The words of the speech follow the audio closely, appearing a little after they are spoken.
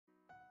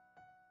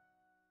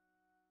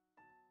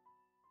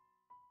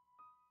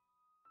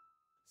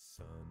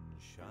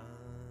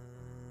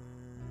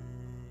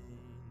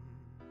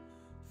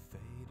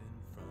fading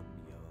from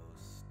your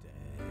stare.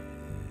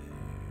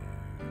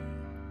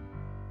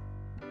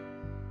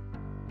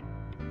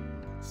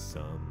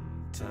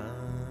 Sometimes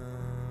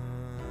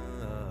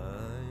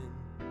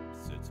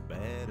it's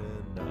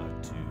better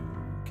not to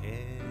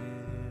care.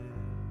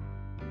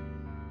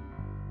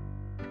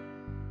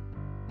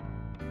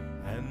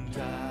 And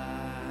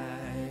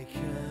I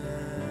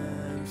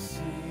can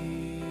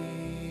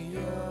see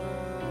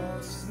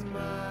your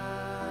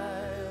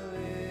smile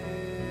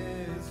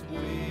is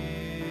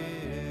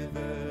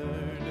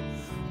withered.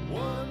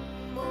 One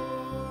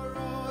more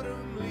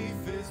autumn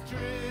leaf is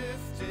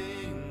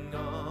drifting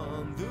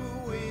on the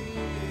wind.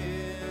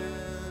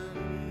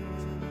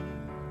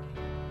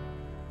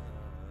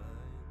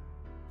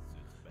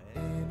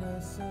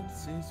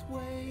 Innocence is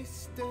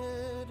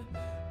wasted,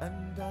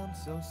 and I'm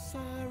so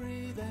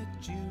sorry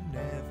that you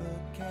never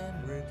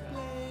can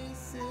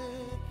replace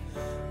it.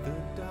 The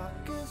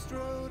darkest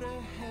road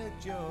ahead,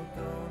 you're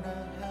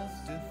gonna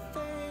have to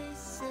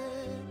face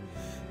it,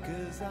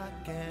 'cause I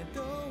can't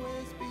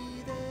always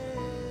be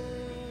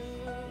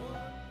there.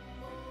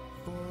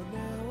 For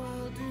now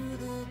I'll do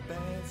the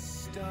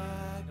best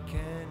I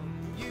can.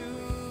 You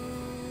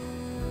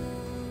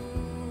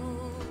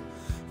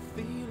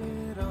feel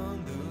it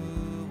on the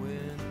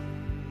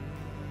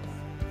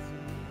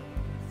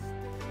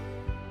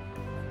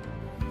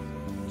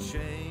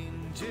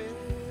changes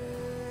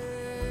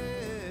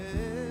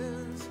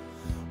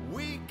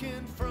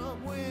weaken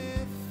from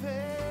within,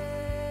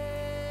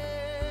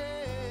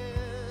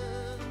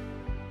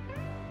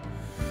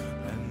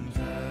 and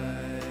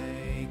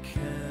I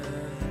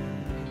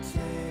can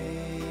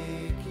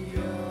take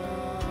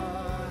your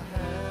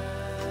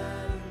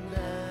hand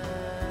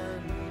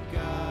and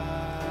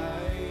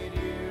guide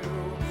you,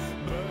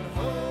 but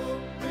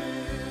hope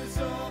is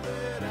all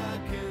that I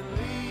can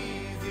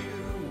leave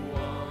you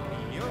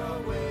on your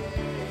way.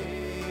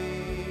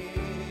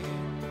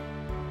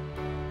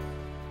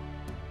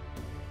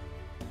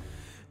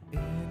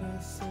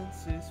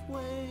 Innocence is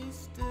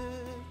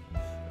wasted,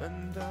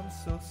 and I'm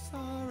so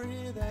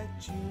sorry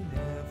that you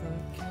never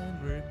can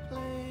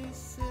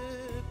replace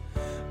it.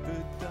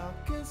 The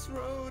darkest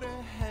road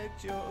ahead,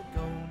 you're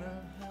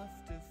gonna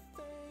have to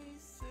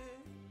face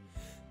it,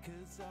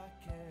 'cause I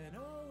can't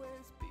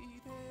always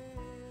be there.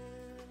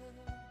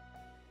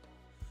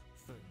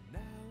 For now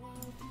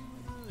I'll do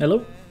the Hello?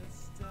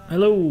 best I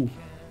Hello?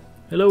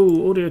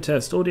 Hello, audio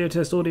test time.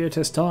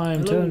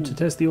 Hello. Turn to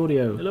test the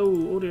audio.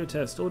 Hello, audio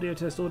test.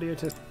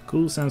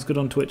 Cool, sounds good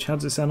on Twitch. How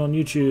does it sound on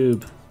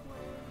YouTube?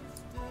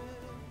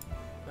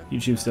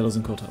 YouTube still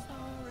hasn't caught up.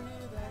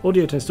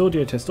 Audio test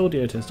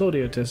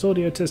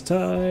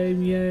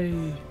time,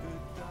 yay.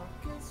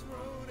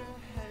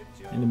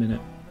 In a minute.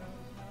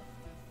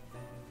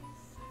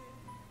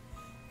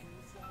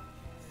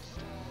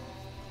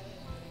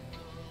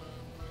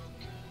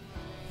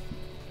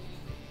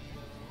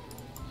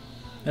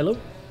 Hello?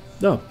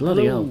 Oh,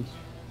 bloody hell.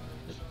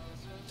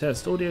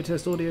 Test, audio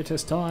test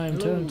time.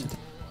 Hello. Turn to...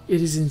 It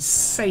is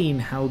insane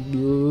how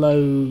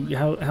low,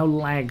 how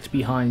lagged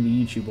behind the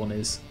YouTube one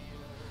is.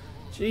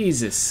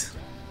 Jesus.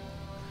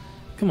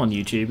 Come on,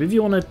 YouTube. If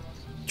you want to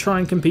try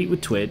and compete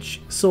with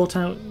Twitch, sort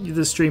out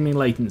the streaming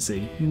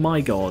latency.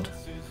 My god. I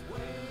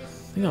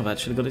think I've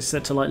actually got it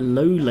set to like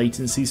low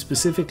latency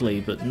specifically,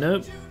 but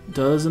nope,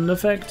 doesn't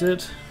affect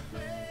it.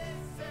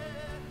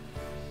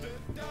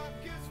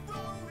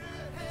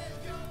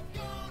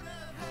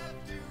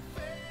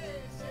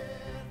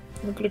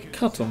 I've got a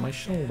cut on my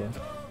shoulder.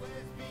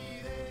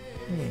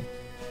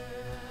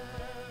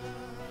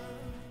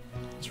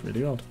 It's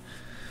really odd.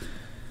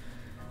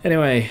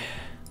 Anyway.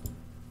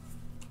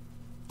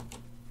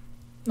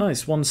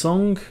 Nice, one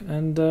song,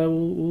 and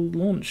we'll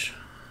launch.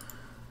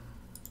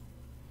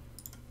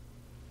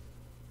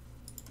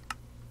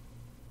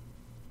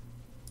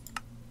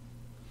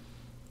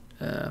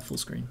 Full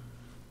screen.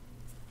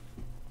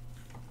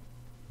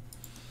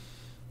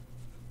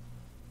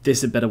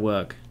 This had better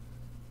work.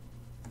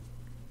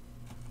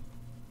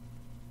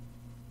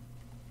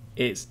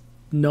 It's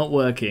not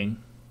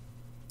working.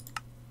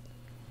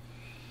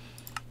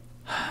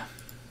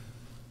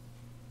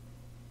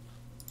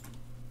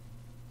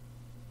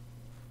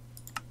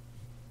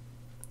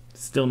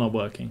 Still not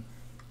working.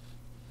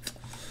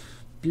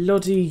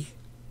 Bloody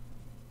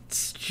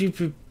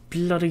stupid,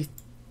 bloody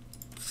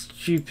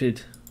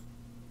stupid.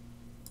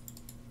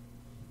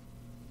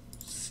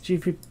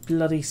 Stupid,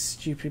 bloody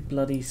stupid,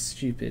 bloody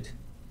stupid.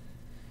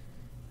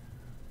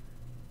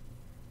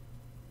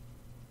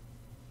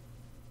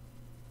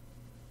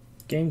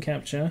 Game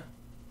capture.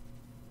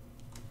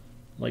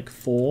 Like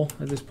 4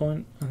 at this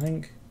point, I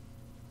think.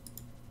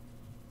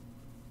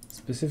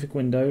 Specific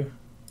window.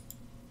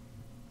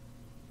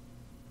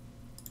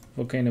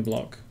 Volcano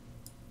block.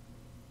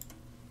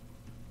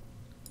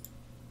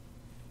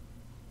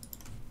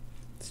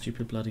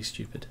 Stupid, bloody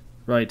stupid.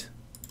 Right.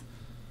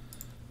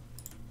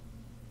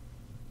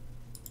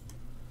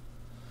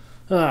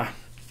 Ah.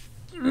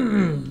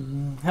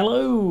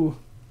 Hello.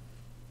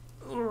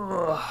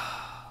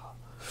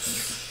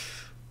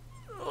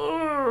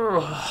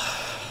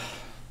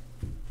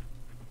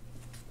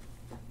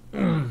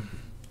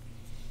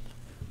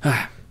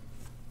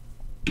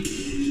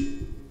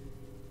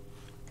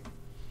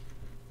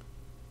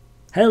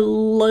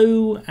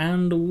 Hello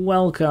and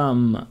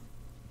welcome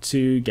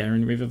to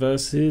Garen River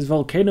vs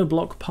Volcano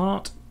Block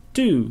Part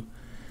 2.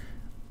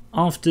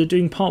 After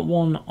doing Part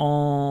 1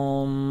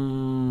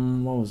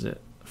 on, what was it,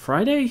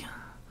 Friday?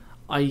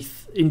 I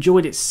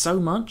enjoyed it so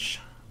much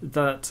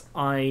that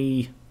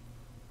I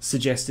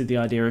suggested the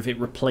idea of it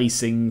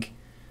replacing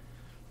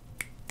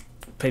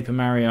Paper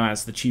Mario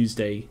as the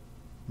Tuesday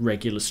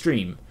regular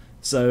stream.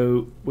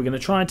 So we're going to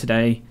try it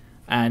today.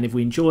 And if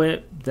we enjoy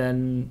it,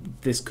 then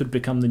this could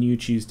become the new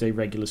Tuesday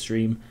regular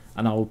stream,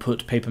 and I will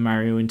put Paper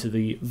Mario into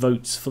the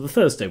votes for the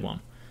Thursday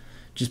one.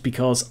 Just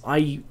because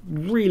I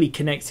really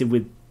connected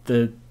with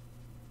the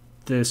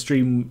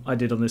stream I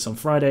did on this on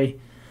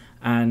Friday,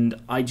 and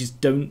I just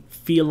don't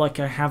feel like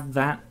I have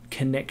that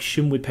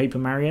connection with Paper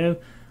Mario.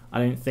 I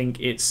don't think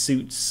it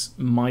suits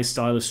my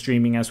style of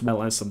streaming as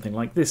well as something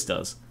like this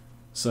does.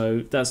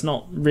 So that's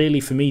not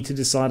really for me to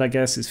decide, I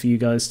guess. It's for you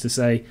guys to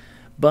say.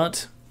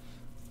 But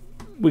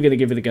we're going to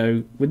give it a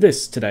go with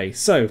this today.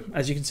 So,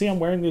 as you can see, I'm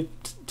wearing the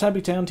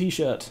Tabby Town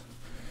t-shirt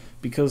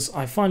because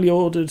I finally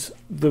ordered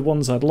the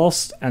ones I'd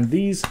lost, and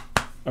these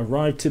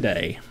arrived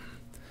today.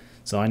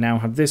 So I now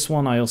have this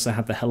one. I also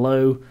have the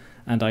Hello,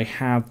 and I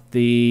have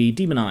the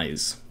Demon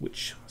Eyes,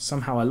 which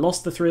somehow I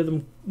lost the three of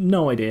them.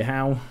 No idea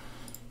how.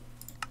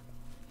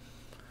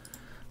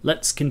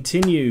 Let's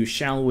continue,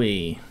 shall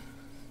we?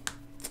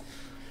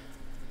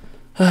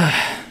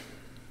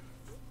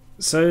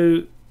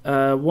 So,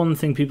 one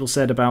thing people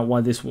said about why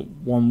this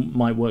one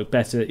might work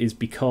better is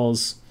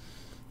because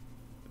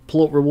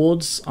plort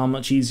rewards are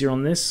much easier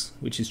on this,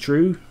 which is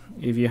true.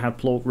 If you have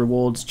plort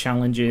rewards,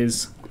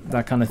 challenges,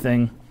 that kind of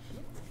thing,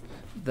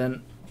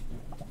 then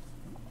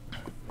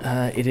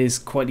it is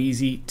quite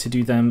easy to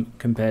do them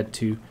compared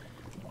to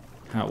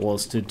how it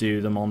was to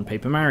do them on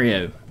Paper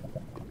Mario.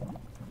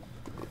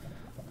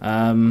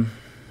 Oh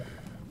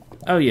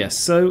yes,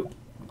 so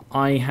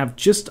I have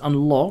just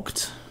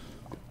unlocked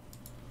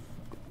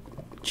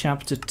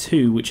Chapter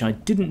 2, which I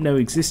didn't know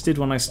existed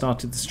when I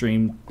started the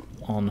stream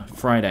on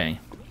Friday.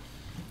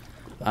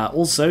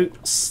 Also,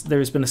 there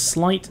has been a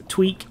slight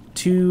tweak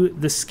to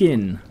the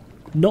skin.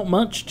 Not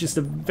much, just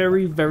a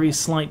very, very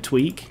slight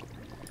tweak.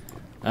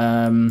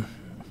 Let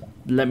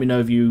me know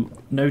if you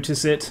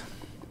notice it.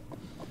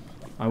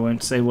 I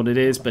won't say what it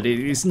is, but it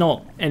is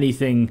not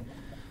anything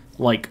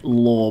like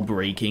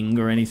law-breaking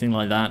or anything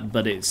like that,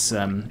 but it's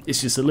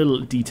just a little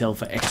detail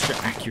for extra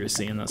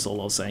accuracy, and that's all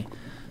I'll say.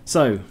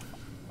 So,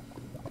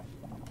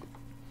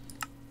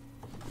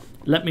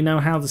 let me know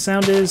how the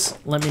sound is,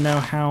 let me know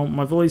how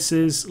my voice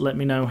is, let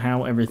me know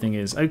how everything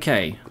is.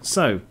 Okay,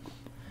 so,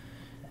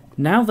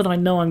 now that I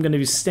know I'm going to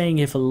be staying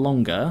here for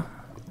longer,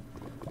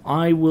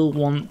 I will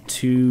want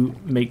to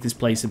make this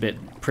place a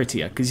bit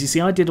prettier. Because you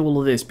see, I did all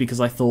of this because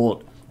I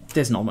thought,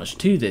 there's not much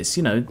to this,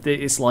 you know,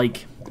 it's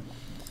like,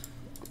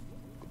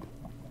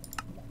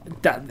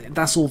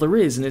 that's all there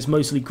is, and it's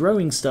mostly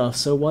growing stuff,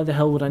 so why the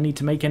hell would I need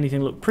to make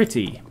anything look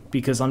pretty?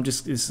 Because I'm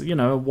just, it's, you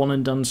know, a one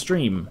and done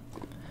stream.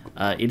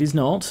 It is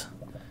not.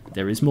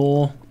 There is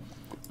more.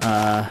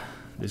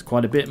 There's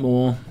quite a bit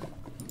more.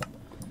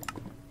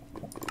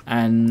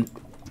 And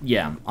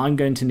yeah, I'm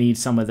going to need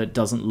somewhere that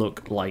doesn't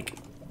look like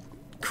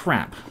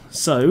crap.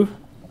 So,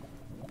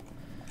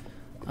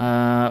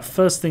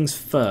 first things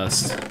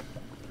first.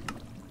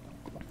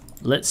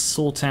 Let's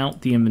sort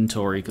out the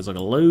inventory, because I've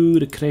got a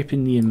load of crap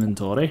in the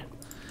inventory.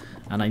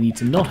 And I need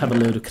to not have a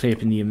load of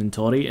crap in the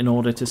inventory in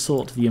order to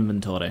sort the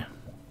inventory.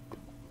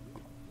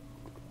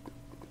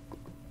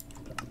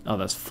 Oh,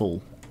 that's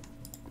full.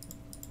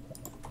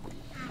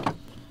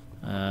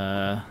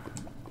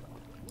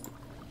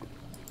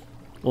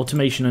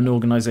 Automation and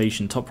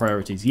organization, top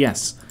priorities.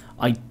 Yes,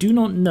 I do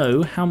not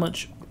know how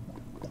much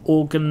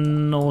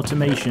organ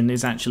automation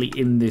is actually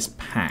in this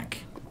pack.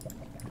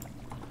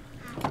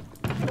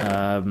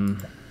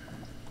 And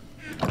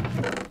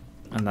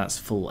that's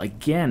full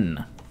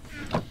again.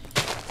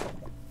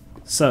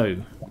 So,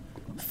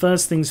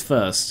 first things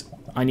first,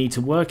 I need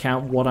to work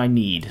out what I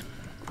need.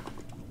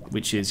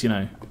 Which is, you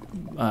know,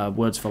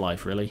 words for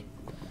life, really.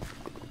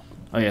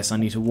 Oh yes, I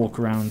need to walk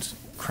around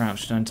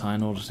crouched, don't I,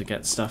 in order to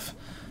get stuff.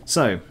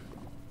 So,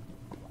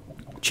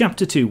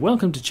 Chapter 2.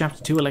 Welcome to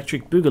Chapter 2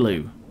 Electric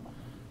Boogaloo.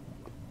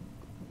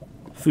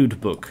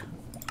 Food book.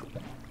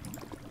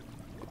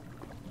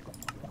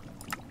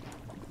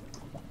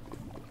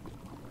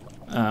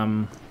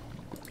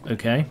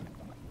 Okay.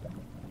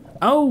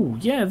 Oh,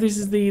 yeah, this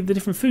is the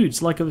different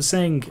foods. Like I was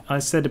saying, I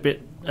said a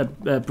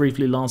bit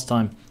briefly last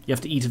time, you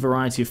have to eat a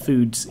variety of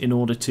foods in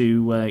order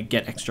to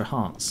get extra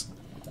hearts.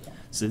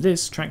 So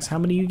this tracks how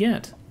many you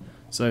get.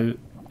 So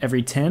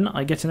every 10,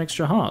 I get an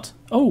extra heart.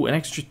 Oh, an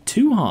extra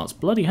 2 hearts.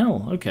 Bloody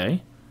hell,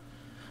 okay.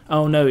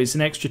 Oh no, it's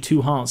an extra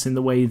 2 hearts in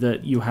the way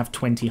that you have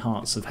 20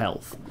 hearts of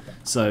health.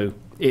 So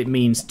it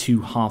means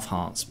 2 half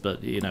hearts,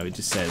 but you know, it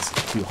just says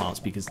 2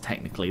 hearts because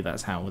technically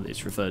that's how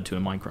it's referred to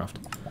in Minecraft.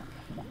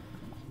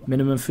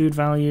 Minimum food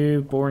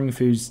value, boring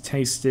foods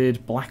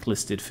tasted,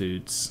 blacklisted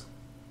foods.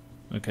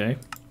 Okay.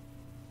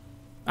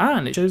 Ah,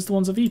 and it shows the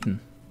ones I've eaten.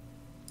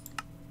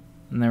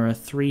 And there are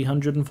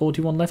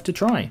 341 left to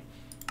try.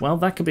 Well,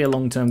 that could be a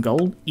long-term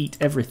goal. Eat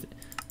everything.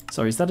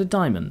 Sorry, is that a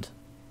diamond?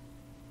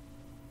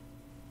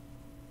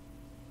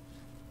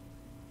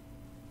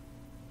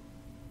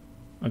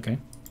 Okay.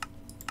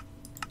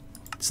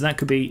 So that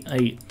could be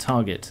a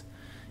target.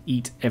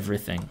 Eat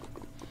everything.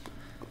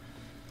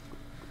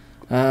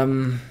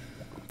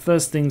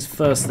 First things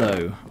first,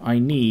 though. I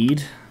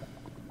need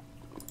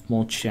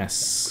more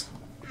chests.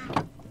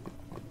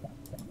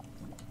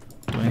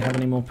 Do I have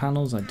any more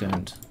panels? I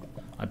don't.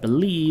 I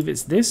believe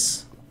it's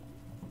this.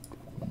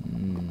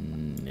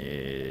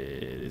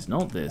 It is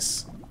not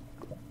this.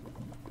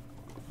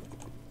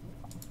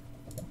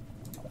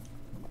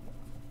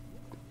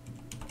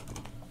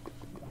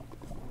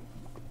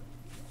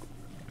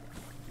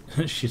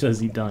 She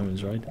does eat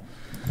diamonds, right?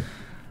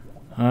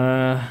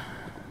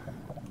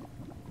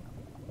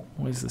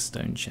 Where's the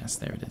stone chest?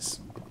 There it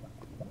is.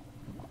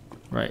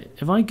 Right,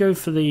 if I go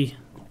for the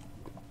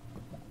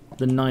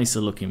nicer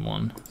looking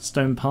one,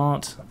 stone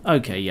part.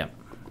 Okay, yep.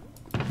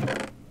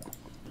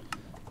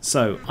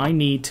 So I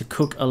need to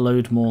cook a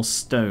load more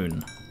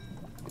stone.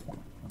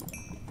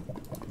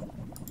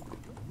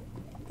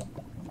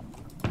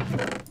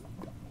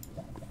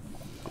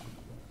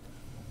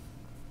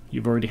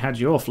 You've already had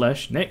your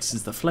flesh. Next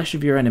is the flesh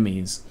of your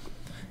enemies.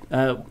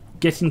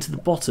 Getting to the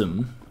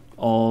bottom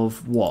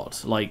of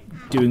what?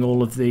 Like doing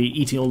all of the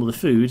eating all of the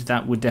food.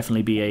 That would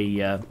definitely be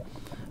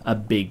a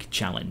big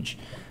challenge.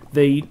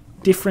 The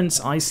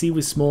difference I see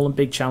with small and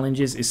big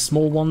challenges is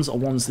small ones are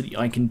ones that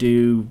I can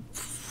do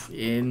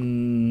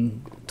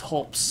in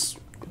tops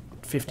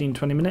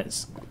 15-20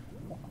 minutes.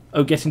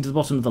 Oh, getting to the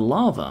bottom of the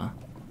lava.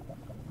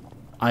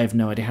 I have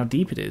no idea how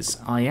deep it is.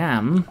 I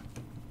am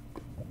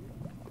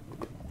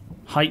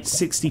height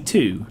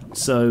 62,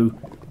 so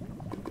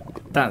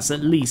that's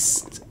at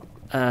least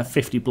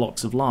 50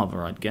 blocks of lava,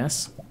 I'd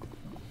guess.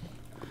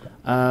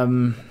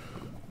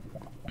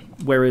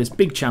 Whereas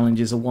big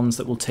challenges are ones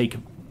that will take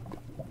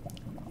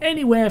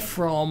anywhere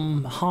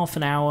from half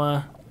an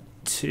hour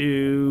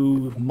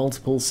to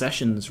multiple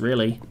sessions,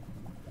 really.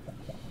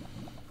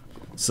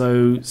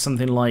 So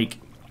something like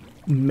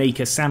make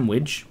a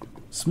sandwich,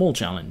 small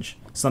challenge.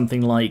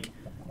 Something like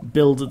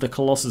build the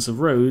Colossus of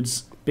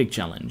Rhodes, big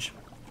challenge.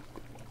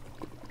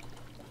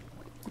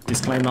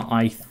 Disclaimer,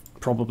 I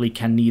probably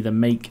can neither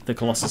make the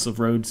Colossus of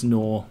Rhodes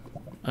nor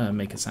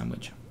make a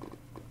sandwich.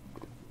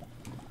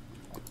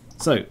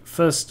 So,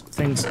 first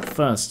things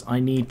first, I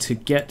need to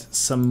get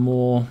some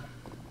more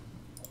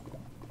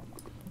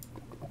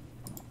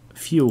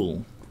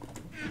fuel.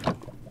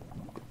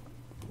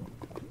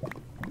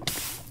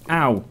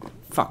 Ow!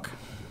 Fuck.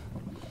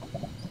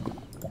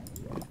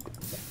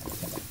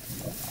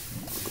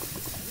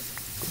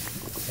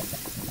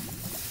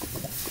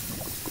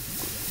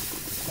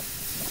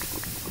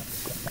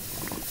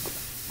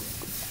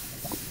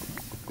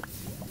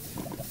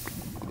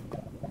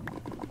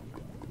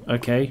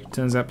 Okay,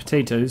 turns out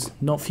potatoes,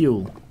 not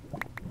fuel.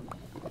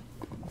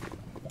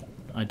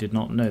 I did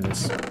not know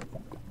this.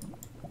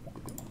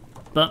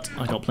 But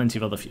I got plenty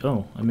of other fuel.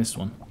 Oh, I missed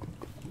one.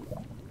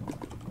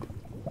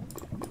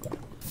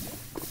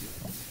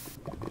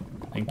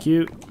 Thank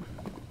you.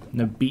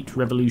 No beet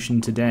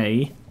revolution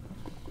today.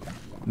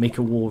 Make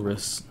a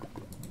walrus.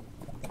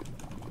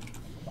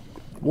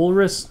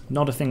 Walrus,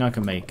 not a thing I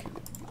can make.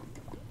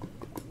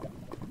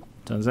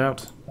 Turns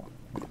out.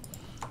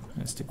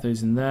 Let's stick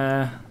those in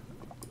there.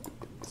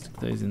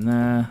 Those in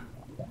there,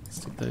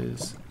 stick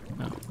those,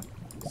 no,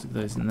 stick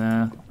those in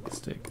there,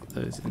 stick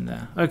those in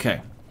there.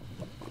 Okay.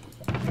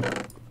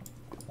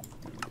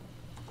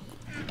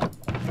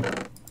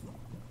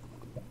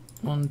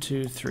 One,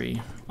 two, three.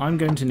 I'm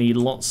going to need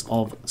lots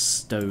of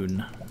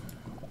stone.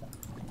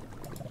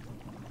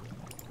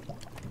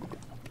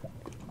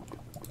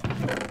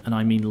 And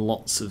I mean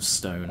lots of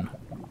stone.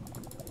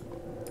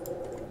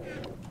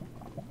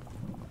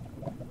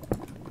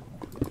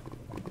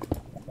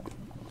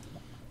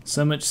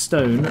 So much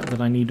stone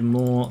that I need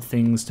more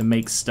things to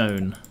make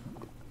stone.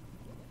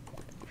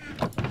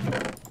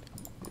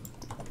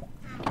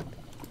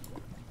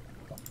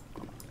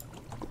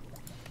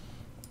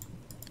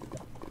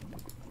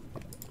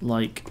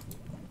 Like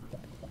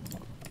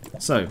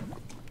so.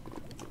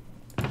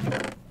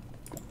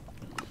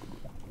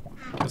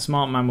 A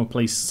smart man will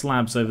place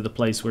slabs over the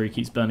place where he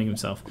keeps burning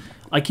himself.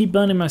 I keep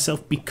burning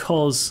myself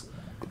because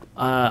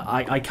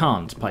I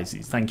can't,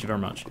 Pisces, thank you very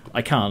much.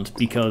 I can't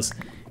because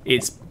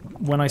it's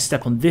when I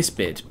step on this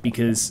bit,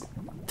 because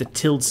the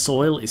tilled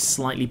soil is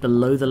slightly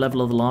below the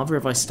level of the lava.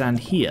 If I stand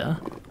here,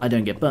 I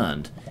don't get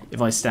burned.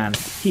 If I stand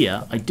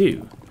here, I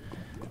do.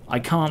 I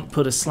can't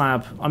put a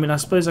slab... I mean, I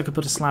suppose I could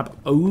put a slab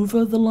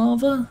over the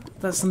lava.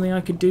 That's something I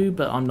could do,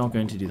 but I'm not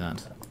going to do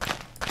that.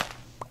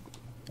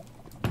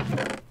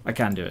 I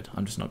can do it.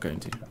 I'm just not going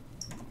to.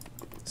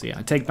 So yeah,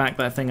 I take back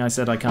that thing I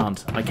said I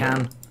can't. I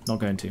can, not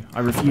going to. I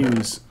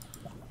refuse.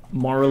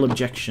 Moral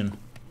objection.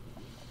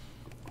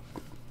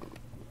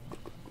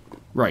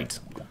 Right,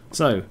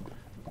 so,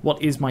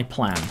 what is my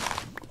plan?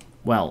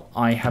 Well,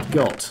 I have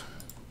got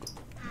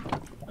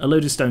a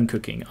load of stone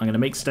cooking. I'm going to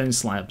make stone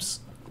slabs.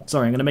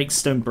 Sorry, I'm going to make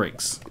stone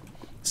bricks.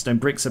 Stone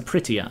bricks are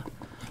prettier.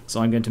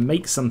 So I'm going to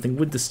make something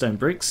with the stone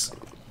bricks.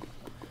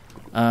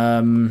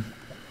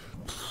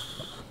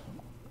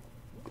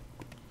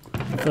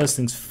 First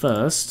things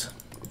first,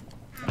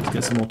 let's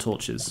get some more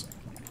torches.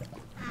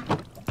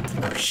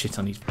 Oh shit,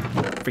 I need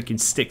freaking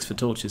sticks for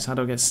torches. How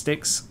do I get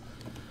sticks?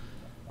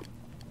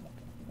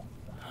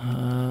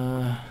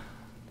 To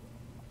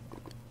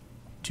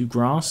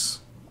grass.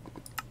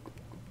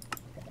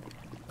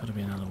 Gotta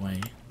be another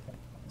way.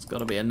 There's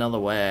gotta be another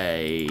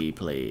way,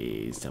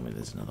 please. Tell me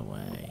there's another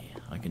way.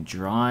 I can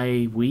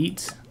dry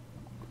wheat.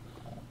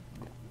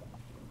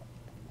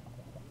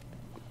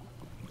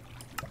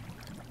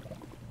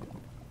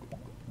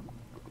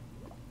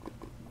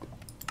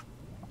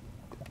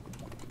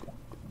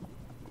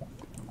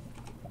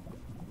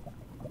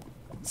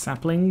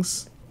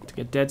 Saplings, to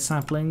get dead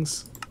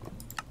saplings.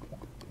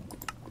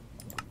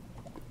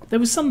 There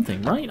was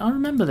something, right? I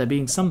remember there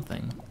being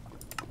something.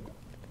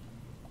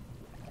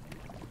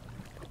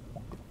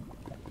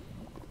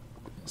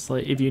 It's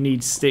like if you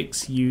need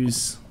sticks,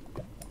 use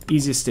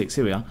easier sticks.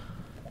 Here we are.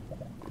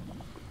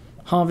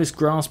 Harvest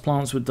grass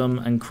plants with them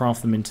and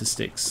craft them into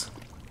sticks.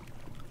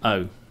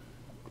 Oh.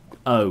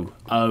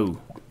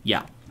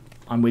 Yeah.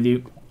 I'm with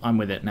you. I'm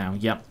with it now.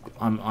 Yep.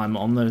 I'm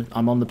on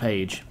the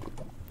page.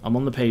 I'm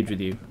on the page with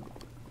you.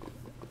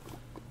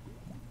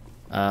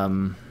 I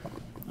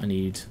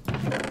need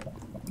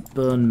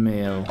burn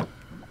meal.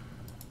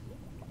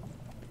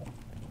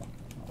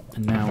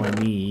 And now I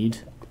need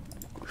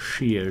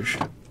shears.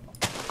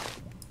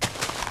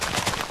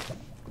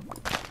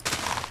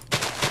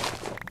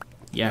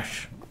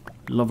 Yes.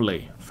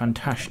 Lovely.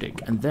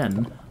 Fantastic. And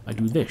then I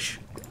do this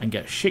and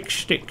get 6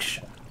 sticks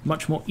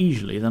much more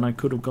easily than I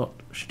could have got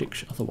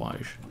sticks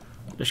otherwise.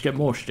 Let's get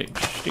more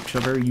sticks. Sticks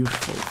are very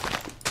useful.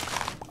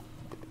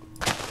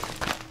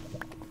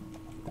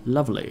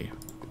 Lovely.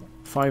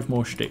 5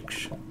 more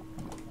sticks.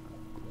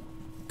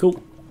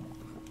 Cool.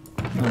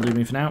 That'll do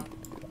me for now.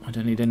 I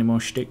don't need any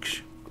more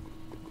sticks.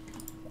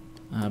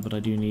 But I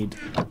do need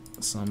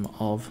some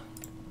of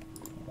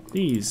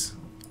these.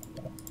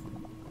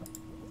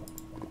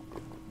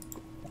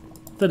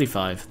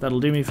 35. That'll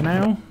do me for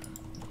now.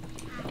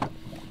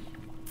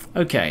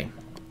 Okay.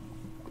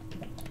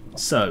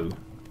 So,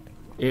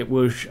 it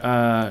was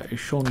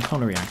Sean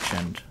Connery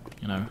accent,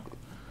 you know.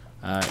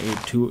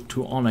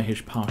 To honour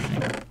his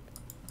passing.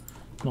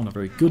 Not a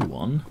very good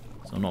one,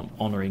 so I'm not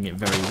honouring it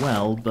very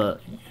well, but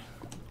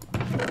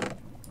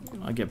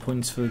I get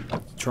points for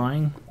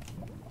trying.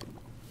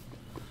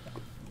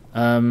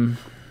 I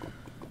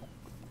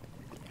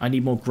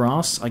need more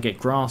grass. I get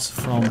grass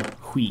from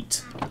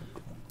wheat.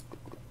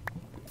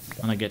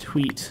 And I get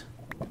wheat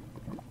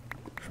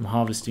from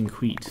harvesting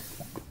wheat.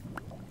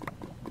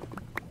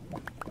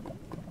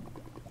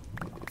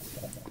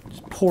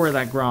 Just pour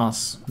that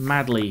grass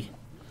madly.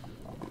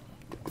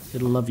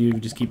 It'll love you if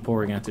you just keep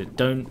pouring at it.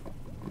 Don't...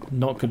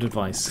 Not good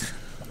advice.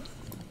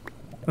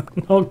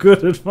 Not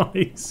good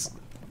advice.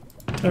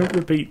 Don't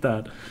repeat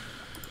that.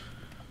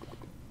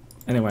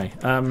 Anyway,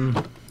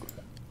 that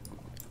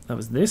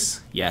was this?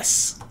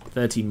 Yes.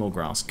 13 more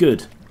grass.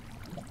 Good.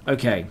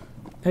 Okay.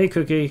 Hey,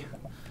 Cookie.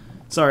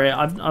 Sorry,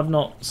 I've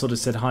not sort of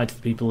said hi to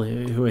the people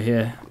who are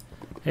here.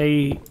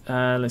 Hey,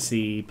 let's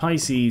see.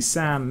 Pisces,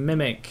 Sam,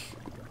 Mimic,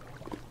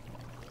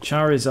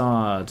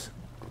 Charizard,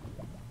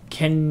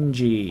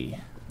 Kenji.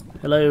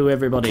 Hello,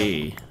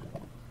 everybody.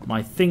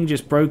 My thing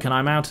just broke and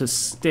I'm out of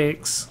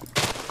sticks.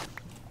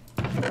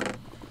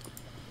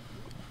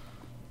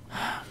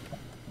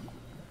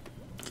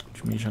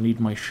 Which means I need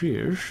my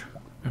shears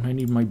and I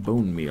need my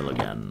bone meal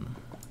again.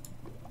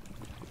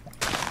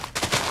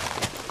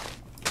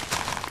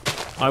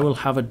 I will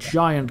have a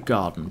giant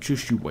garden,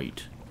 just you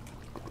wait.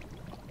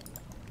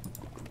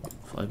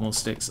 5 more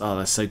sticks. Oh,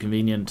 that's so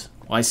convenient.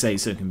 Well, I say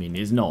so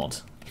convenient. It's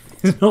not.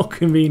 It's not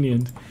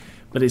convenient.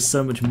 But it's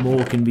so much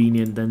more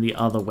convenient than the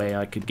other way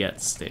I could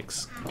get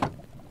sticks.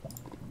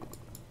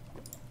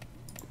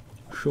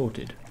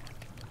 Shorted.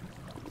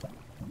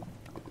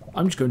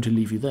 I'm just going to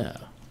leave you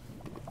there.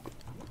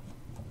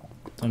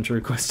 Time to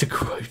request a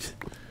quote.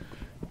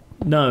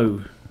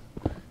 No.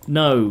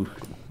 No.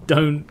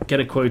 Don't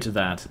get a quote of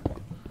that.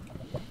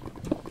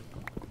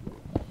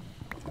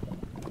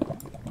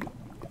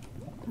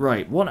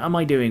 Right, what am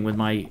I doing with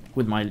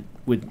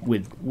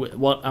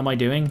what am I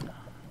doing?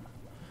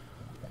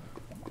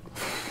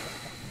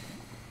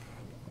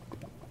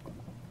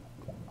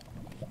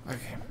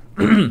 Okay.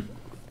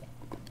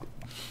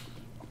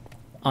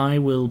 I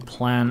will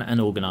plan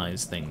and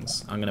organize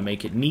things. I'm going to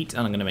make it neat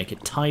and I'm going to make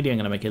it tidy. I'm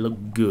going to make it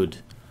look good.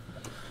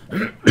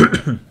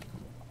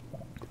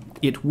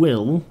 It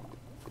will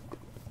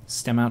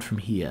stem out from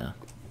here,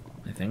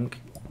 I think.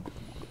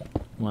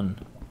 1,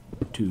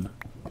 2,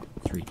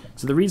 3.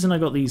 So the reason I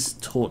got these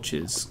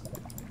torches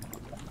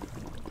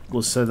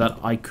was so that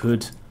I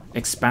could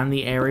expand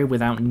the area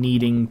without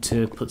needing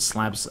to put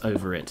slabs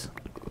over it.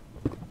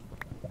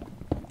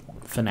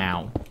 For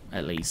now,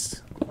 at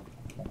least.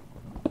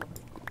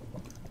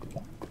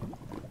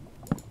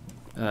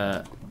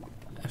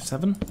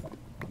 F7?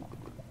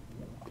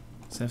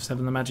 Is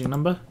F7 the magic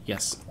number?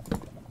 Yes.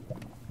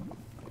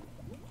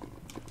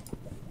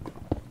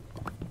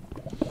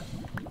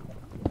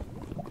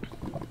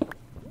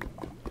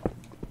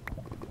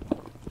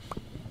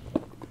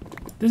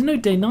 There's no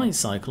day-night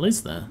cycle,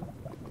 is there?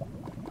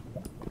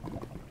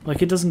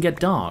 Like, it doesn't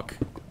get dark.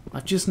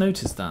 I've just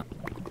noticed that.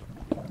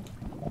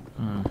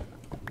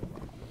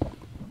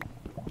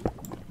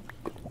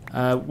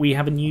 We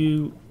have a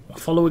new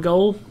follower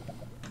goal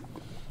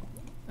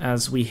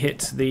as we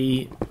hit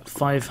the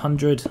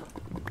 500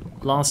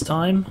 last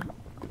time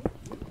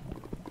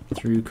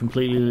through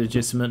completely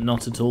legitimate,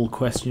 not at all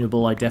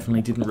questionable, I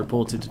definitely didn't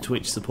report it to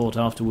Twitch support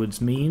afterwards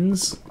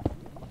means.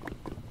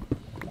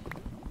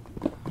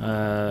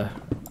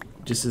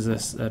 Just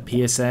as a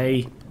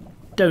PSA,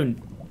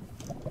 don't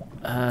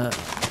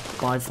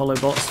buy follow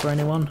bots for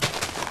anyone,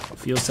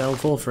 for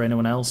yourself or for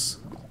anyone else.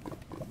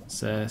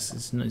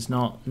 It's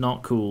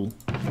not cool.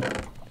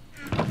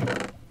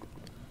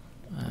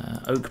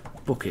 Oak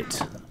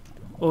bucket.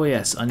 Oh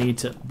yes, I need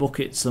to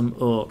bucket some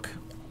oak.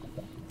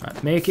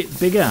 Right, make it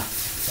bigger.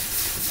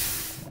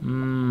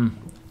 Mmm,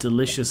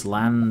 delicious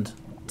land,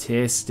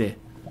 tasty.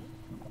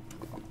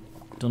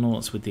 Don't know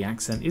what's with the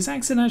accent. Is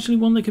accent actually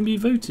one that can be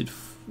voted,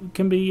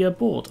 can be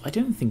bought? I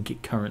don't think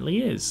it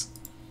currently is.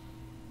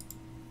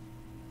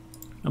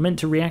 I meant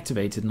to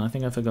reactivate it and I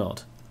think I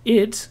forgot.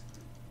 It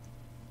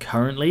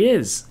currently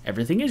is.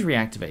 Everything is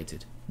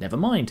reactivated. Never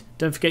mind.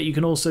 Don't forget you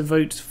can also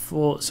vote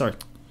for,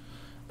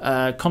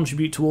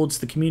 contribute towards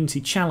the community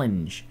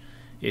challenge.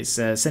 It's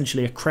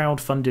essentially a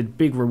crowd-funded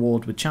big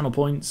reward with channel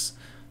points.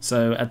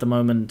 So at the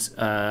moment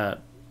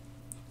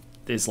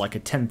there's like a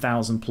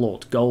 10,000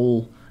 plot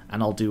goal,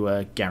 and I'll do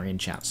a Gary and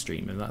chat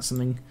stream if that's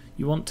something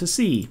you want to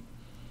see.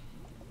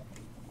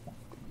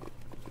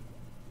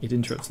 It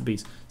interrupts the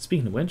beats.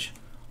 Speaking of which,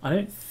 I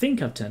don't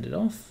think I've turned it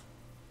off.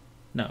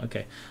 No,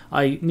 okay.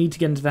 I need to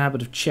get into the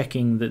habit of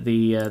checking that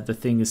the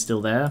thing is still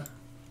there,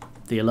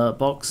 the alert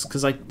box,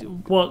 because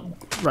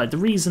the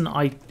reason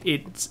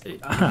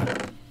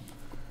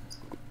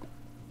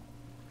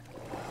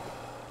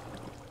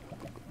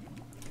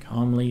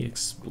calmly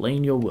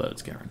explain your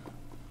words, Garen.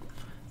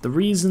 The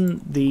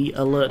reason the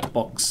alert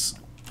box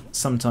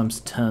sometimes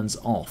turns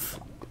off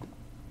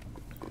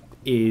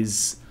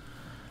is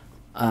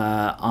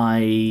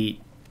I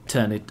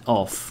turn it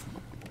off.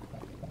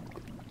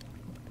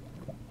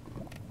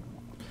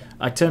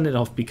 I turn it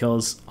off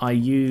because I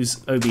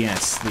use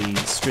OBS, the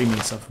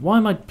streaming software. Why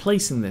am I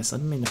placing this? I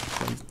didn't mean to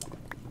place...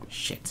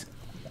 Shit.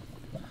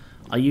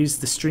 I use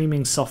the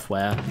streaming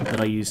software that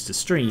I use to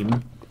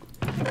stream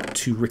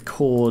to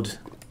record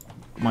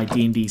my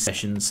D&D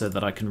sessions so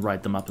that I can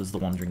write them up as the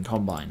Wandering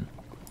Combine.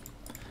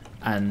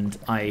 And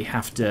I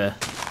have to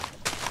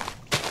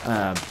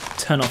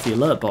turn off the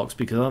alert box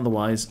because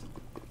otherwise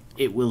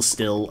it will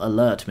still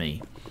alert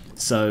me.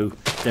 So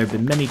there have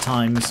been many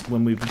times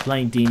when we've been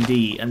playing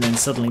D&D and then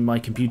suddenly my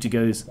computer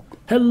goes,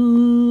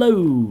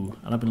 hello!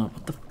 And I've been like,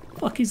 what the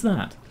fuck is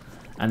that?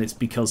 And it's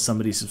because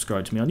somebody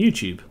subscribed to me on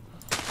YouTube.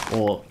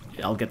 Or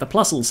I'll get the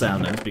plusle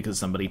sound and it's because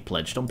somebody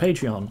pledged on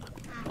Patreon.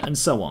 And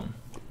so on.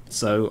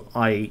 So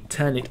I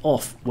turn it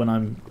off when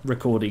I'm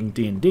recording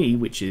D&D,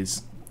 which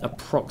is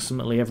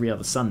approximately every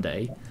other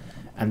Sunday.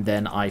 And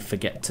then I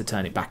forget to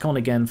turn it back on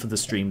again for the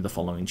stream the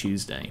following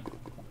Tuesday.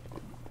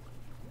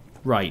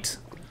 Right.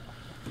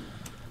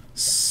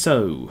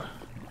 So,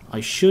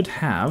 I should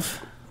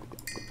have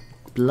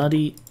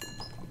bloody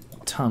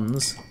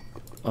tons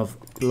of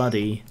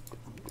bloody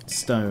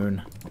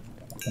stone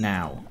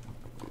now.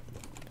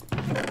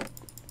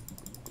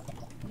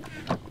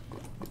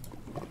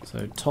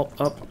 So top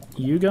up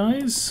you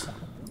guys.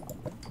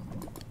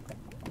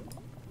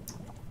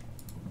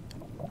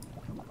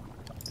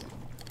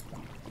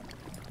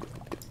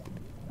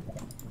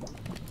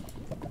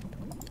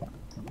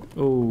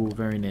 Oh,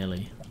 very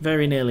nearly.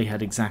 Very nearly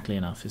had exactly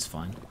enough, is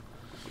fine.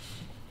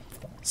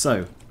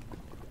 So,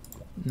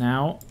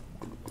 now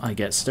I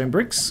get stone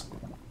bricks.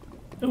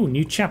 Oh,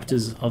 new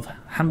chapters of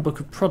Handbook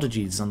of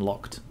Prodigies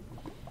unlocked.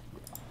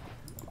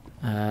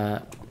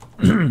 I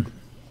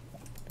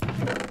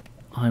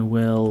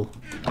will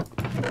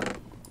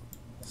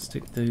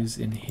stick those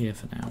in here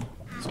for now.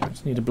 So I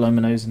just need to blow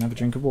my nose and have a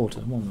drink of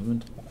water. One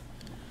moment.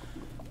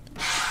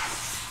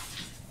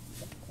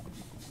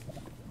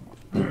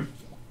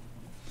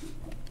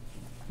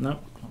 No,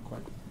 not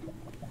quite.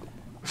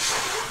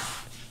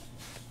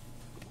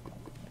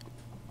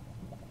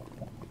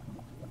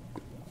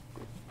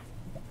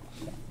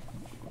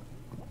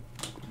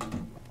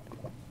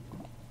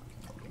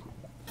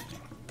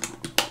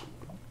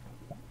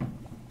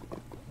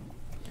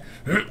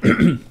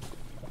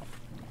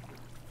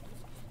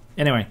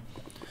 Anyway,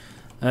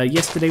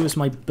 yesterday was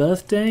my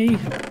birthday.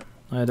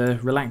 I had a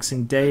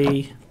relaxing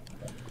day.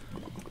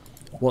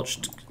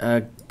 Watched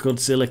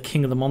Godzilla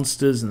King of the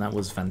Monsters, and that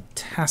was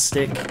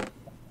fantastic.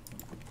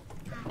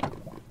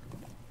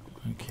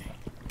 Okay,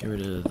 get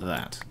rid of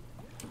that.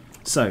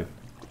 So,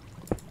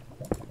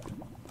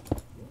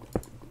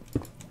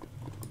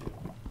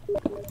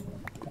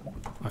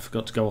 I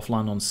forgot to go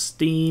offline on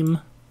Steam.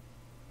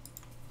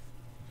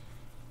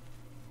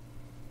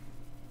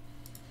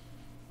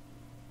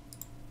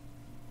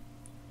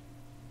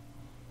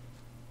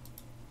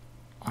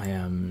 I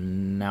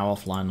am now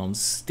offline on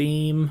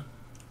Steam.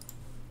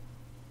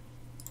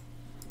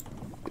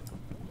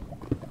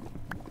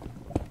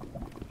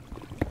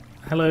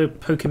 Hello,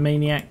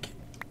 Pokemaniac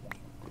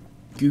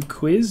Goo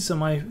Quiz.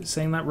 Am I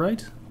saying that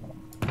right?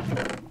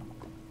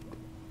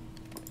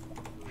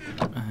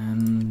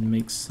 And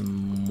make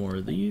some more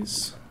of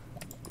these.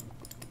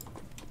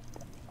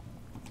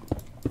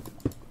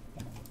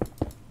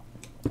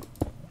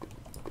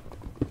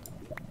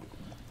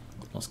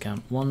 Lost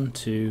count. 1,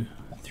 2,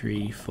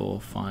 3, 4,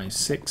 5,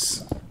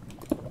 6,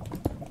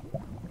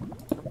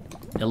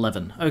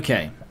 11.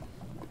 Okay.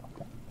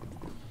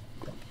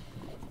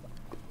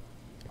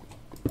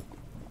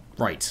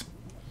 Right.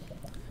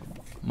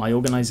 My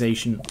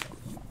organisation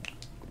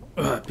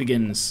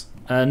begins.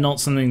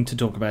 Not something to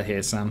talk about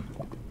here, Sam.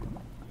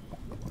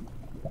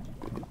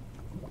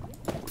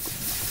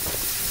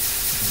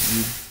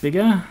 You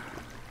bigger.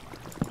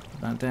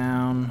 Put that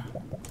down.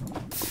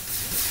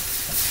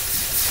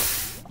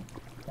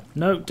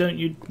 No, don't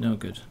you... No,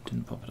 good.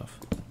 Didn't pop it off.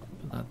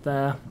 Put that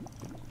there.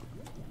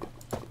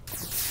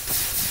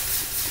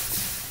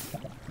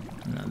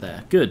 And that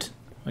there. Good.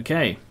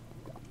 Okay.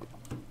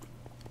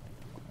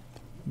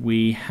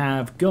 We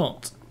have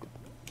got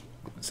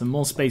some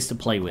more space to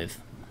play with.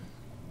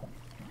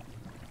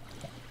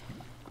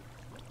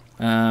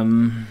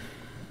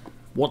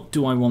 What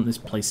do I want this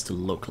place to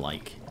look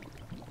like?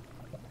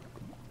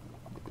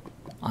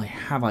 I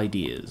have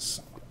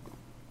ideas.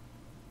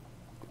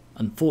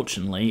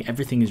 Unfortunately,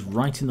 everything is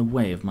right in the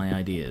way of my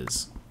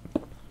ideas.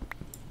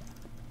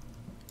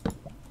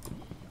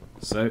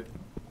 So,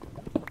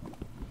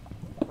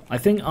 I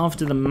think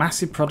after the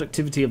massive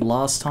productivity of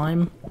last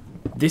time,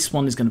 this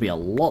one is going to be a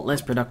lot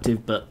less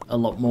productive, but a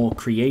lot more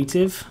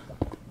creative.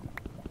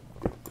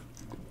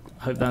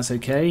 Hope that's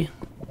okay.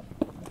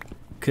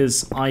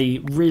 Because I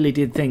really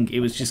did think it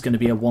was just going to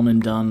be a one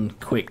and done,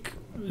 quick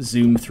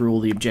zoom through all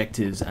the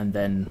objectives and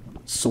then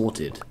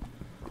sorted.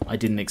 I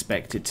didn't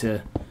expect it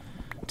to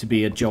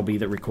be a jobby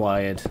that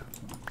required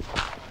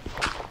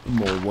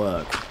more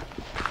work.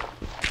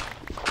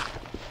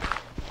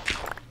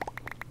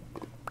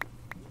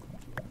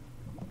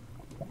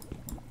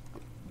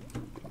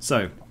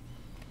 So,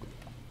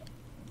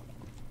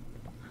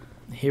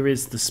 here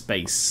is the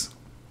space.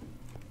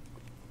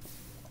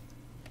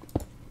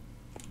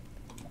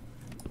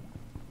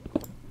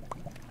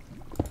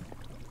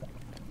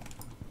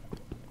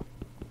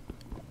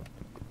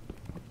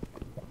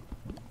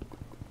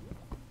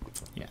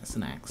 Yeah, it's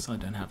an axe. I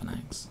don't have an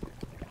axe.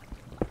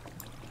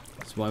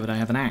 So why would I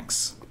have an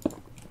axe?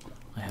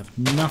 I have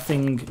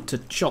nothing to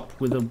chop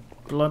with a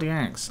bloody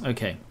axe.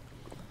 Okay.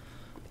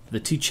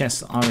 The two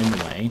chests are in the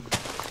way.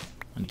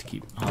 I need to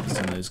keep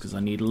harvesting those because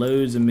I need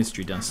loads of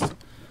mystery dust.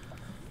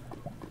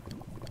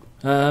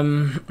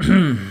 Alright,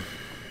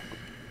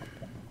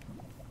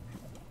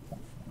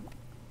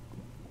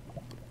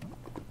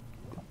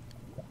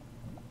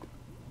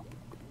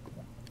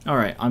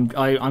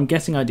 I'm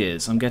getting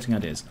ideas. I'm getting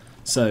ideas.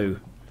 So,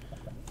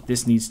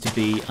 this needs to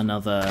be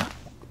another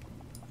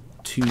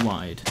 2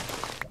 wide.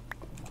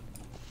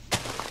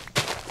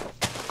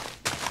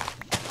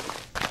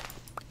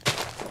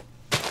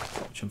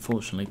 Which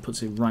unfortunately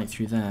puts it right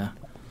through there.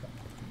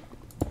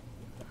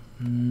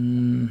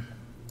 2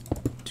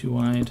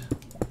 wide.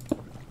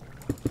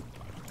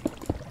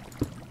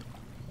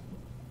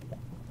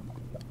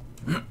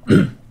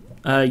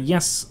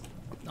 Yes,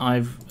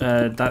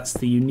 that's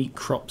the unique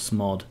crops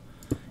mod.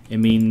 It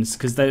means,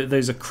 because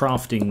those are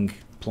crafting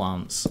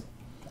plants.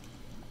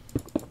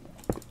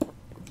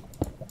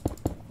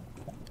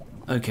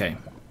 Okay.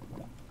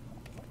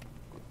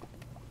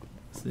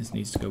 So this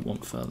needs to go one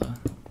further.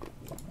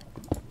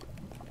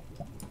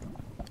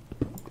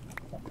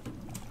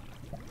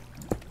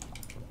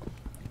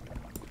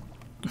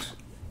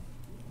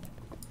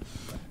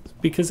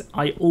 Because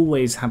I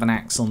always have an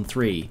axe on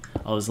 3.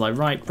 I was like,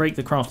 right, break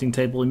the crafting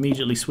table,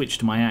 immediately switch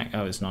to my axe.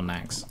 Oh, it's not an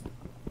axe.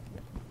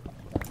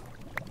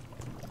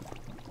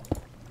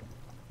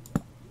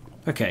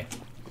 Okay,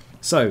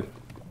 so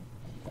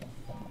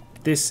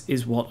this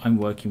is what I'm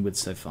working with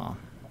so far.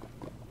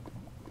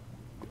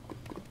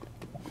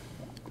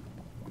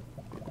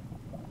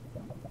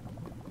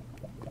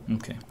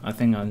 Okay, I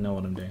think I know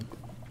what I'm doing.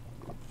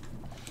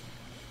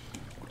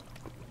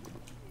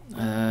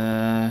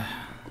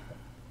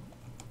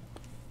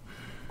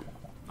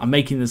 I'm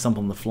making this up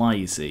on the fly,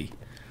 you see.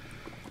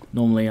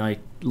 Normally I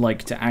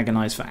like to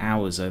agonize for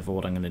hours over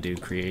what I'm going to do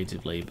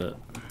creatively, but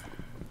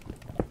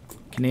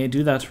can I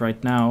do that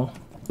right now?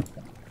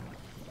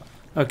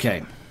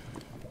 Okay.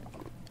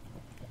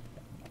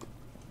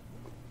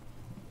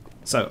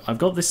 So, I've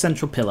got this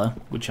central pillar,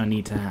 which I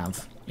need to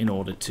have in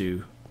order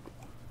to...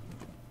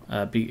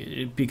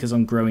 because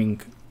I'm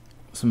growing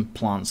some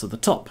plants at the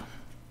top.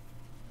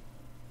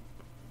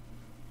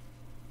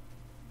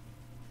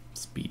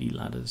 Speedy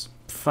ladders.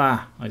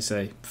 Pfah, I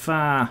say.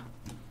 Pfah!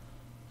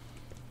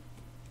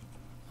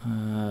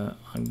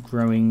 I'm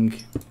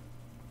growing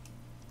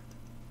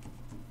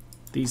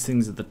these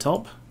things at the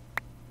top.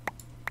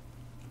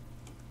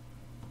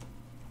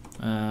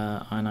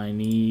 And I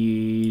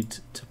need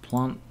to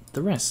plant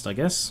the rest, I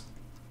guess.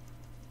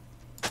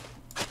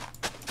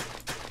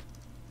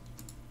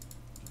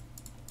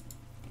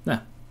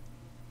 There.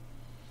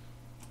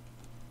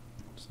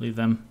 leave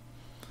them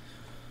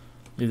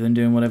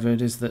doing whatever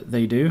it is that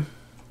they do.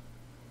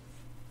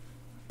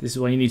 This is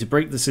why you need to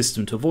break the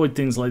system to avoid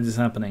things like this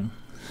happening.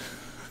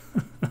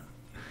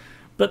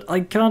 But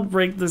I can't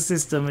break the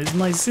system. It's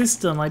my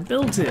system. I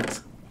built it.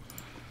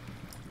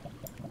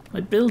 I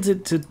built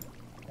it to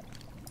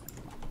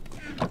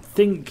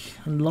think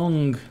and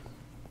long.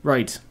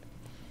 Right.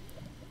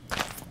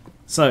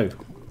 So,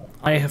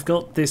 I have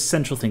got this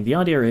central thing. The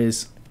idea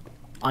is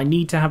I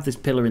need to have this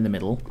pillar in the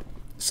middle.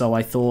 So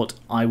I thought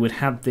I would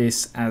have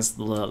this as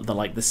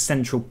the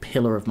central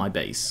pillar of my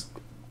base.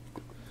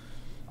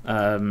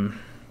 Oh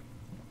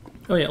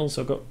yeah,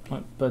 also got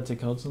like birthday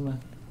cards on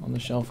the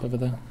shelf over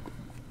there.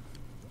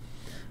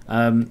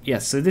 Yeah,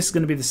 so this is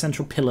going to be the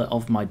central pillar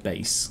of my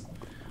base.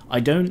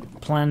 I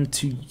don't plan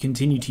to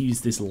continue to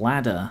use this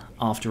ladder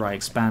after I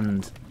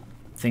expand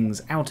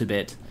things out a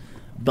bit,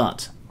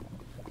 but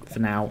for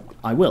now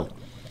I will.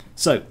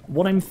 So,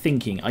 what I'm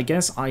thinking, I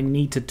guess I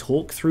need to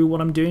talk through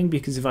what I'm doing,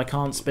 because if I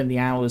can't spend the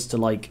hours to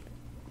like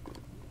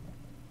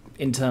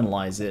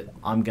internalize it,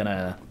 I'm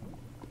gonna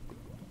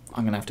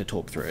have to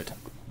talk through it.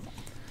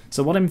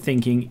 So what I'm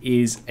thinking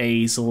is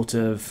a sort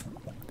of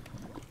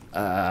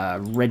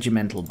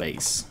regimental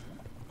base.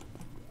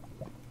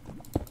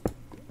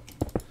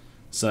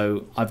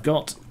 So I've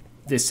got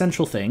this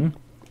central thing,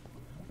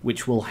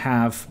 which will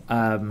have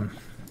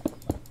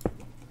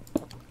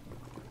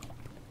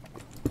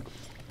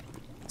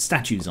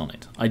statues on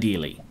it,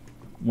 ideally.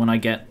 When I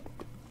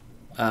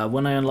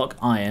unlock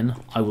iron,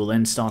 I will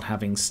then start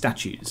having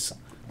statues,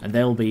 and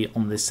they'll be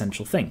on this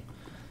central thing.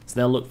 So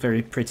they'll look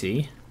very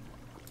pretty.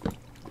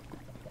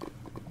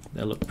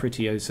 They'll look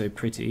pretty, oh so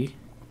pretty,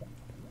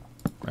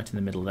 right in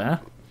the middle there.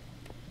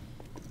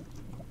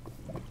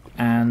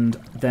 And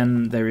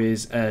then there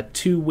is a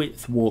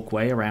 2-width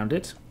walkway around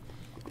it,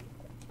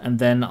 and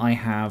then I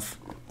have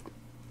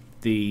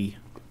the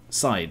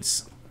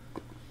sides.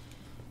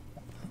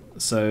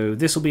 So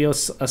this will be a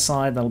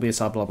side, that'll be a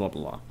side, blah blah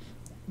blah.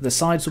 The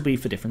sides will be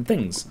for different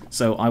things.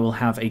 So I will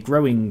have a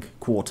growing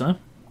quarter.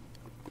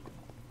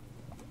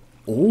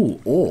 Oh,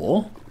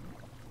 or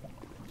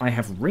I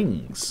have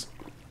rings.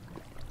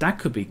 That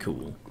could be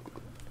cool.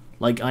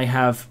 Like I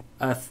have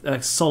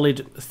a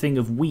solid thing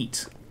of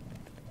wheat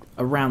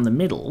around the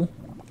middle,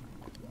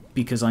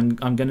 because I'm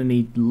going to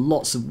need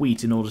lots of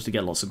wheat in order to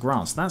get lots of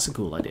grass. That's a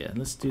cool idea.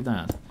 Let's do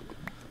that.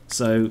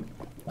 So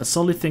a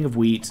solid thing of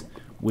wheat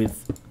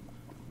with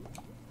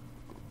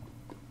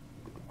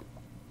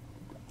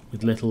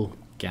little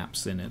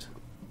gaps in it.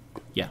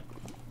 Yeah.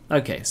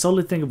 Okay,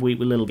 solid thing of wheat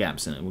with little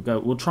gaps in it.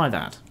 We'll try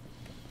that.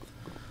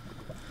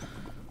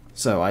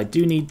 So I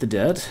do need the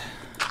dirt.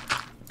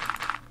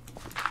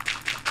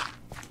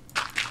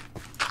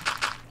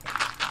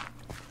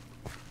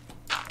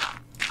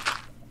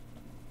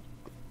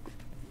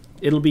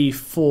 It'll be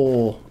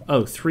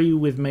 3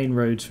 with main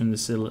roads from the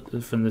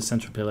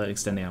central pillar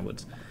extending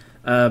outwards.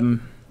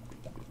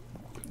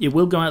 It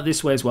will go out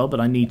this way as well, but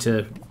I need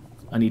to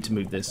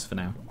move this for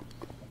now.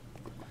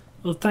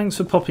 Well, thanks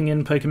for popping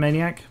in,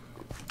 Pokemaniac.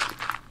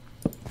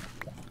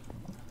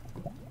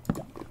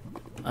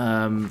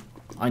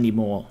 I need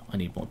more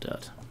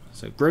dirt.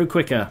 So grow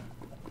quicker.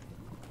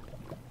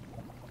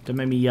 Don't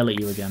make me yell at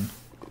you again.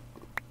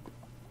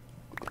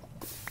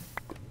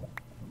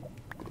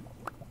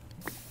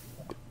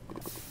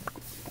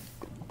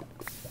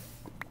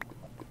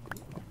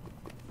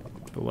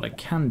 But what I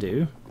can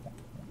do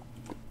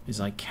is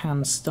I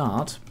can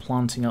start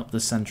planting up the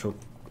central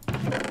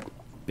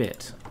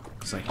bit,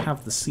 because I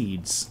have the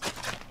seeds.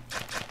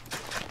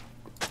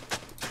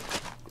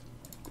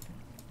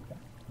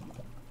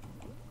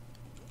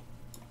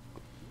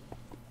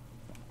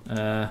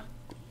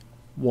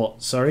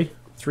 What? Sorry?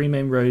 3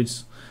 main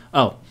roads.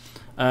 Oh.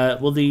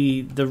 Well,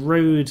 the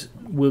road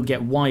will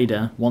get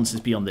wider once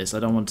it's beyond this. I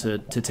don't want to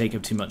take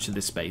up too much of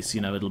this space.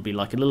 You know, it'll be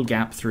like a little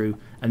gap through,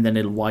 and then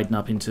it'll widen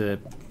up into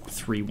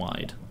 3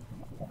 wide.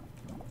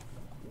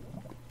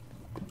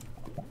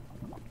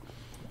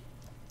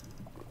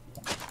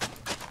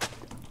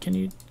 Can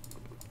you...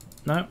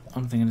 No,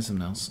 I'm thinking of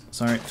something else.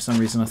 Sorry, for some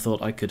reason I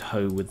thought I could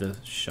hoe with the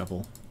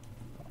shovel.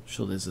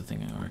 Sure, there's a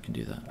thing where I can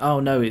do that. Oh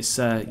no, it's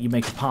you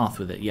make a path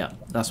with it. Yeah,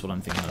 that's what I'm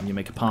thinking of. You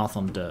make a path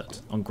on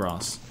dirt, on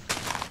grass.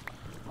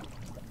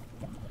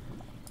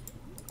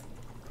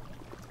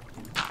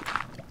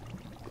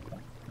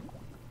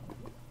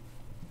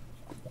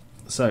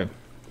 So,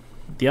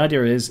 the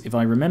idea is, if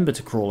I remember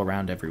to crawl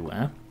around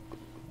everywhere,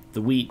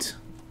 the wheat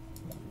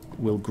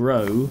will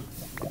grow,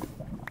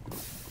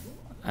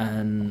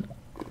 and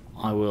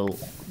I will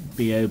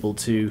be able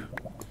to...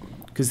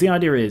 Because the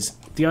idea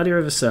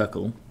of a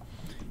circle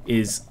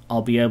is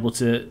I'll be able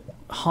to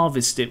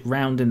harvest it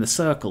round in the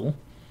circle,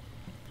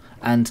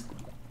 and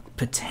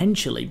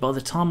potentially, by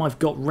the time I've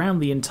got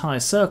round the entire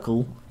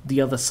circle,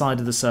 the other side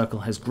of the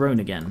circle has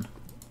grown again.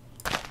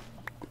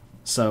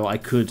 So I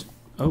could...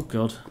 Oh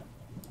god.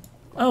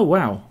 Oh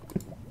wow.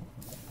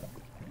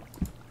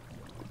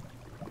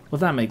 Well,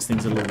 that makes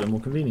things a little bit more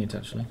convenient,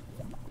 actually.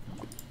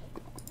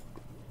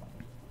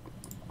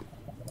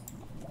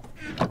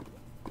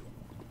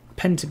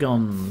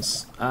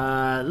 Pentagons.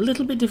 A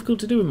little bit difficult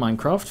to do in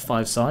Minecraft,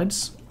 5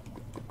 sides.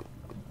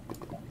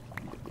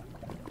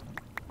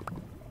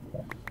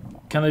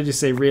 Can I just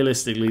say,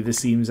 realistically, this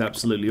seems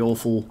absolutely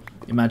awful.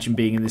 Imagine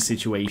being in this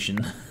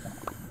situation.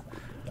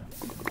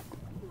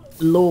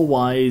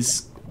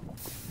 Lore-wise,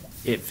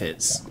 it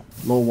fits.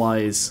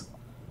 Lore-wise,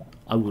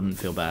 I wouldn't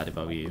feel bad if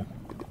I were you.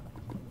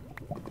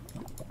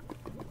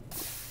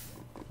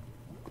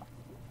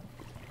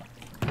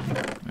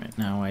 Right,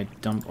 now I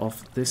dump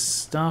off this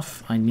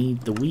stuff. I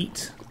need the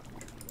wheat.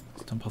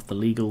 Let's dump off the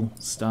legal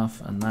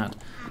stuff and that.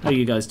 How are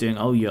you guys doing?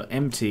 Oh, you're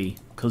empty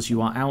because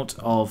you are out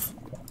of...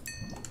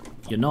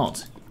 You're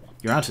not.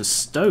 You're out of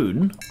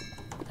stone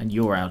and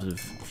you're out of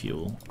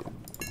fuel.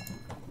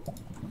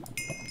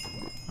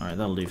 Alright,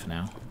 that'll do for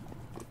now.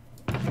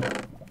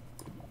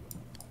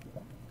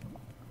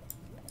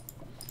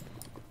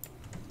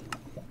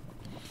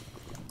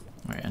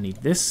 Alright, I need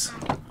this.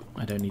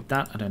 I don't need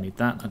that. I don't need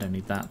that. I don't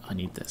need that. I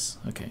need this.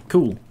 Okay,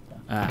 cool.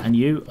 And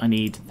you, I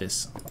need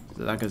this.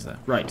 So that goes there.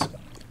 Right.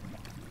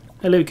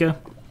 Hey, Luca.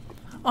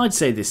 I'd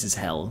say this is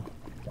hell.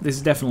 This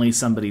is definitely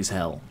somebody's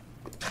hell.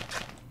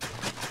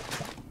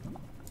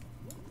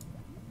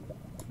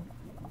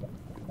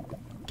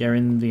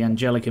 Gerin, the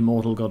angelic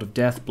immortal god of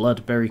death,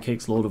 blood, berry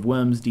cakes, lord of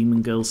worms,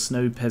 demon girl,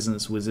 snow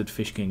peasants, wizard,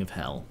 fish king of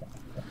hell.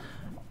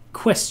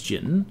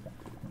 Question.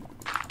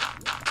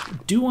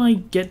 Do I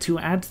get to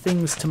add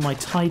things to my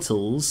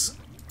titles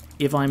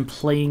if I'm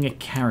playing a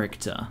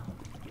character?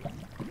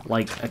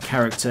 Like a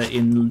character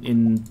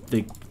in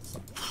the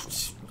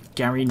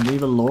Garian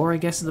Reaver lore, I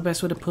guess is the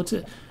best way to put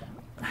it.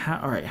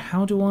 Alright,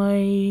 how do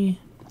I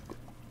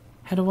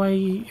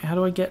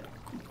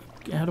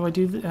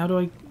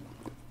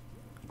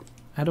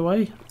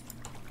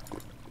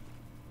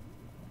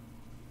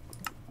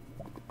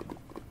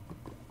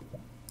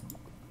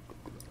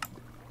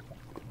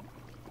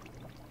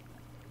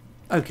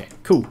Okay,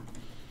 cool.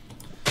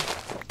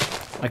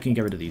 I can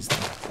get rid of these then.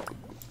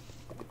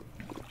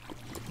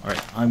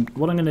 Alright,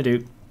 what I'm going to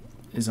do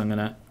is I'm going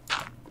to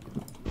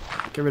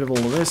get rid of all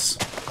of this,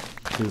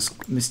 because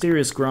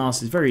mysterious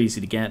grass is very easy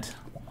to get.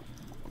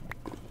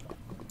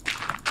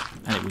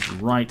 And it was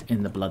right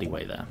in the bloody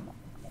way there.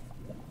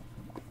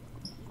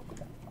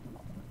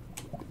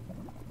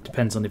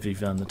 Depends on if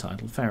you've earned the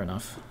title, fair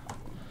enough.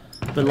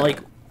 But like,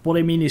 what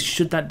I mean is,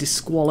 should that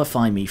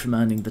disqualify me from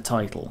earning the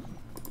title?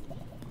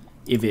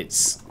 If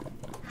it's...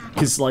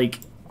 Because like,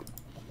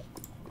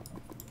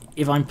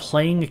 if I'm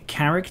playing a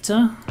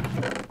character,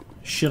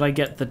 should I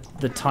get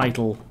the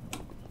title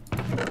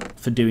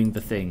for doing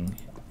the thing?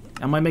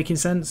 Am I making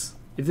sense?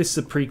 If this is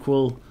a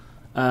prequel,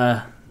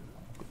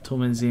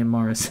 Tormenzi and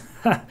Morris.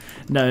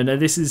 No,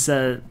 this is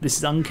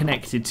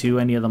unconnected to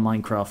any other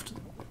Minecraft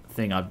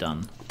thing I've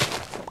done,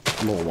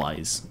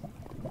 lore-wise.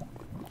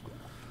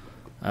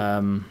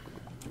 I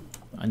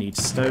need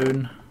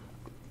stone.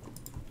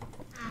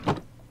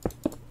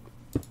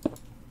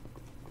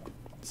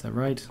 Is that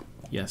right?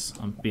 Yes,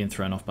 I'm being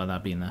thrown off by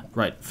that being there.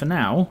 Right, for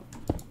now...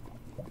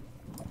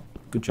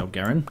 Good job,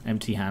 Garen.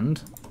 Empty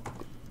hand.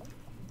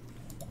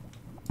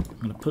 I'm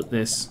going to put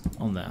this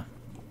on there.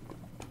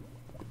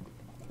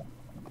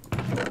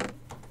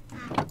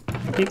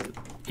 Pick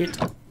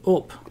it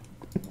up.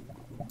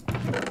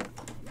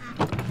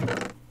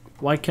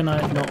 Why can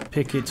I not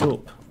pick it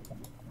up?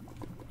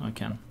 I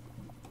can.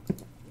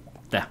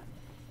 There.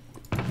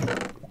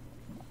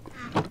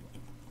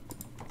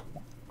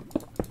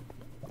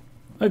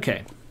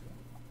 Okay.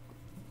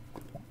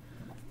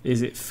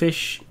 Is it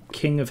Fish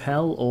King of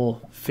Hell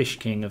or Fish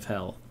King of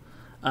Hell?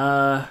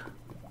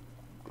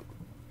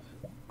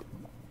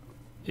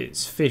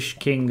 It's Fish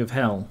King of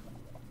Hell.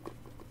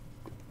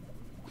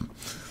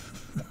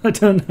 I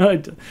don't know. I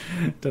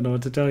don't know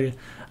what to tell you.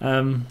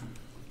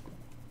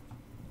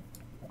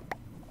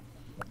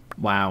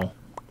 Wow.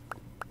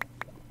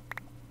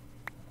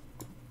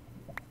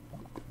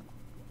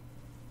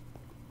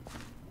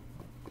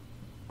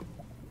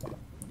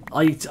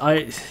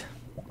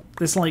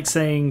 That's like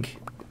saying,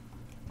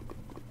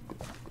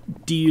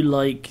 do you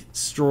like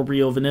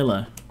strawberry or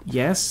vanilla?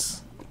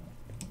 Yes,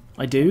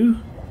 I do.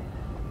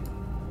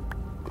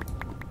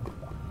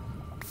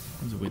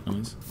 That was a weird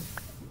noise.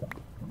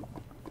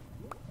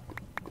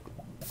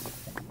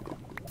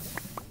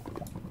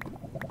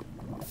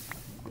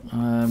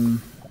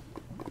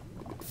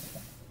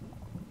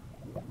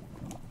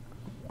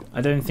 I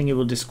don't think it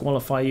will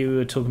disqualify you. We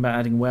were talking about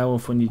adding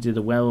werewolf when you did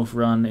a werewolf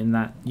run, in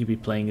that you'd be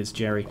playing as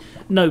Jerry.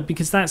 No,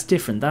 because that's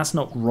different. That's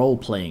not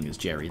role-playing as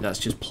Jerry. That's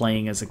just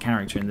playing as a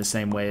character in the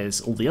same way as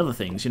all the other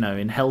things. You know,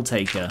 in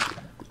Helltaker,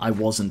 I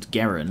wasn't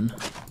Garen.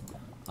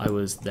 I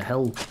was the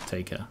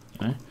Helltaker,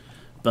 you know?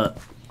 But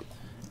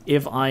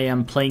if I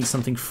am playing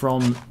something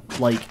from,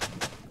 like,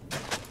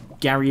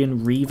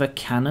 Garian Reaver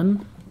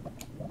canon...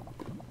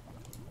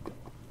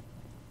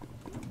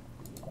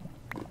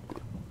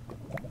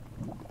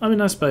 I mean,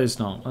 I suppose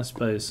not. I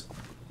suppose.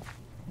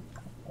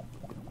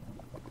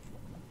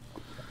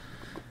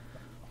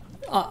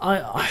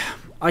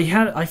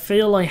 I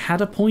feel I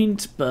had a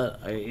point, but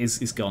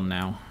it's gone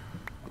now.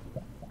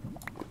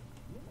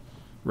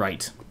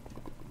 Right.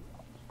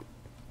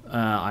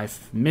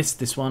 I've missed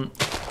this one.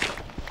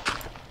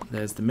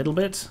 There's the middle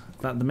bit. Is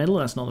that the middle?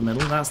 That's not the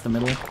middle. That's the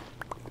middle.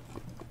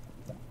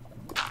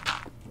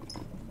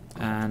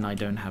 And I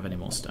don't have any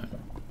more stone.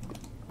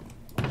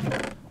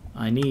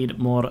 I need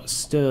more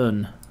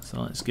stone.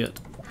 So let's get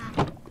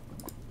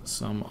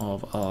some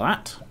of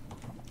that.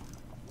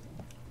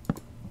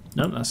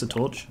 Nope, that's a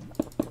torch.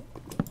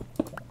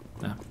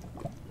 There.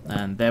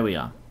 And there we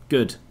are.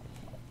 Good.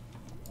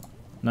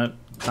 Nope,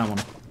 that one.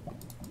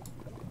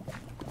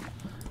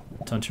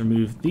 Time to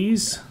remove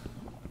these.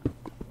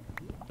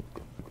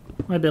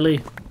 Hi,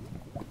 Billy.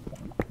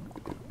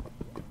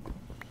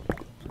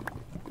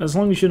 As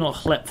long as you're not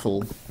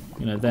hlepful,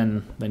 you know,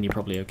 then you're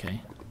probably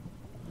okay.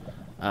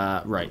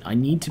 Right, I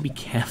need to be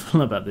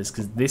careful about this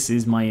because this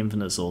is my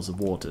infinite source of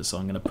water, so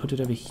I'm going to put it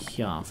over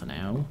here for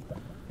now.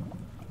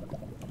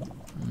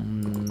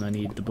 I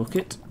need the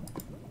bucket.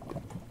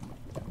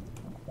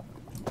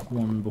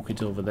 One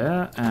bucket over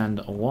there, and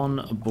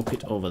one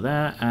bucket over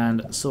there,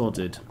 and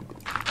sorted.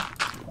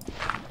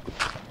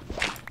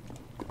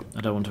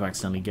 I don't want to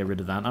accidentally get rid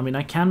of that. I mean,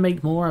 I can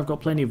make more. I've got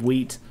plenty of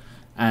wheat,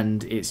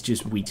 and it's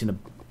just wheat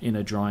in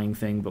a drying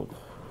thing, but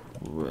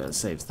it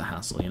saves the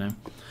hassle, you know.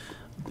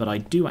 But I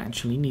do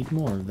actually need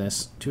more of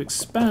this to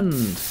expand.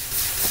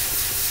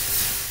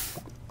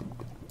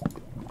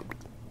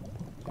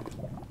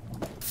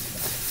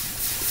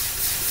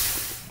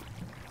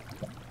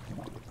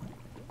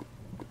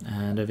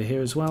 And over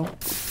here as well.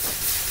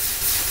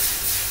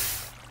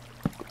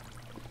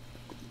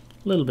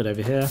 A little bit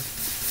over here.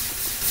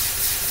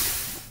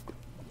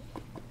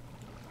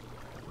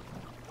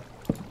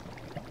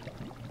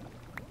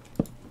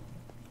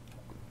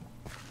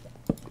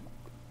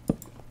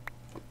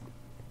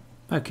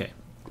 Okay.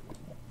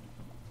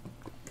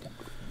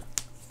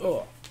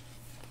 Oh.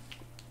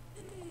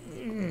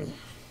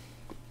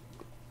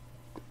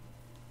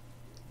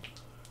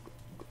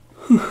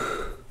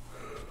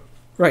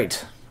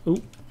 Right.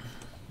 Ooh.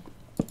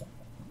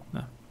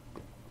 No.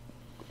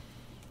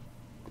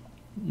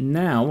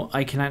 Now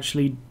I can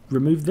actually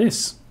remove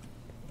this.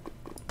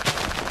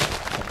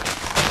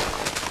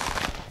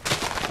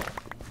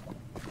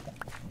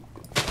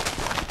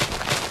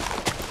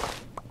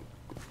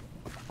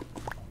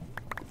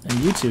 And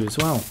you two as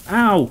well.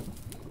 Ow!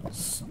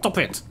 Stop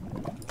it!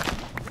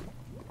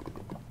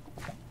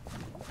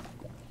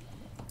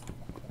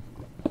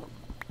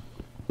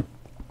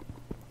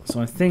 So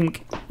I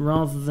think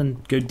rather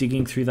than go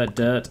digging through that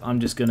dirt,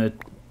 I'm just going to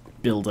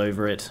build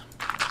over it.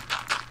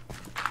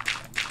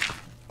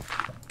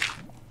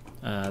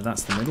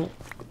 That's the middle.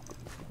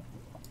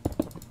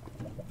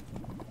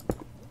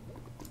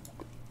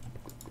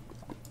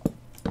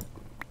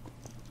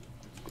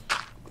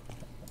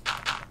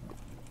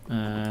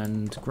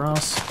 And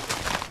grass.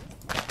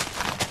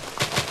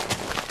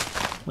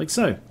 Like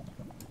so.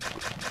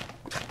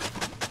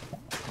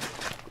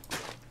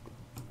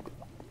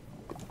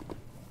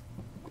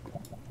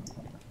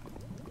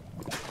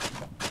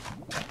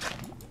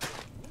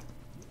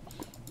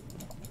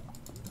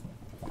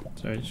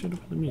 Sorry, I should have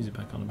put the music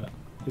back on a bit.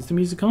 Is the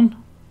music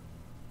on?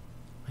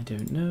 I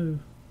don't know.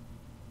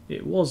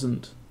 It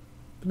wasn't.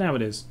 But now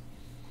it is.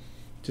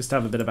 Just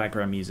have a bit of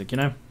background music, you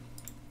know?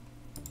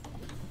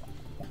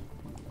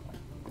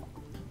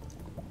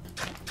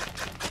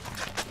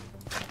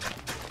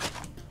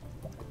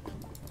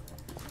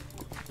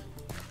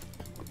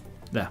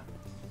 There.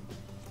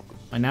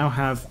 I now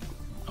have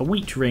a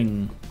wheat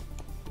ring.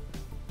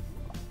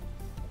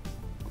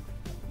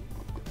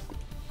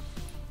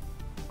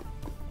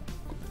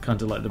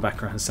 Kind of like the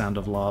background sound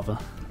of lava.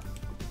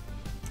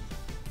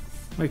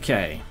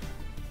 Okay.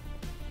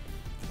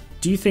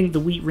 Do you think the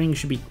wheat ring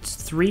should be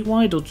 3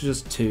 wide or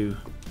just 2?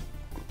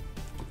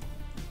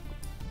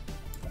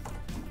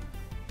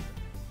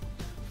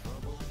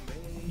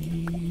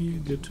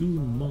 Eager to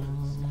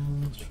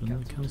march from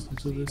the council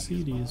to the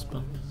seediest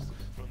bar.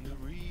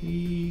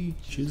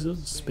 Reaches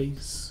of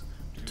space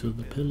to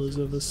the pillars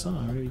of a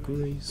sorry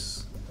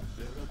grace.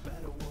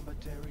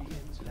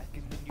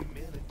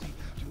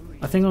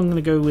 I think I'm going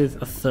to go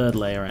with a 3rd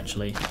layer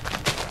actually,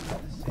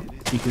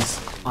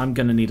 because I'm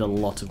going to need a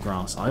lot of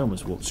grass. I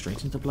almost walked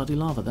straight into bloody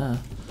lava there.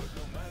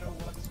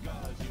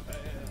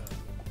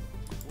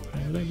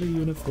 Whatever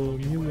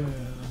uniform you wear,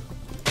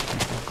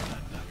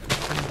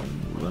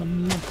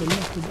 run like the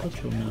left,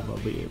 but you'll never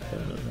be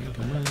better than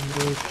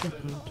Commander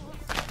Shepherd.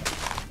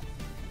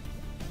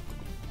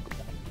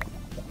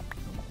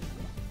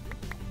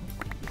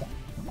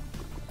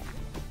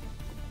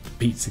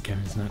 Pizza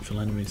carries natural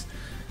enemies.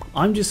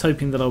 I'm just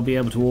hoping that I'll be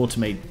able to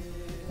automate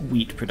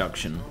wheat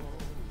production.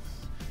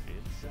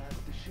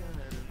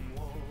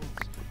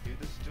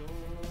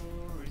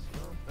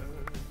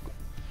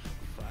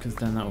 Because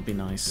then that would be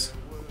nice.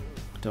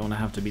 I don't want to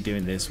have to be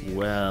doing this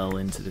well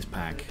into this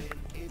pack.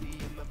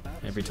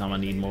 Every time I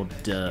need more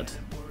dirt.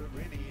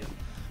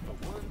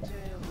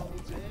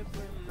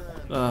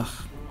 Ugh.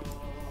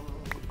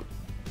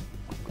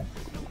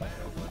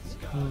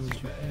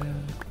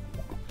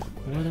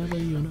 Whatever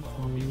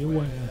uniform you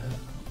wear.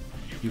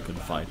 You can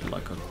fight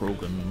like a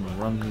Krogan,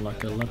 run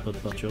like a leopard,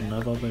 but you'll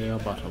never be a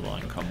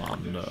battleline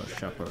commander,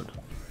 Shepherd.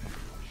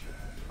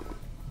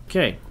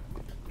 Okay.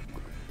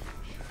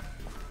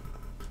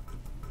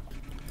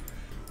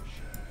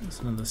 That's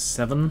another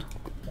 7.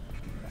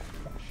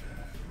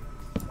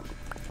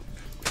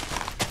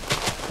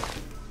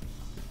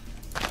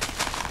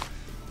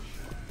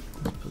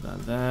 Put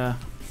that there.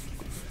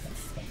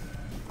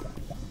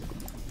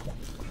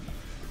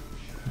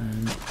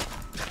 And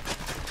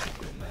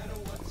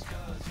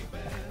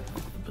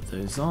put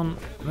those on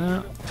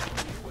there.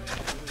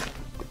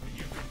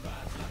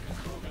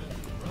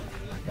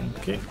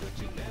 Okay.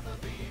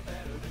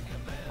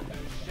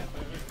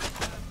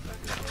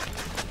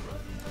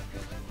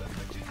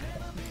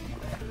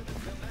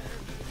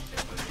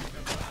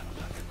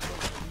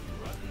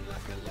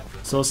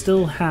 So I'll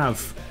still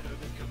have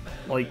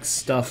like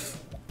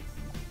stuff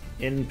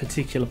in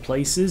particular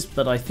places,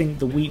 but I think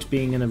the wheat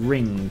being in a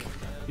ring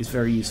is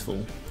very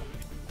useful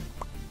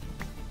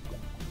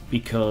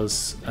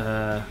because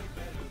I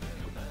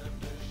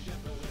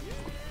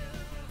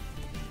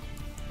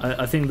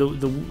think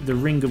the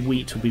ring of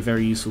wheat will be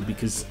very useful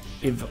because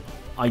if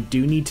I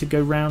do need to go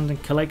round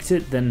and collect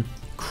it, then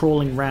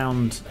crawling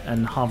round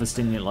and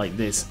harvesting it like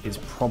this is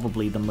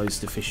probably the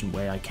most efficient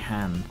way I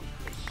can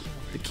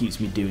that keeps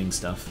me doing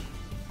stuff.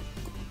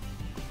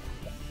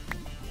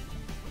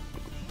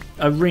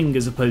 A ring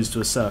as opposed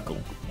to a circle.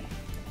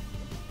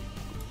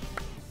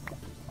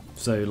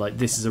 So like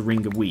this is a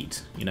ring of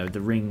wheat, you know, the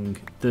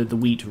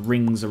wheat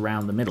rings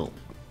around the middle.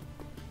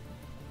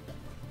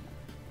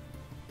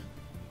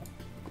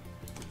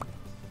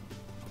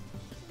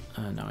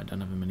 No, I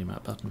don't have a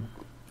minimap button.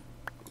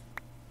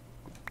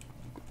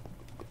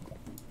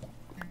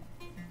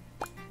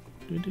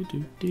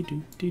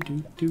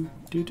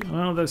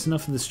 Well, that's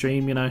enough of the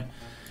stream, you know.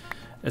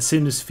 As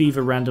soon as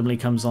Fever randomly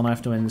comes on, I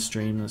have to end the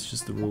stream. That's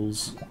just the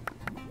rules.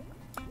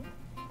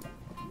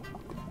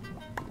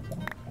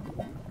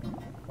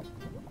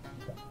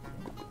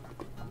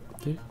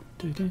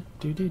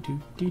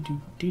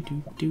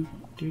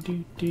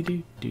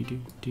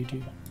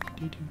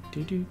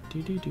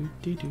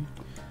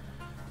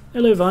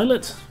 Hello,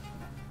 Violet.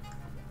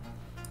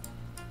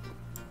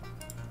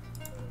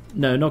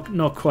 No,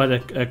 not quite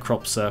a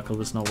crop circle.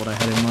 That's not what I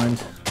had in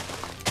mind.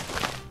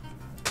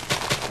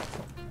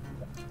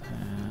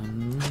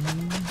 And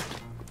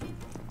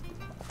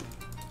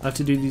I have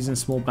to do these in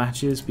small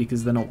batches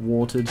because they're not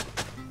watered,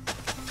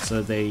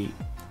 so they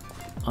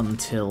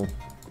untill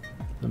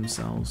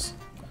themselves.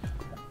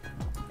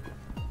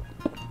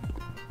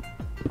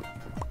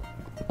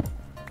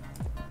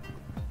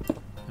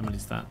 How many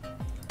is that?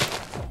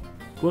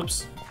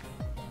 Whoops.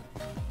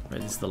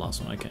 Right, this is the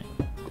last one, okay.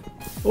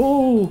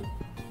 Oh!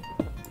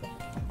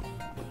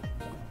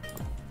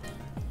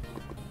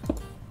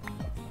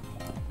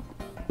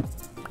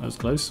 That was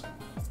close.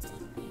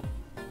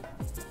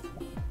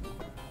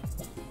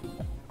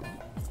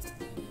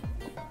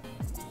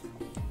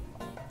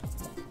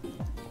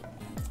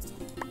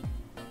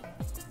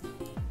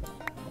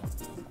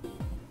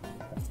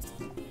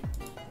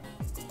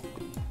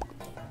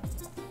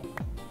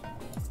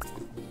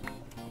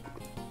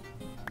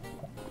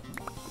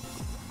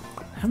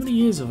 How many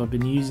years have I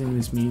been using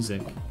this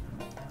music?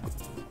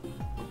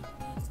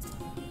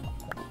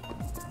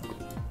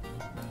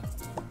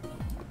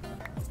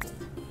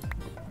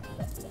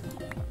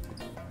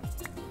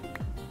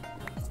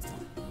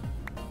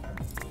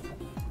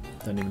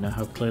 Don't even know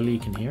how clearly you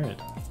can hear it.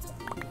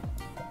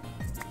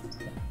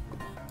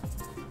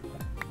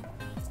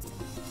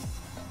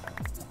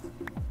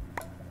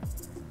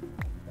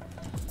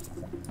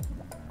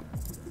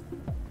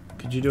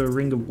 Could you do a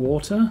ring of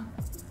water?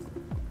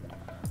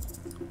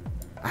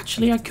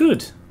 Actually, I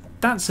could.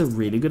 That's a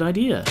really good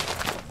idea.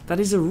 That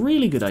is a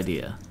really good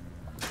idea.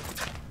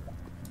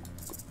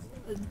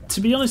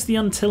 To be honest, the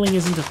untilling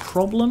isn't a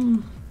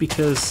problem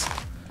because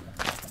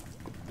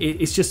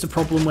it's just a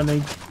problem when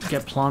they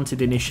get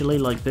planted initially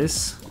like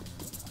this.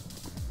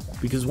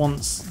 Because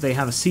once they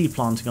have a seed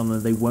planting on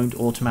them, they won't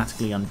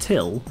automatically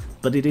untill,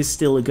 but it is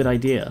still a good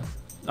idea.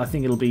 I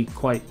think it'll be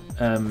quite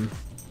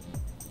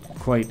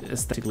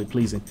aesthetically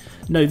pleasing.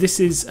 No, this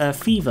is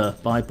Fever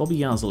by Bobby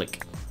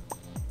Yazlik,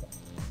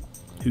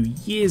 who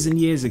years and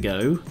years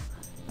ago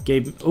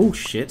gave... Oh,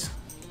 shit.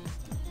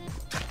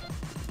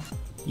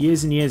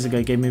 Years and years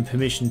ago gave me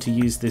permission to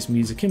use this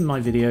music in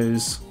my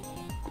videos.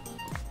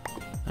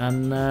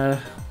 And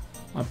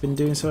I've been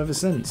doing so ever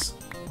since.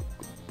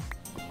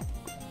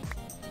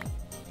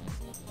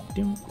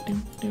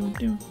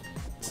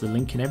 It's a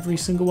link in every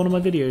single one of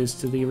my videos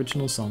to the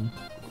original song.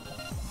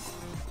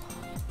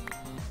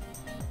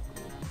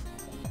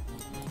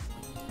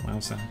 Wow,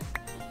 Sam.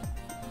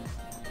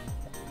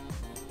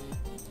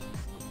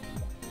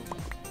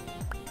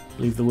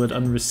 I believe the word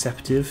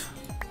unreceptive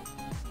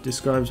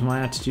describes my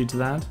attitude to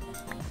that.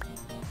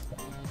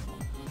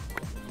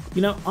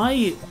 You know,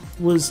 I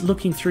was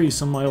looking through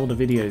some of my older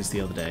videos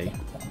the other day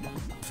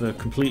for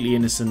completely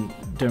innocent,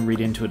 don't read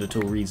into it at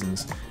all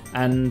reasons,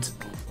 and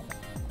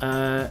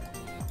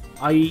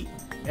I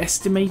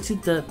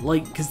estimated that,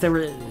 like, because there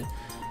are,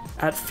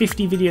 at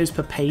 50 videos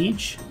per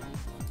page,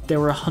 there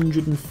were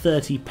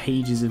 130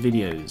 pages of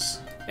videos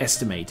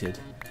estimated.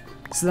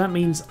 So that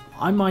means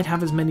I might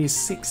have as many as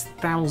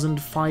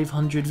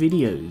 6,500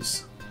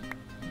 videos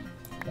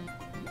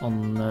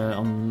on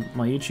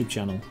my YouTube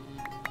channel.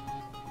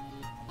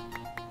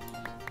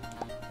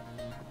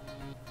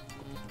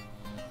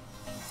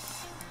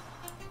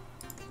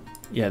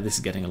 Yeah, this is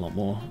getting a lot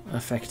more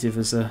effective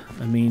as a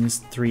means.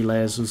 3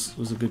 layers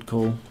was a good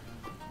call.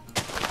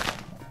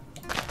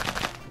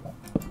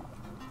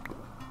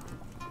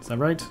 Is that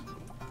right?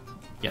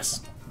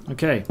 Yes.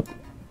 Okay.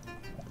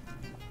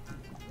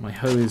 My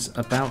hoe is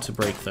about to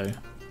break though.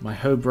 My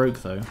hoe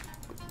broke though.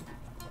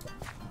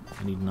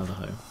 I need another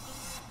hoe.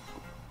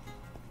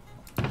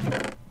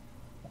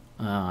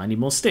 I need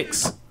more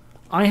sticks.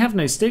 I have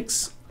no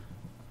sticks.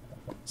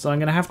 So I'm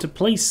going to have to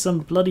place some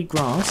bloody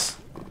grass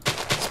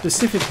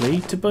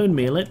specifically to bone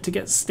meal it to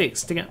get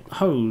sticks, to get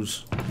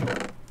hoes.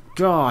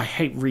 God, I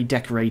hate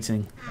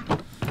redecorating.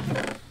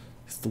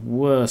 It's the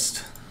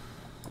worst.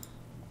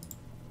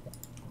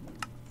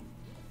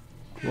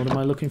 What am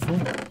I looking for?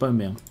 Bone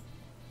meal.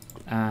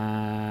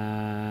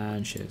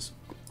 And shears.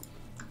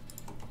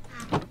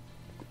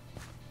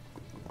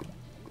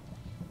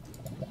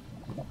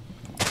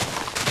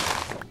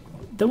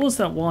 There was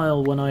that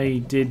while when I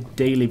did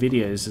daily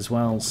videos as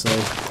well, so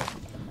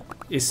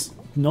it's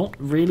not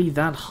really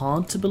that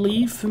hard to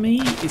believe for me,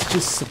 it's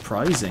just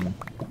surprising.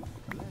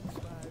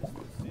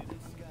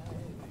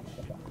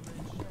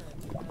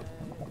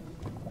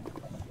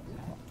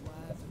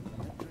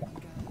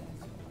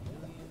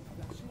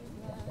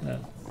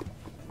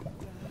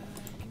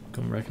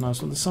 Couldn't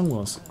recognise what the song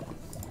was.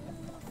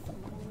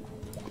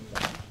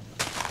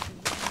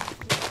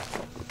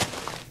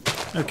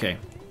 Okay.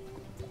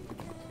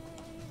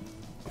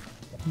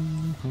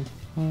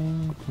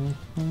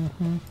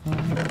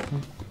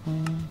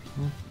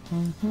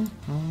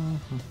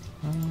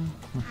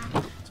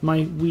 Is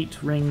my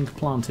wheat ring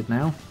planted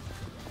now?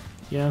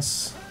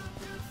 Yes.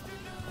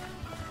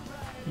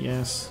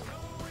 Yes.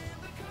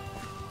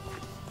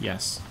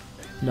 Yes.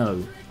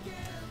 No.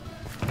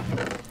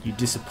 You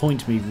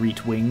disappoint me,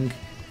 wheat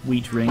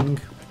ring,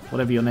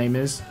 whatever your name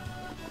is.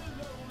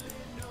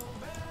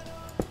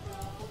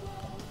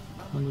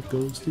 I'm a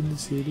ghost in the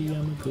city,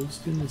 I'm a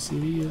ghost in the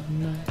city of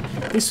night.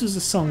 This was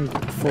a song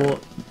for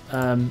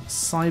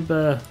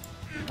Cyberpunk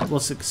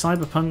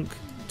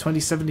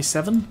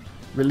 2077,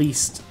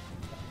 released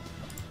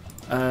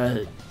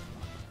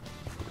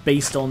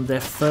based on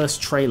their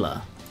first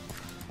trailer,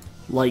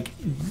 like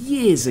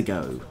years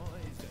ago.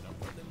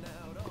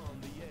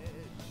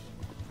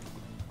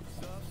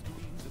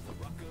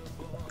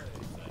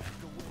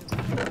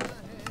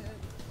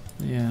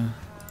 Yeah.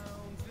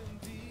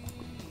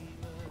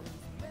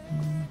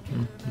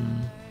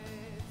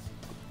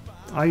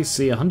 I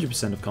see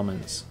 100% of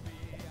comments.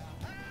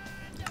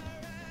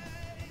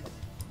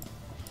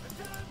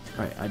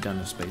 Right, I don't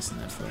have space in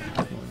there for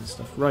all this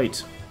stuff.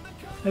 Right.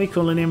 Hey,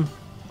 Colinium.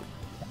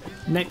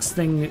 Next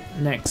thing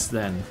next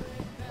then.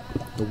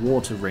 The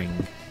water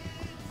ring.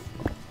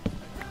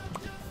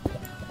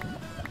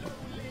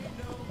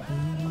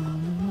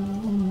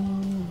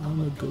 I'm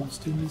a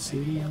ghost in the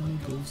city, I'm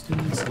a ghost in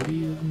the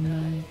city of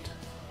night.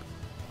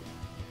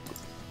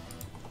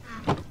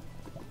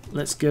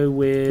 Let's go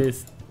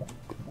with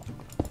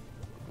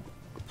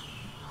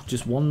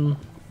just one.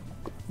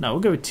 No,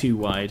 we'll go with 2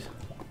 wide.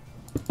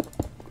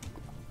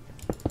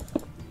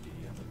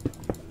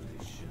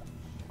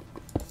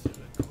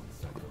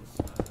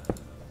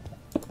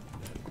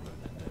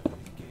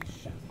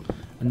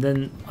 And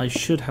then I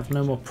should have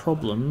no more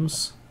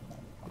problems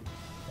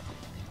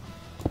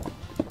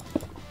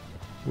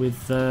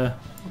with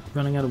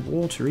running out of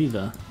water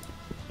either.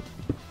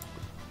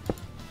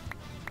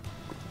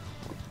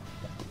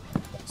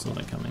 Saw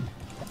that coming.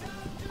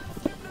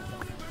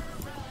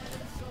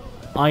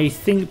 I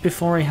think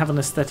before I have an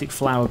aesthetic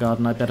flower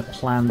garden, I better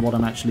plan what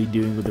I'm actually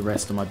doing with the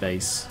rest of my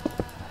base.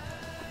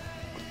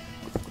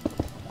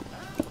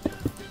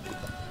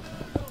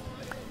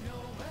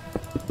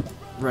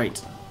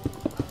 Right.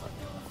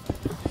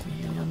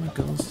 I'm a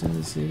ghost in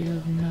the city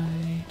of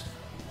night.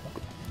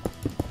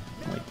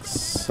 Like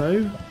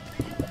so.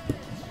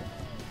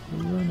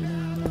 Running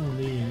out on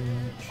the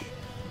edge.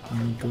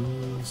 I'm a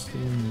ghost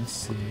in the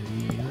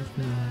city of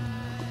night.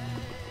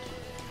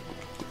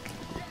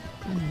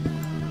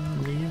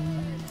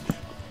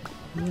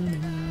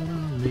 Running out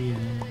on the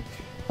edge.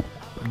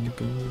 I'm a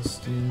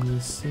ghost in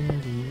the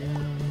city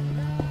of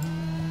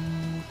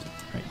night.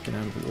 Right, get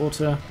out of the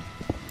water.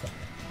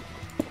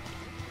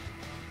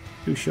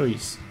 Who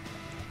shows?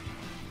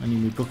 I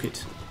need my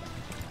bucket.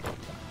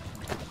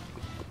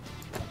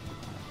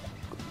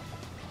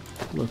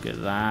 Look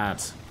at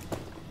that.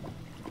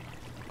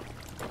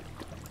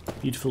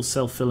 Beautiful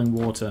self-filling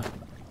water.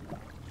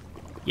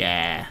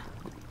 Yeah.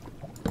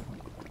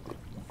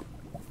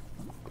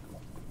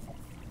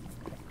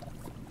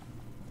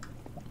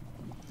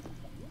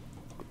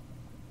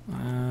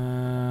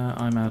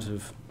 I'm out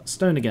of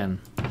stone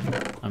again.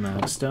 I'm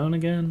out of stone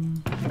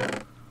again.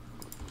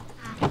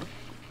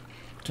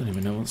 Don't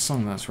even know what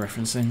song that's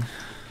referencing.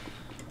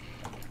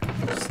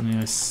 May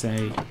I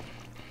say?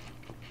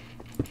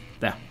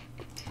 There.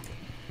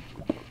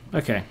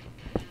 Okay.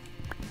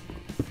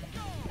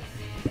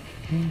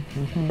 And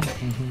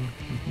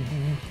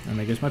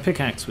there goes my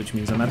pickaxe, which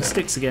means I'm out of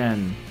sticks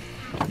again.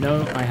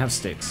 No, I have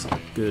sticks.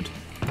 Good.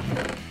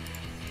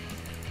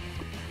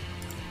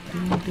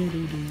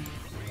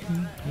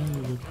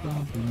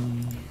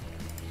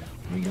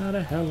 We got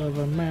a hell of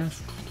a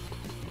mess.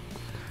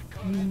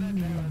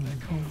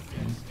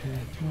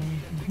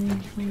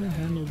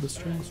 Handle the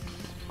stress.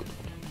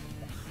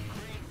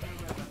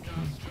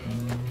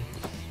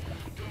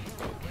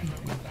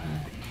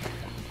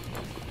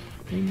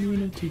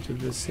 Immunity to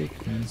the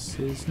sickness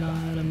is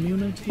not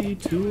immunity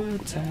to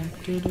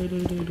attack.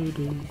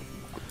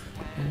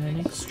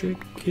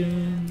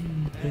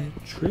 Panic-stricken,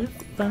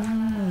 petrified.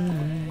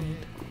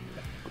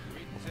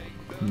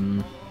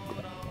 I'm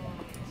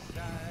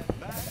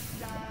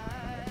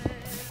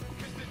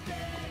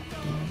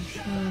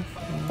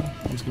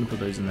just going to put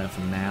those in there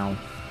for now.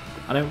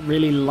 I don't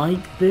really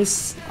like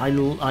this.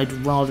 I'd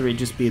rather it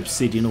just be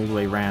obsidian all the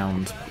way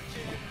around.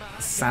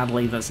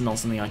 Sadly, that's not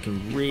something I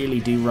can really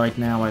do right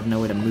now. I have no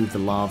way to move the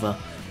lava.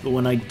 But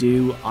when I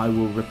do, I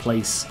will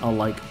replace... I'll,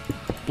 like,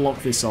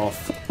 block this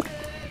off.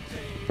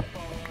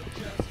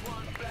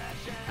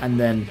 And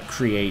then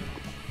create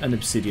an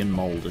obsidian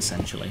mold,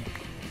 essentially.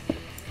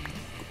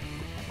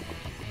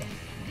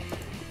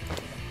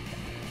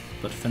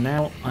 But for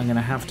now, I'm going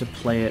to have to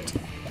play it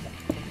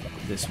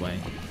this way.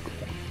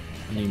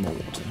 I need more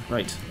water.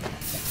 Right.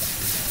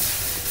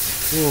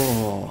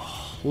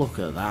 Oh, look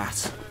at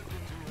that.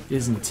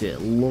 Isn't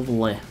it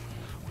lovely?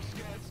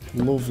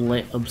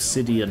 Lovely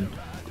obsidian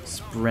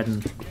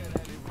spreading.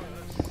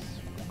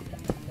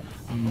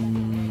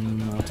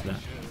 After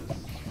that.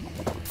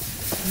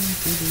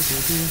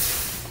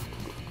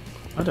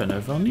 I don't know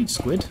if I'll need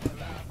squid.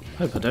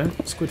 Hope I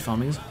don't. Squid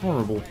farming is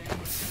horrible.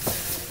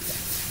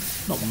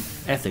 Not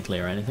ethically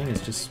or anything,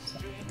 it's just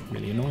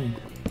really annoying.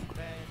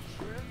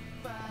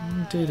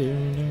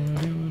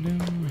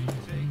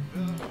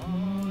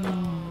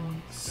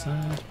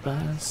 Side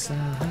by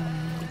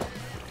side,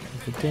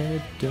 if the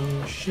dead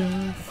don't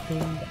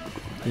shuffle,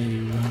 they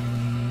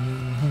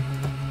run.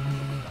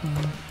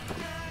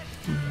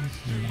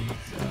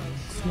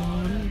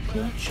 Slaughter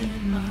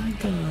clutching my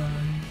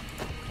gun,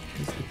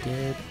 if the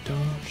dead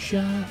don't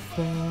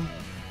shuffle,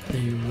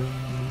 they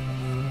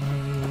run.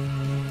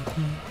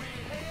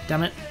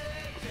 Damn it!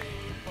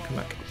 Come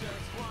back.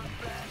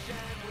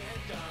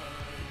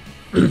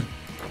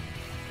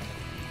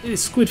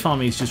 This squid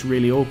farming is just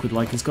really awkward.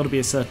 Like, it's got to be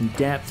a certain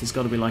depth, it's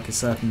got to be like a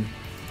certain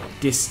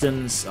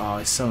distance. Oh,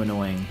 it's so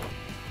annoying.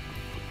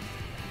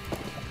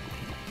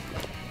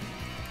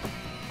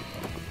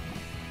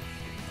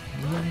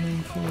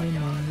 Running for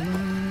my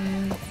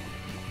life,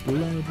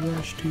 blood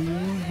rush to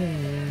your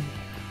head.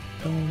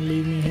 Don't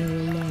leave me here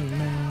alone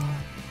now.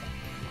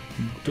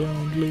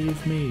 Don't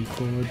leave me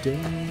for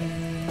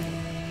dead.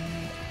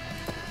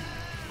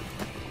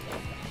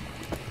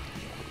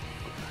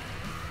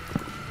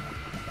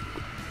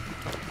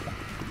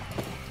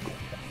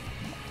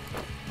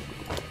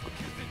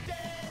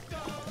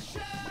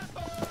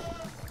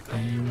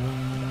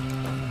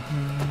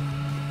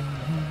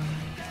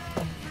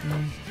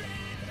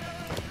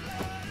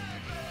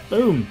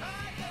 Boom!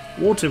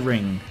 Water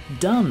ring.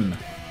 Done.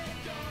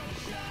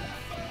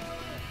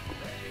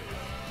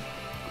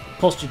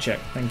 Posture check,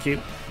 thank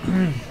you.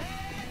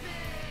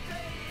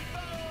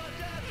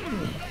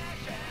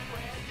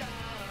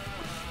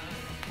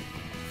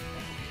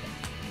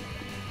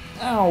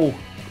 Ow!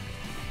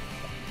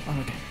 I'm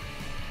okay.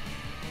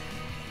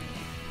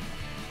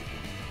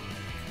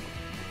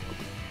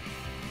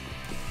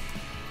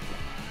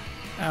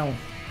 Ow.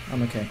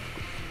 I'm okay.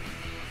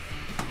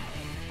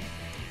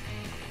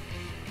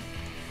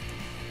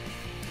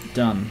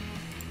 Done.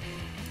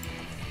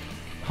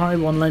 Hi,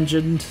 One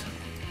Legend.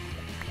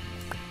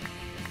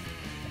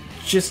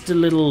 Just a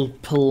little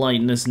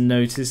politeness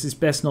notice. It's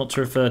best not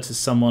to refer to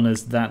someone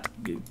as that,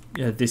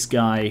 this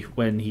guy,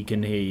 when he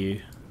can hear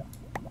you.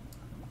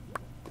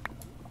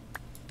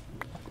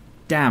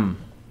 Damn.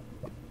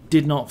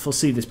 Did not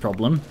foresee this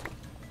problem.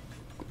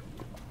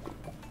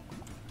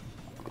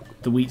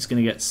 The wheat's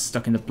going to get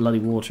stuck in the bloody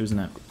water, isn't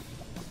it?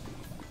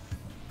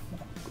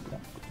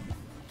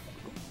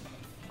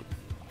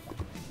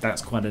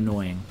 That's quite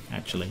annoying,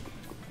 actually.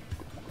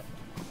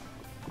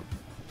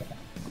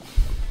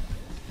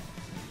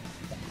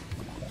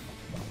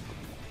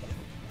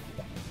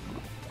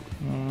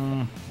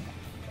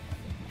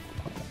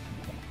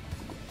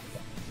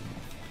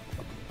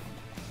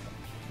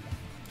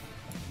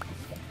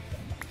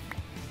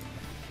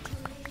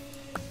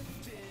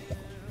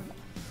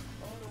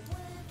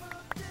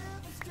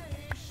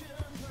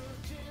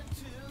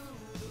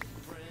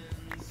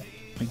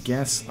 I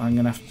guess I'm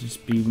gonna have to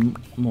just be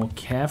more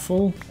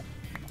careful.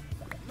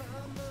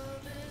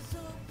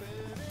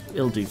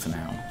 It'll do for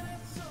now.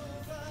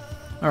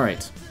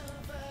 Alright.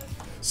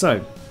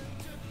 So,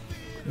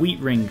 wheat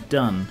ring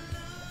done.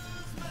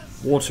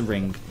 Water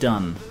ring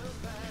done.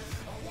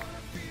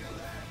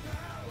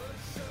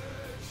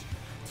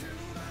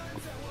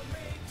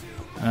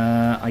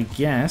 I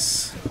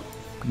guess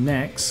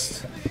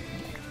next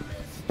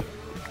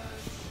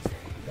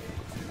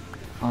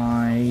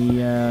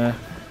I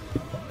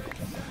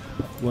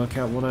work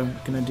out what I'm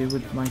going to do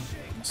with my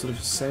sort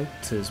of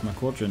sectors, my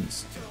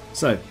quadrants.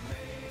 So,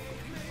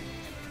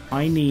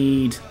 I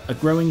need a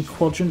growing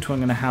quadrant where I'm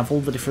going to have all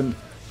the different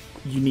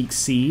unique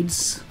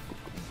seeds.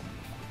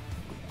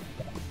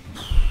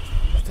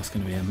 That's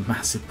going to be a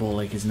massive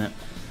ball ache, isn't it?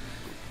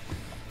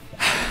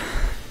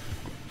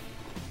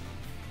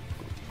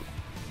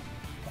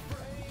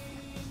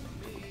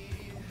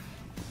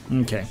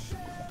 Okay,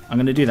 I'm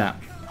going to do that.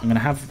 I'm going to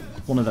have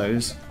one of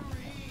those.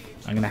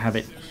 I'm going to have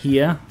it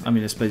here. I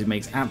mean, I suppose it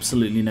makes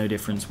absolutely no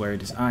difference where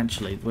it is.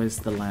 Actually, where's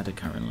the ladder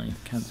currently?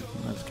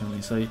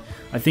 So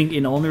I think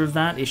in honor of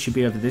that, it should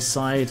be over this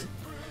side.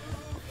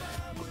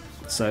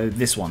 So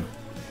this one.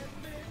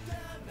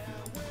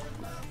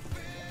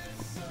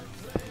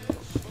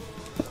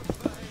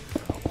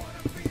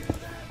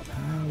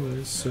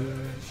 Power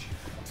surge.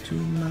 2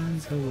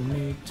 minds that will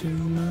make too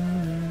much.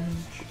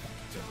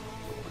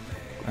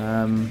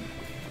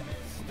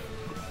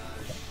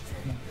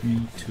 Me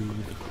to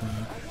the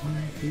crowd.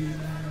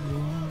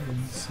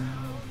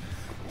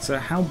 So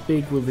how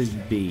big will this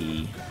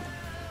be?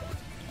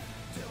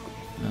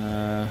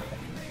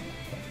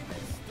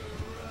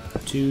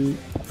 2,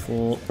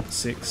 4,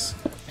 6,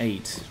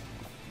 8.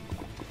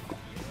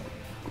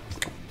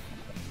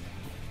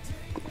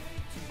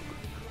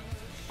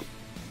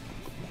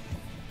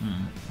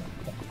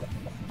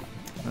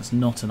 That's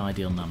not an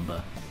ideal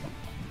number.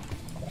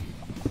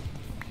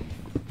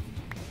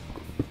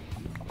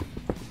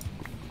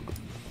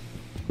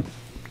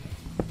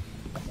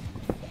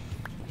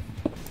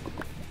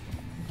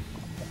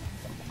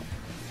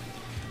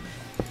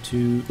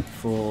 Two,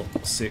 4,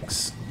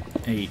 6,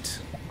 8,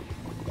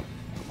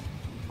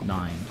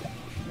 9.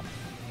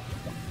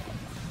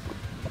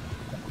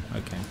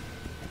 Okay.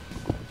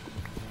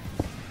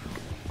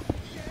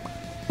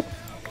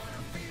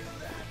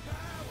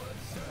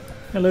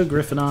 Hello,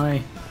 Griffin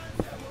Eye.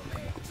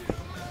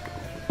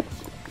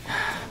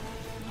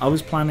 I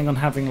was planning on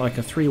having like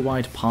a 3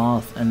 wide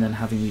path and then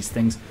having these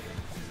things.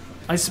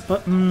 I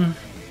suppose I'm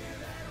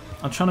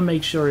trying to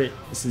make sure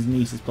it's as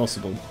neat as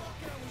possible.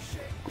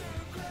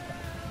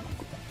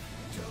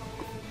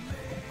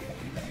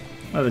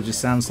 Oh, that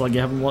just sounds like you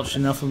haven't watched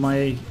enough of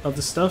my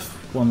other stuff.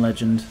 One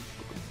legend.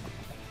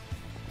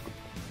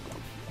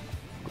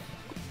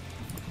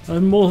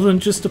 I'm more than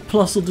just a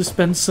Plusle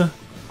dispenser.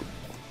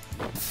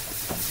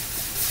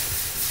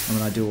 I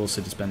mean, I do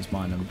also dispense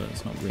mine, but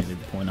it's not really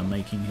the point I'm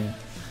making here.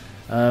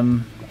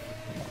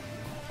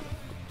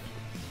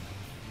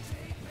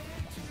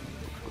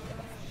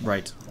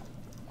 Right.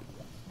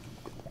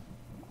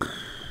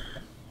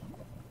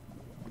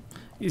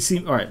 You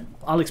see, alright,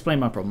 I'll explain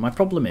my problem. My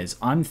problem is,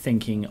 I'm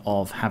thinking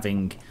of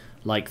having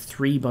like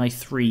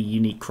 3x3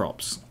 unique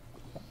crops.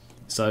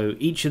 So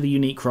each of the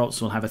unique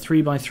crops will have a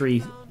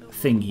 3x3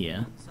 thing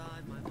here.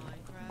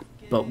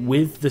 But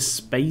with the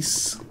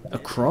space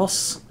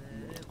across,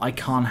 I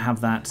can't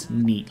have that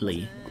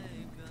neatly.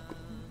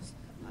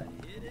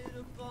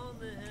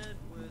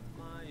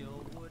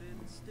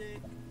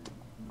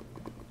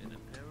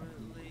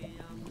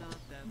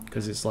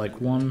 Because it's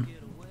like 1,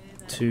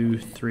 2,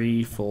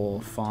 3,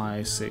 4,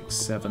 5, 6,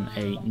 7,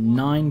 8,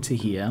 9 to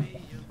here,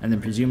 and then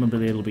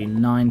presumably it'll be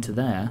 9 to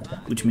there,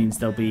 which means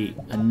there'll be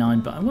a 9.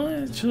 But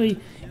well, actually,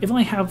 if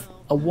I have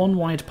a 1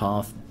 wide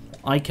path,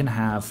 I can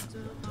have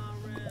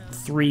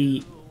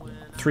 3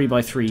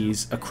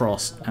 3x3s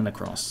across and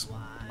across.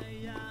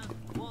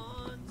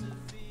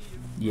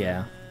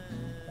 Yeah.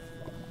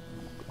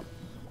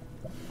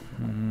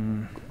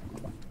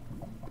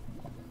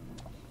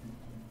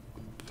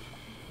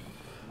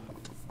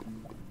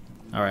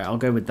 Alright, I'll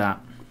go with that.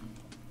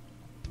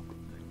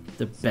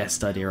 The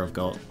best idea I've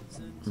got,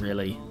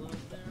 really.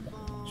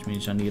 Which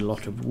means I need a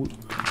lot of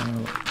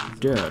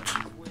dirt.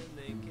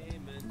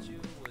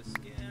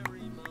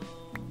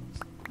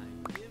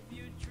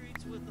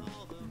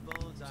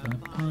 So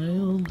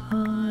piled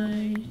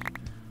high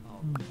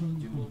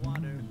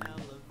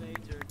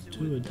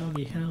to a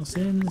doggy house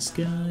in the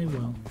sky.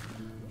 Well,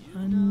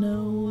 I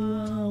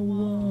know I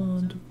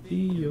want to be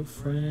your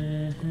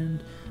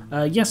friend.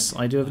 Yes,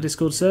 I do have a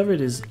Discord server.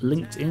 It is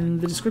linked in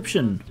the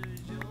description.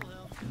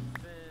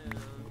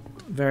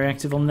 Very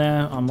active on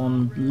there. I'm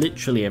on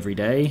literally every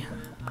day.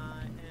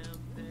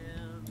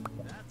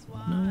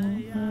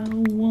 No, I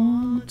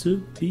want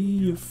to be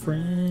your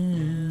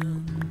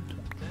friend.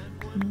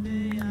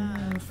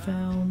 I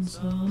found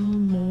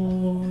some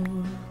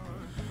more.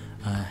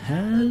 I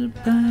had a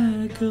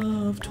pack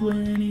of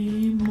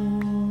 20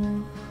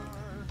 more.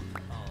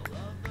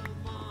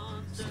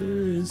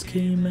 Monsters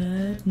came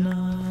at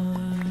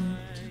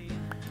night,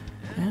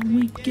 and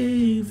we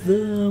gave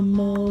them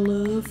all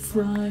a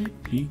fright,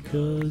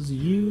 because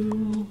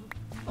you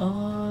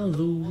are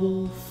the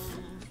wolf,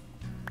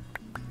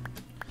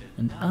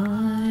 and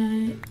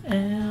I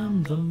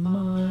am the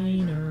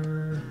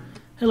miner.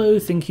 Hello,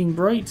 Thinking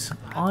Bright.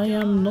 I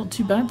am not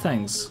too bad,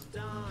 thanks.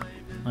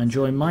 I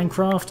enjoy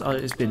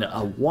Minecraft. It's been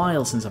a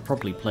while since I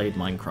properly played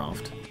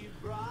Minecraft.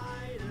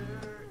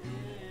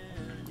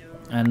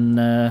 And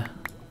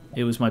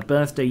it was my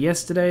birthday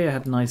yesterday. I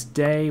had a nice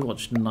day,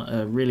 watched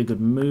a really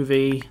good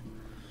movie,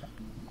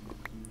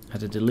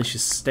 had a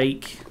delicious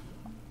steak,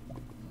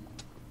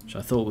 which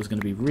I thought was going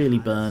to be really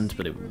burned,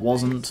 but it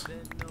wasn't.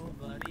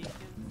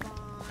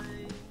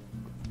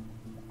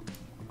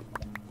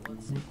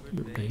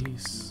 Your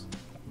face.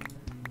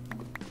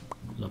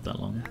 Love that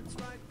line.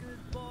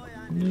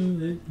 Knew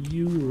that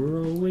you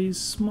were always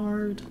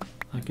smart.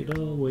 I could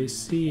always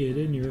see it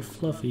in your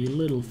fluffy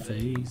little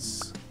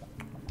face.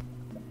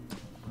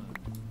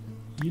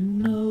 You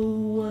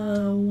know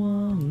I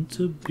want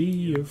to be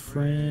your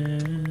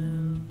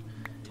friend.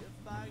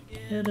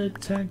 Get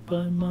attacked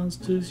by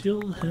monsters,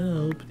 you'll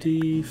help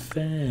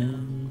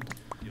defend.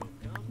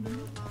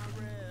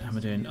 How am I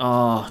doing?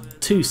 Oh,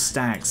 2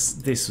 stacks.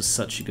 This was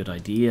such a good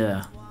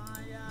idea.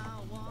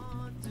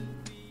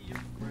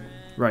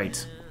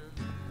 Right.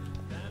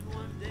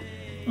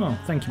 Oh,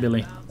 thank you,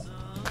 Billy.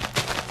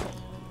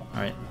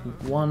 Alright,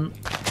 1,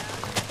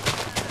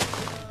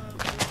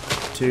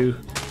 2.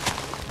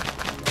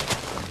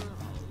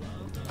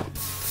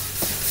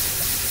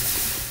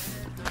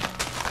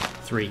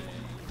 Three.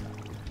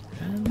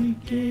 And we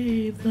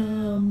gave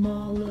them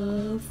all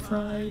a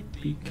fright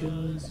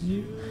because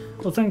you...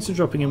 Well, thanks for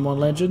dropping in 1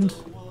 legend.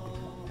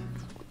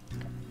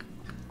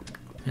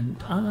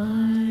 And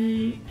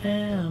I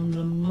am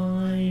the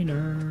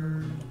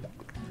miner.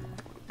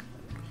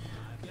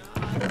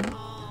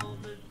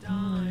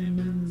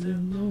 Diamonds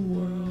in the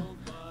world.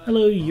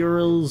 Hello,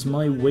 Uril's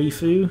my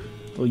waifu.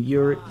 Or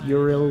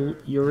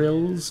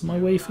Uril's my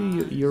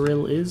waifu.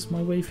 Uril is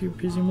my waifu,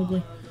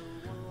 presumably.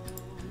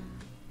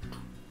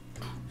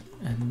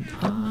 And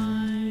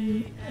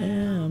I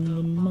am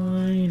the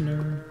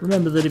miner.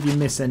 Remember that if you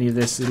miss any of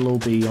this, it'll all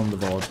be on the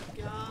VOD.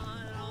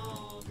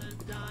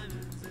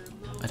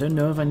 I don't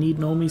know if I need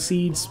normie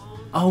seeds.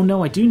 Oh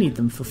no, I do need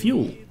them for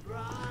fuel.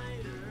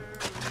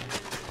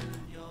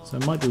 So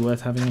it might be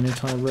worth having an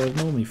entire row of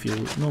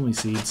normie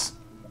seeds.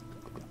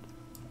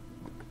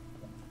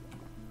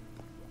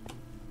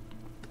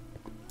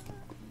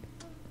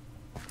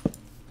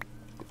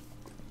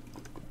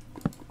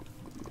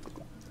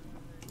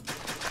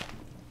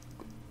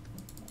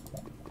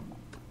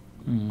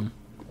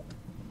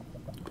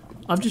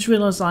 I've just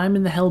realised I am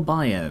in the hell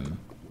biome.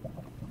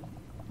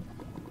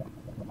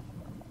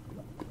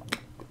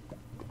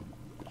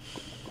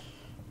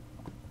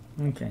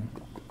 Okay.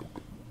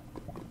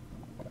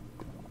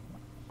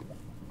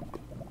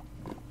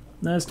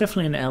 No, there's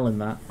definitely an L in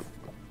that.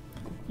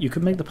 You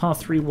could make the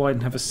path 3 wide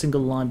and have a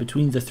single line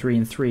between the 3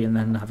 and 3 and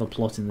then have a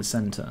plot in the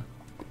centre.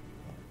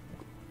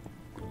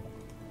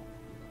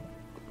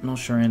 Not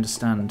sure I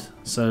understand.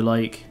 So,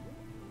 like...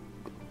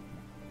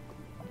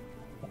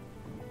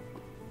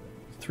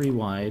 3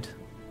 wide.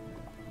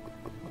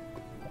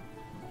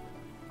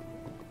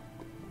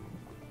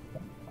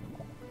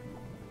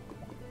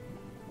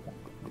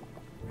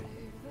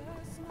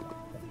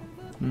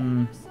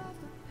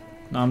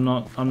 I'm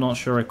not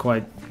sure I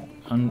quite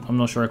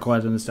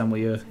understand what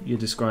you're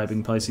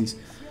describing, Pisces.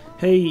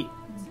 Hey,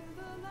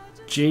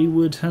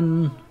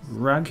 Jaywoodhan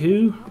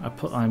Raghu.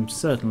 I'm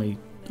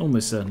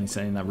almost certainly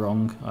saying that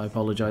wrong. I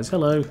apologise.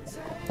 Hello.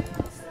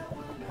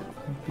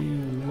 Be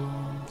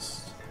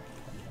lost.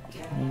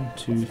 1,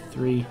 2,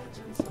 3.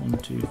 1,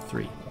 2,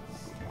 3.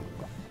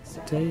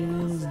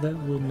 Tales that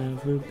will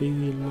never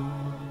be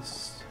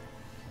lost,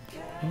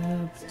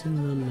 kept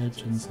in the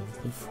legends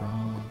of the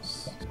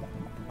frost.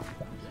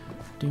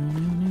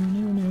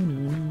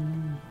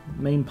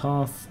 Main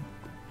path.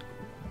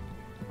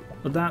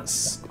 But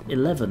that's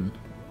 11.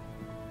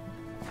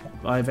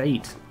 I have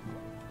 8.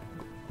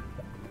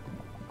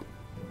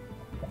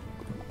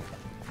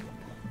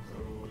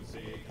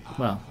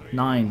 Well,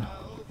 9.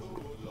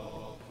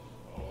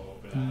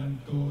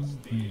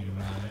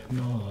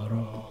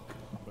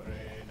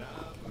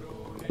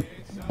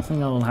 I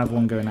think I will have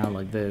one going out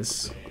like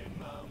this.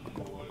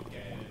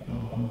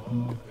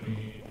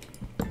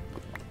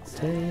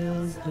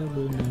 Tales that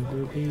will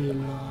never be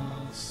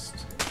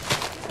lost,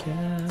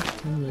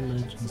 kept in the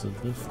legends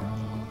of the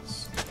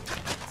frost.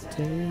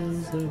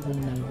 Tales that will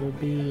never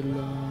be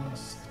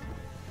lost,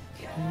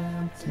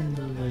 kept in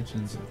the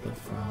legends of the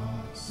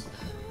frost.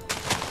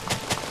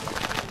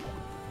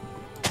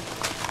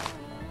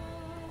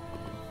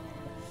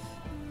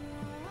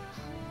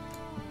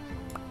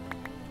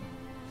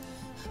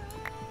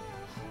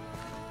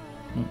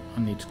 Oh, I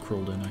need to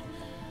crawl, don't I?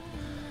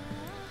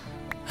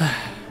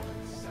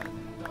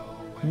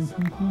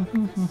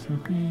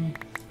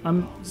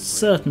 I'm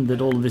certain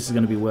that all of this is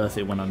going to be worth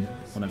it when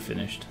I'm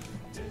finished.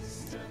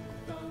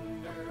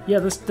 Yeah,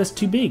 that's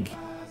too big.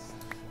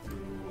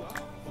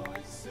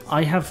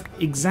 I have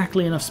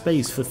exactly enough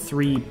space for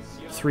 3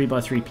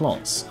 by 3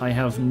 plots. I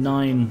have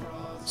 9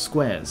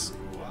 squares.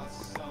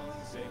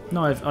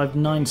 No, I've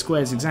 9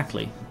 squares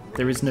exactly.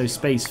 There is no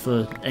space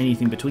for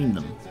anything between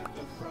them.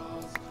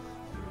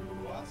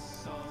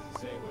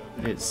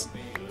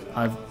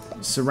 I've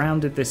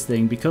surrounded this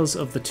thing because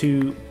of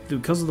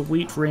the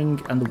wheat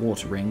ring and the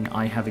water ring.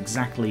 I have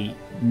exactly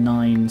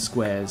 9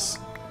 squares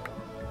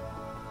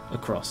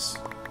across.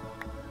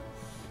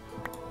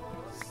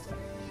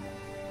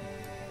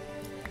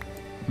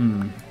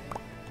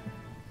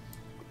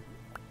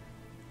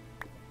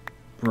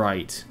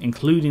 Right,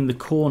 including the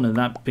corner,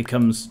 that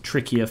becomes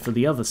trickier for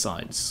the other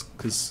sides,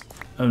 because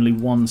only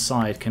one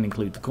side can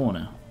include the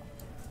corner.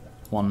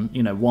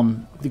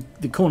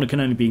 The corner can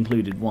only be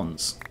included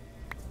once.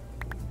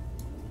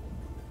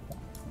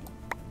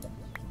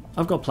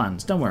 I've got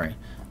plans, don't worry.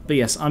 But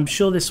yes, I'm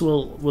sure this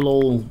will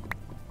all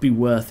be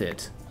worth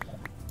it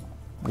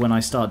when I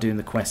start doing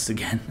the quests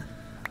again.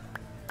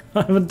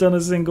 I haven't done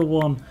a single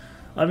one.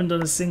 I haven't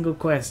done a single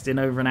quest in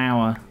over an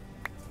hour.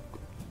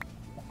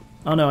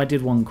 Oh no, I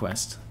did one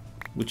quest,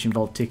 which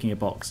involved ticking a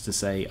box to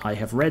say, I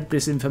have read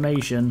this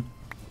information.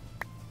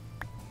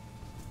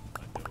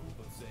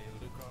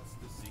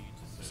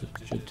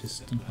 Such a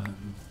distant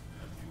land.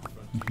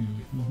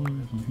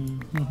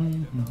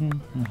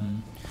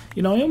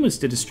 You know, I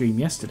almost did a stream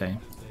yesterday.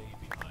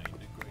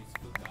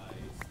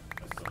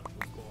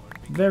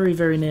 Very,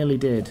 very nearly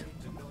did.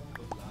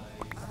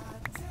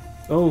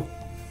 Oh,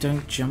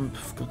 don't jump,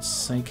 for God's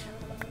sake.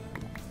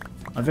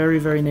 I very,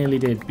 very nearly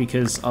did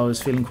because I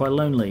was feeling quite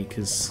lonely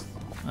because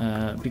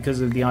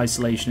of the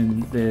isolation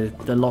and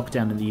the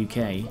lockdown in the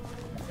UK.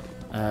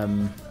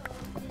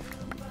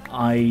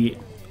 I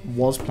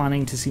was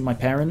planning to see my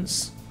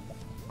parents,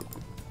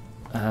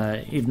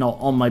 if not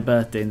on my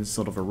birthday and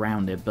sort of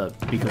around it, but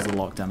because of the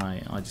lockdown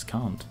I just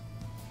can't.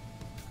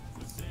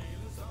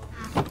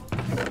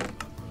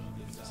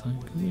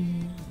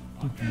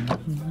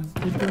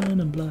 They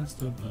burn and blast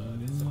the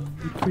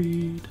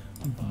creed.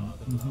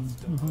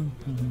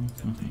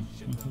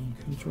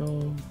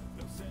 Control.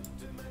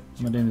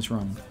 Am I doing this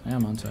wrong? I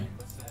am, aren't I?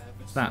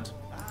 What's that?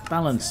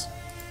 Balance.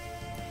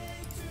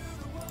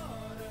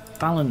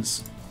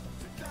 Balance.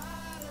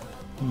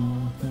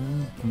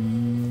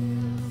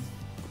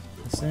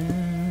 The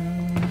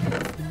sound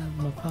of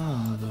my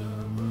father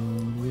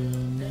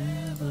will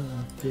never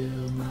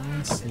fill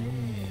my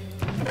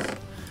sails.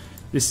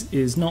 This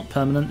is not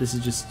permanent, this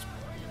is just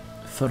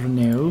for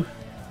now.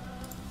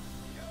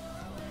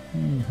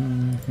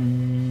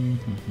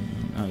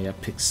 Oh yeah,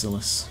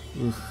 Pixilus.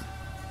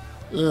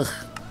 Ugh.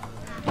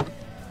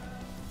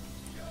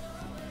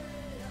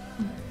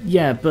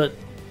 Yeah, but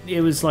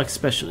it was like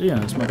special, you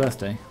know, it's my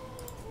birthday.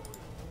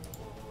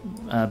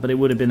 But it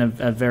would have been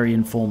a very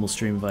informal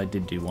stream if I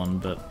did do one,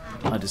 but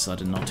I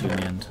decided not to in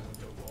the end.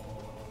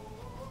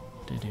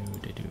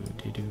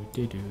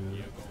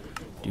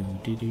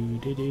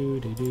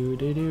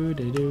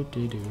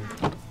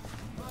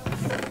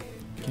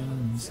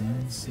 Guns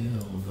and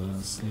silver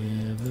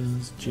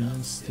slivers,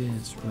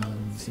 justice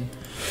runs in.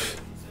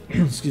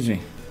 Excuse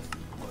me.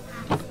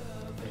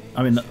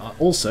 I mean,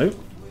 also,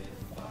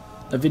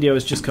 a video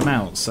has just come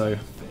out, so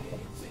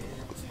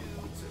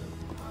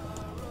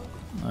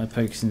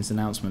PokéSins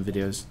announcement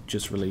videos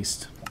just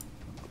released.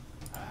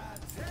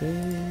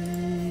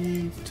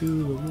 Take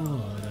to the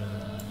water.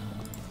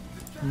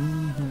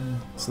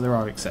 So there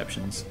are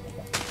exceptions.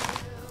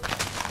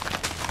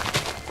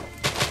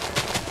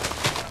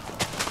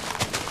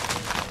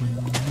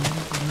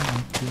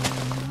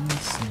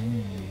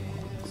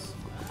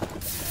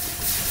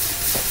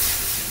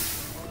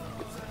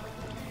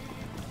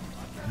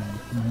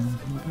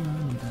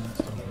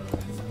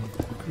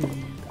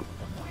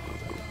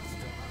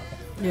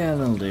 Yeah,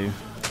 that'll do.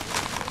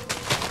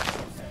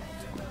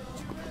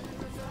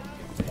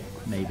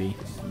 Maybe.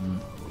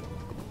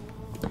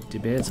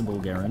 Debatable,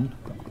 Garen.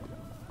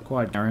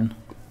 Quite, Garen.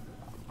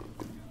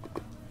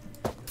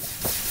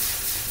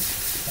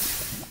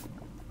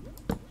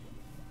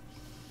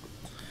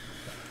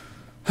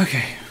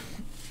 Okay.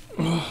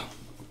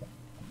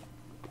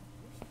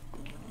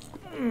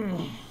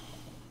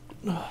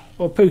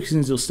 Well,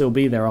 PokéSins will still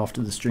be there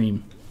after the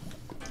stream.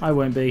 I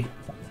won't be.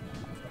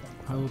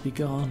 I will be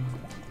gone.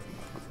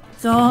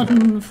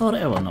 Gone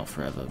forever. Well, not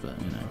forever, but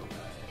you know.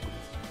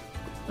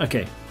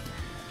 Okay.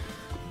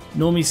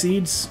 Normie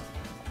seeds.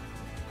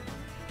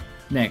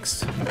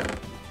 Next.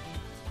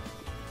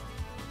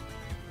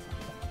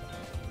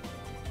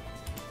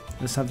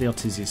 Let's have the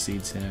Artisia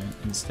seeds here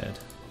instead.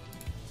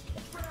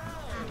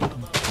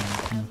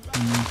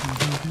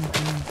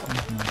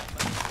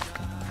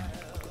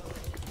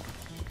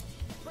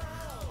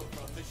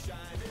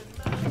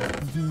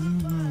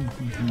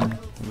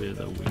 With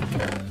a wink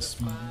and a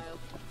smile.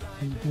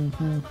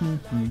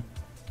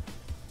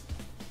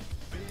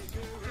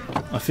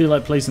 I feel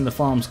like placing the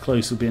farms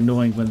close will be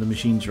annoying when the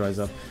machines rise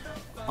up.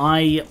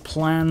 I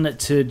plan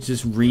to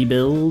just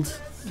rebuild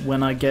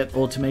when I get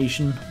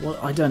automation. Well,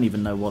 I don't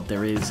even know what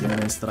there is in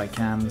this that I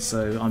can,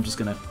 so I'm just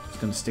gonna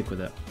stick with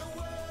it.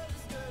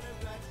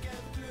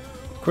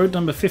 Quote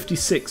number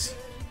 56.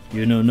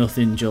 You know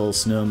nothing, Joel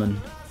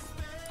Snowman.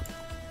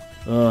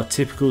 Oh,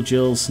 typical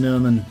Joel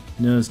Snowman.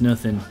 Knows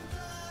nothing.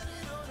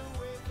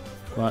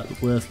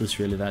 Quite worthless,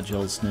 really, that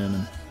Joel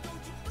Snowman.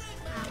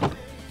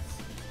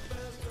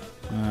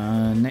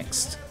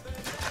 Next.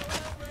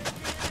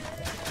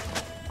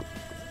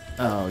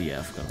 Oh, yeah,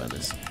 I forgot about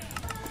this.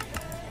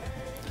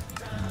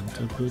 Time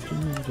to put your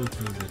metal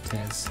to the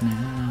test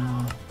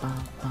now.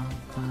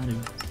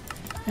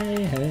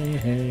 Hey, hey,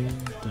 hey,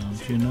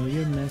 don't you know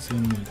you're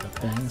messing with the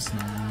best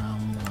now?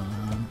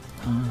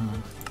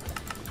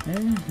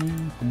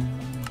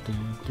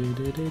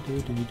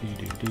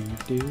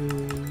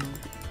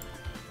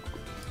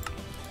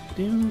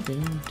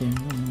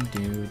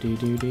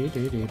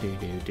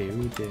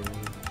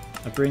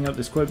 I bring up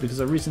this quote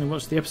because I recently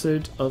watched the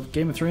episode of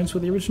Game of Thrones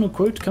where the original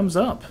quote comes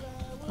up.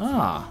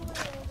 Ah.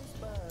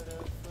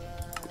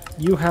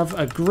 You have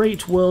a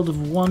great world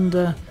of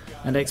wonder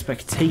and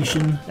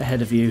expectation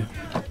ahead of you.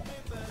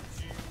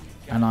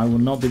 And I will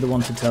not be the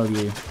one to tell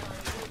you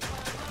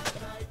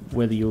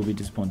whether you'll be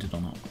disappointed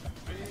or not.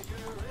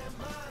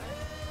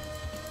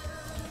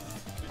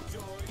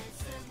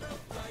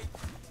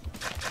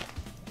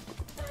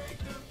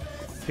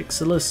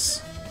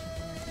 Pixelus.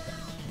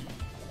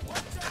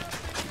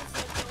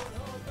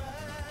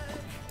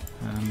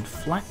 And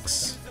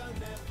Flax.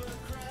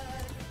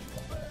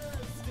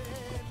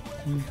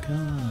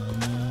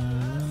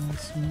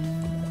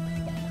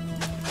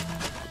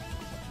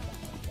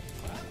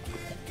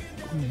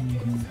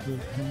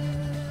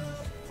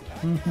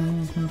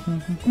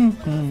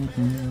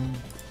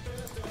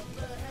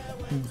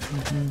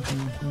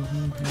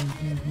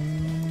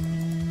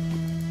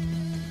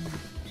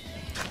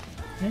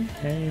 Hey,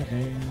 hey,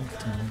 hey,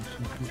 time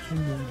to put your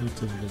motor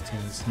to the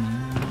test now.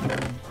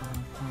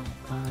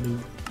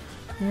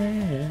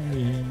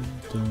 Yeah,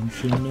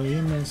 don't you know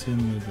you're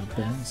messing with the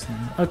best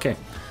now? Okay,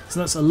 so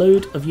that's a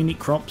load of unique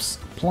crops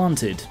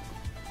planted.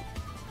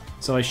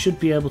 So I should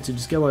be able to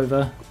just go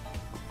over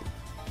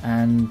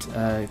and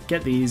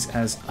get these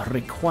as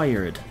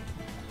required.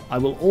 I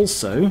will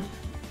also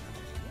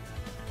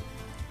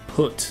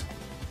put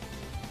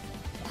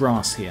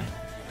grass here.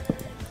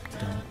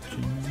 Don't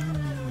you know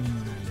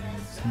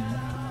it's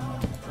now?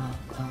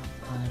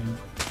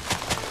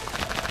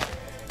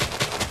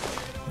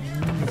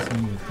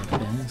 Messing with the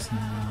best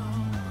now.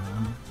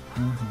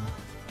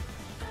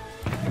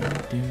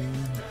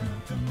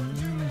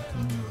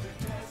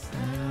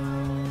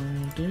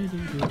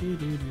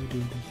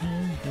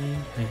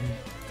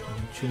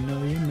 Don't you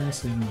know you're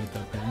messing with the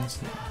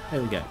best now?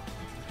 There we go.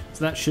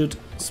 So that should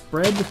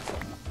spread.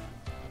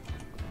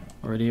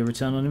 Already a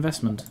return on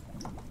investment.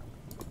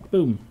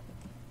 Boom.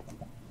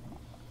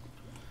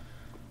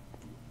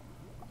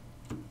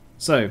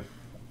 So,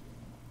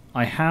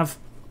 I have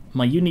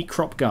my unique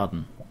crop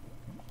garden.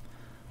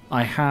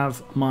 I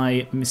have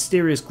my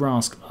mysterious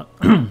grass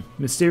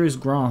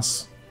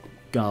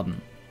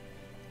garden.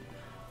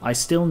 I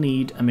still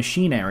need a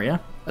machine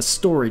area, a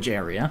storage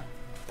area.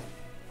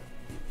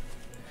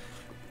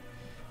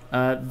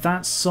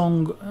 That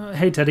song,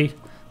 hey Teddy,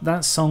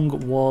 that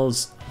song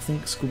was, I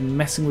think it's called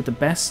Messing with the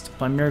Best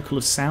by Miracle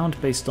of Sound,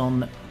 based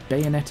on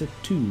Bayonetta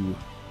 2.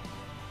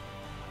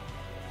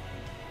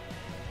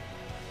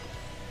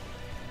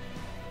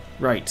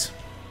 Right.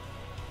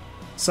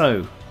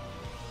 So,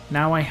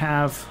 now I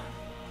have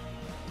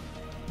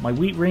my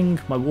wheat ring,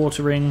 my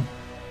water ring,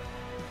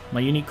 my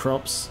unique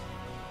crops,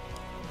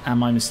 and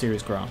my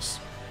mysterious grass.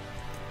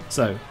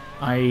 So,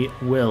 I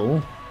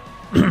will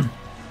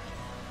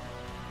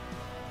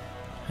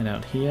head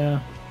out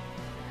here.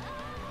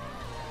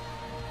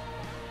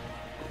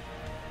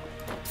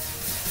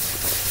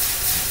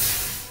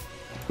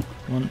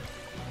 One,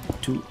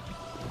 two,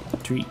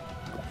 three,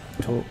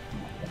 four,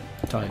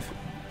 five.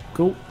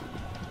 Cool.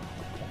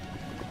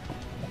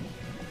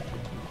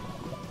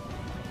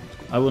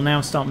 I will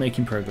now start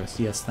making progress.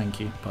 Yes, thank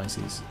you,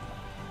 Pisces,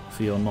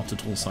 for your not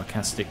at all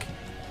sarcastic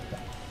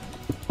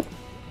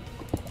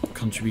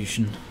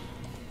contribution.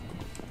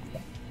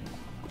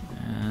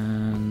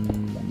 And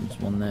there's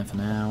one there for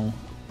now.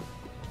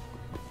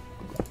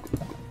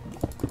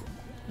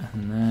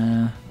 And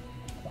there.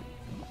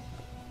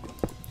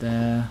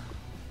 There.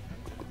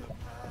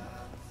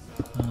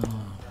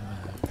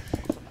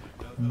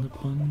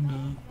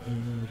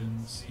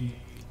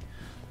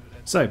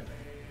 So,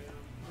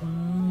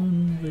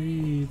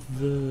 unbathe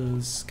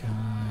the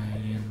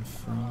sky in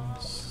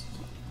frost.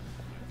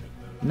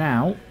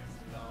 Now,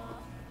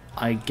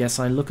 I guess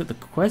I look at the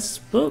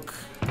quest book.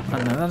 I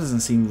don't know, that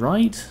doesn't seem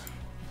right.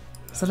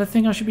 Is that a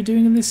thing I should be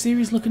doing in this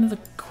series, looking at the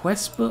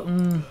quest book?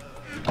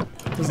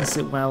 Doesn't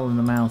sit well in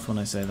the mouth when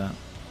I say that.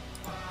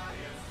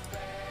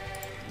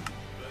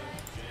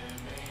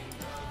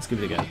 Let's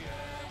give it a go.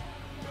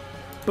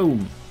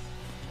 Boom.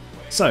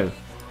 So,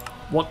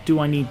 what do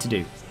I need to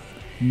do?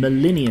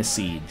 Millennia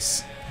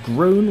seeds.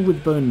 Grown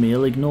with bone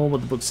meal. Ignore what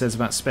the book says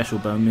about special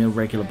bone meal.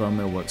 Regular bone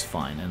meal works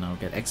fine, and I'll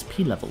get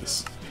XP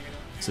levels.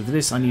 So for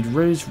this I need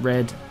rose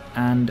red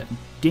and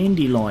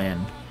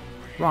dandelion.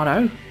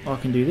 Righto, I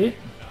can do that.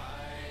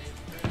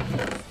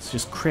 Let's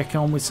just crack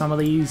on with some of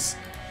these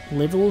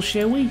levels,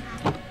 shall we?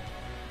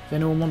 If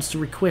anyone wants to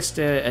request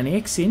an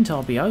accent,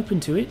 I'll be open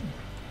to it.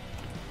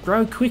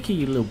 Grow quicker,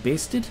 you little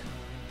bastard.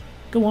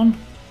 Go on,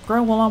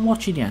 grow while I'm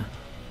watching you.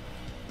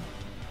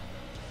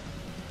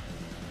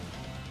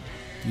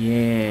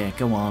 Yeah,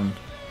 go on.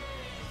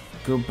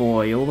 Good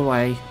boy, all the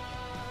way.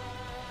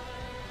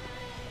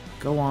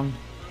 Go on.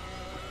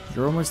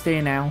 You're almost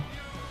there now.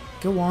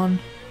 Go on.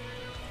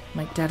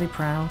 Make Daddy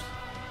proud.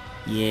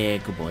 Yeah,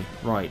 good boy.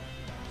 Right.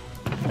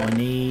 I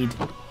need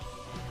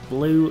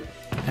blue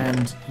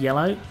and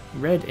yellow,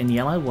 red and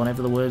yellow,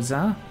 whatever the words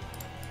are.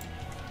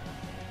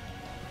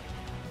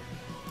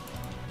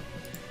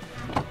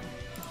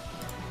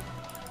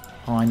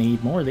 I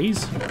need more of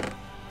these.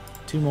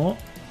 2 more.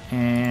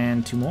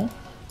 And 2 more.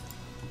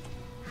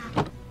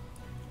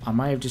 I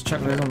may have just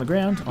chucked those on the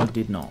ground. I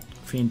did not.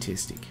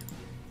 Fantastic.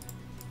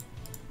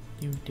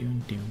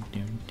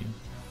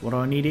 What do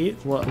I need here?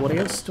 What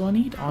else do I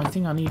need? I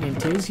think I need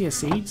Entesia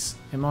seeds.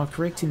 Am I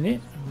correct in that?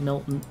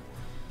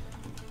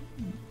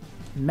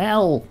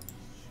 Melon?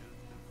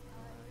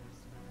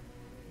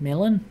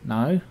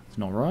 No, it's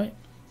not right.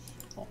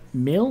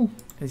 Mill?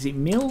 Is it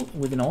mill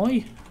with an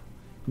I?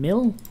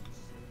 Mill?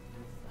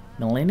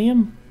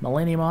 Millennium?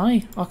 Millennium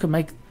Eye? I can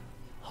make...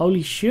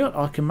 Holy shit,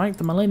 I can make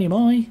the Millennium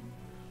Eye.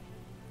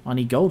 I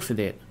need gold for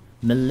that.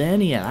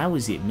 Millennia, that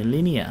was it.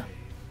 Millennia.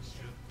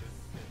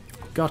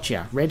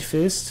 Gotcha. Red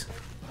first.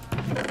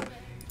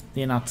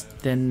 Then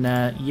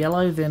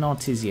yellow, then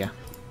Artesia.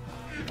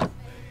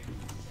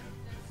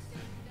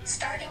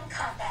 Starting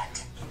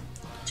combat.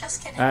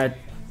 Just kidding.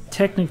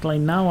 Technically,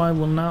 no, I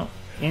will not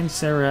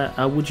answer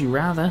a would you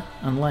rather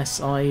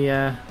unless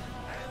I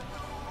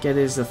get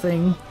as a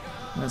thing.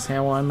 That's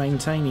how I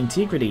maintain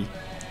integrity.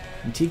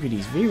 Integrity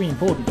is very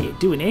important. Yeah,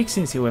 doing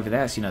accents, however,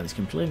 that's, you know, that's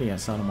completely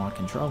outside of my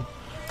control.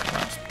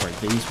 I'll just break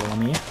these while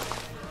I'm here.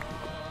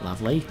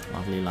 Lovely,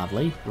 lovely,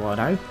 lovely.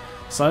 Righto.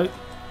 So,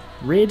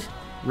 red,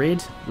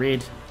 red,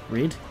 red,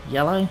 red,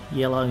 yellow,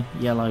 yellow,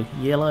 yellow,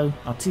 yellow,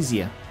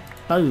 Artesia.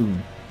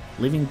 Boom.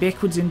 Living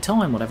backwards in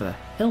time, whatever the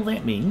hell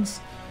that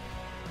means.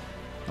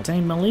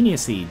 Obtain Millennia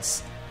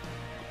seeds.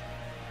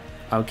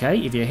 Okay,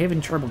 if you're having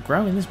trouble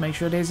growing this, make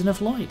sure it has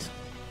enough light.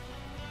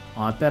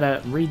 I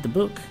better read the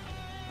book.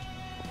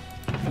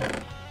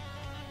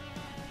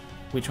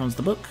 Which one's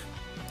the book?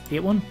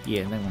 That one?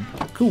 Yeah, that one.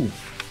 Cool.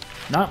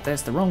 Nope,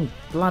 that's the wrong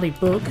bloody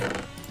book.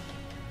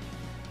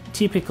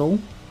 Typical.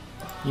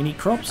 Unique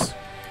crops.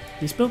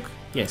 This book?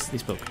 Yes,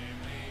 this book.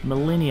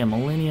 Millennia,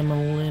 millennia,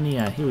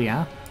 millennia. Here we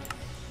are.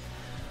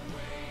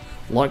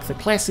 Like the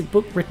classic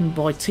book written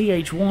by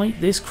T.H.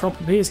 White, this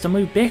crop appears to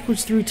move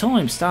backwards through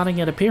time,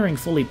 starting at appearing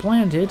fully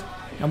planted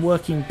and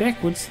working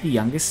backwards to the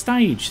youngest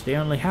stage. That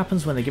only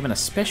happens when they're given a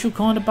special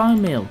kind of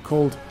bone meal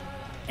called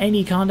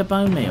any kind of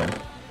bone meal.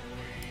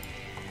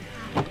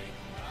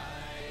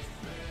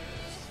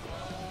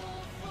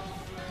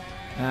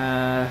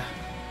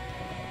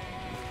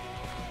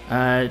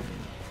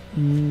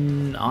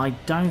 I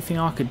don't think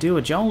I could do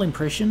a Joel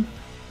impression.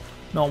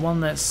 Not one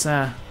that's,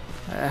 how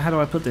do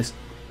I put this?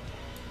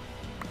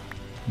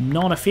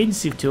 Not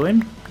offensive to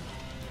him.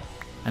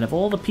 And of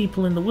all the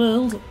people in the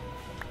world,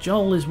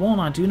 Joel is one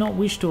I do not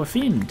wish to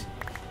offend.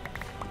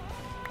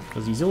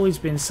 Because he's always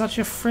been such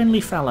a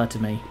friendly fella to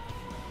me.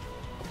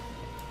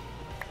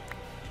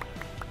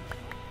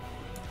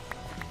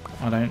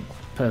 I don't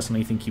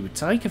personally think he would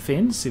take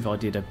offence if I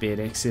did a bad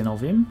accent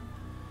of him.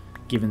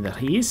 Given that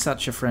he is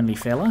such a friendly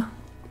fella,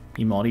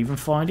 he might even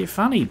find it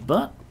funny,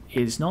 but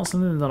it's not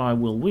something that I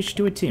will wish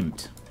to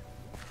attempt.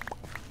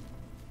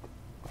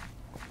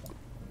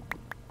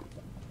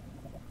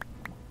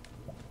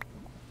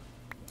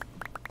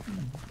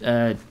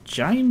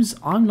 James,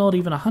 I'm not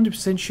even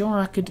 100% sure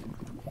I could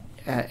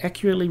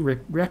accurately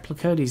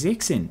replicate his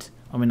accent.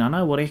 I mean, I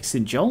know what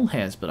accent Joel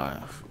has,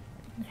 but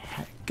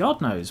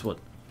God knows what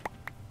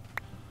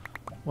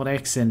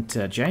accent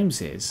James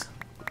has.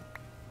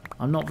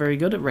 I'm not very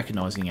good at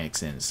recognising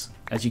accents,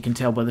 as you can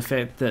tell by the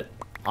fact that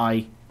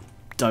I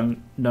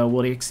don't know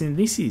what accent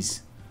this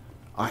is.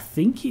 I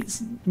think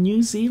it's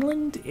New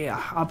Zealand?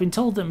 Yeah, I've been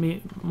told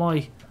that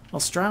my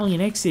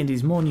Australian accent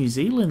is more New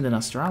Zealand than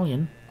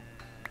Australian.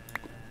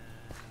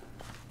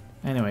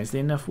 Anyway, is there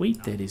enough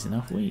wheat? That is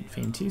enough wheat.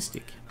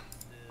 Fantastic.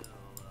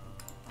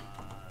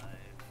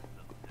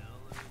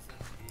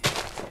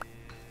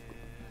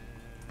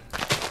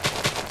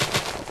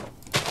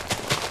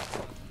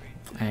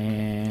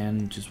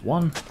 And just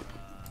one.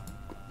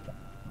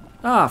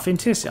 Ah,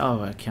 fantastic.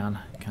 Oh, I can't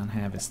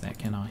harvest that,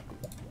 can I?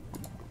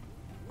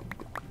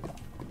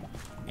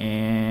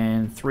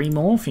 And 3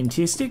 more.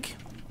 Fantastic.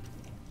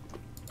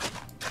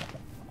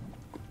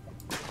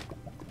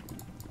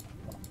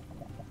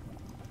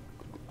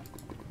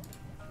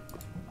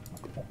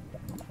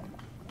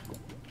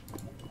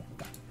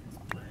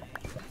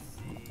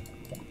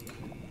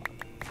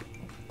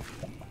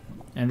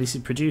 And this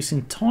is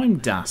producing time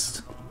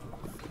dust.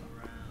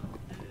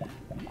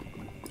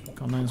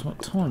 God knows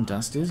what time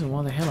dust is and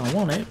why the hell I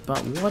want it, but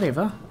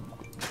whatever.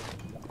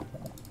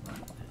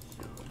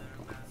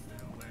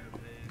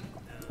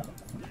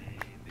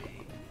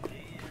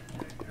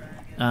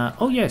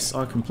 Oh yes,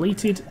 I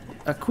completed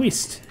a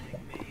quest.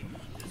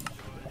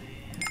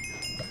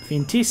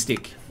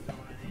 Fantastic.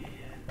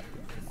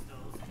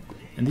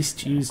 And this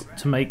is used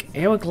to make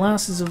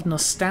hourglasses of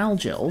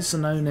nostalgia, also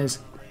known as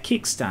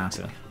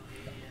Kickstarter.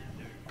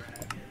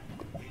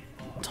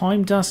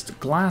 Time dust,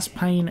 glass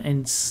pane,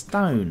 and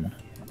stone.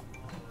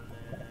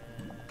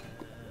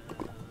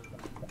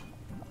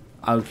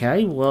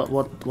 Okay,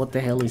 what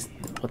the hell is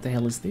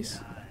this?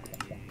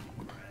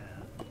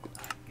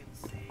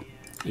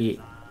 It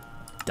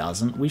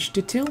doesn't wish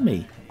to tell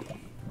me.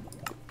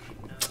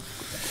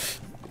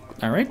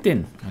 Alright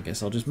then, I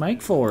guess I'll just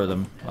make 4 of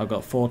them. I've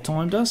got 4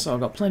 time dust, so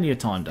I've got plenty of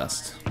time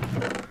dust.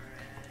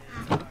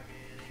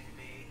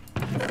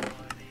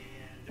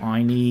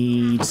 I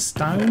need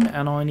stone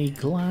and I need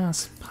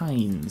glass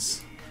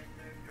panes.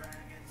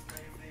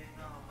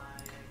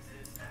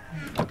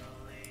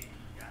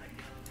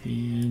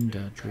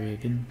 The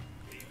dragon.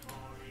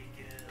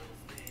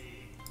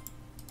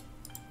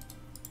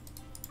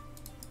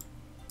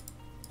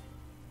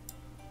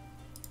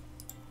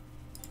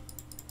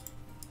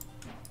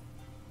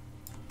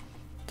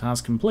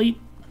 Task complete.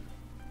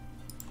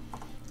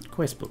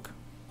 Quest book.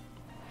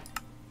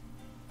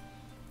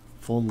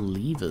 4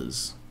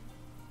 levers.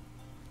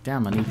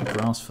 Damn, I need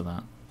grass for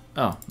that.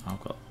 Oh,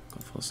 I've got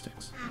 4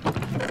 sticks.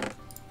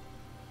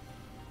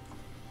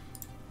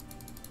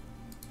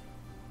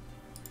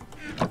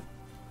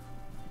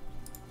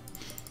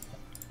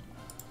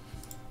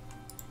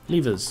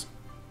 Levers.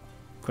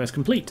 Quest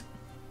complete.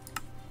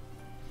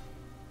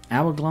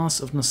 Hourglass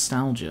of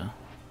Nostalgia.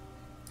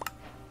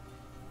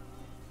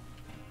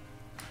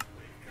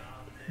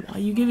 Why are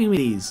you giving me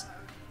these?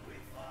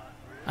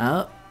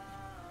 Oh.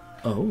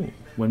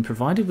 When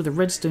provided with a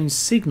redstone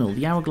signal,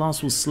 the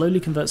hourglass will slowly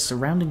convert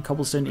surrounding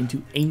cobblestone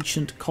into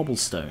ancient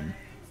cobblestone.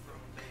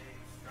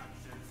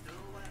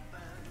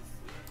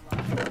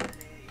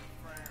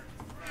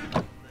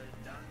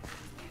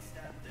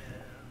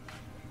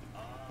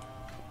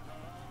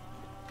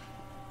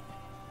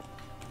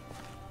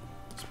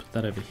 Let's put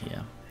that over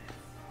here.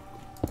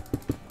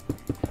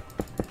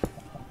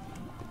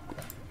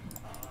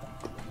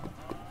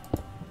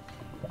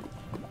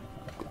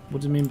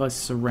 What do you mean by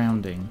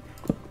surrounding?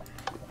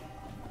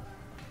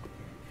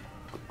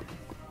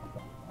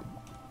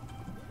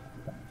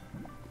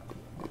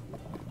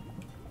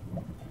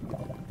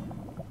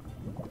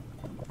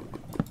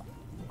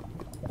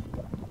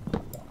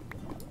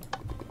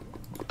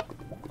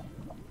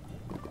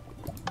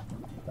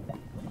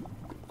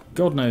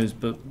 God knows,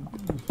 but...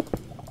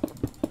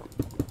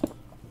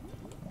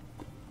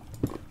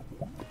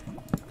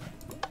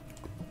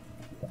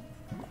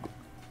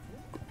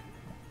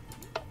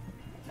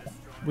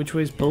 Which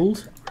way's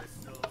pulled?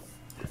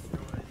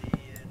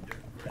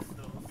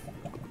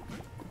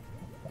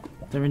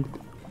 They're in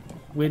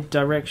weird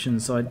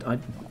directions, so I...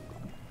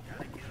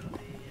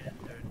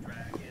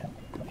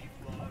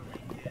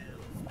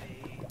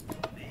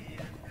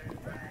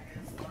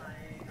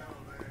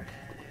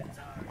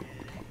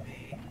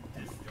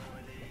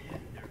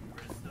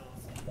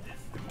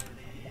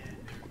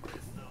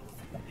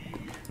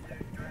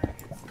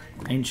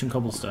 Ancient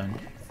cobblestone.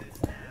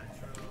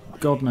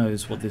 God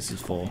knows what this is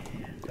for.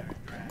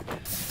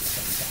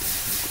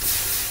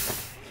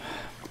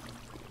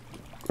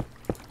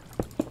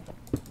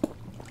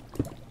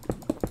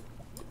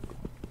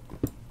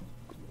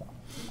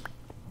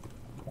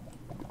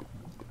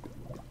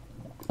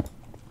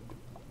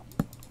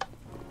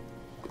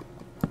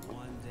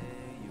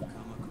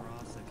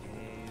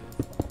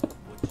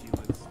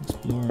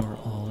 Explore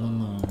all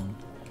alone.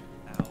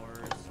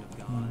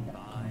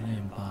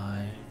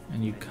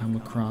 And you come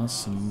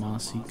across some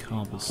mossy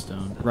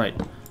cobblestone. Right.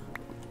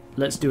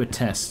 Let's do a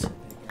test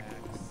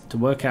to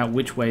work out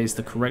which way is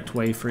the correct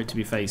way for it to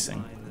be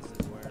facing.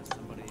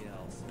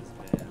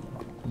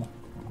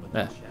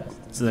 There.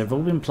 So they've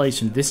all been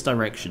placed in this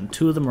direction.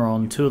 2 of them are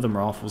on, 2 of them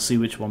are off. We'll see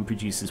which one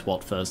produces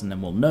what first, and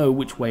then we'll know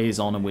which way is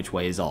on and which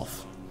way is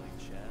off.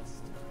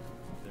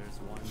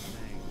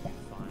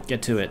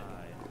 Get to it.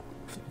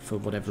 For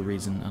whatever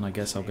reason, and I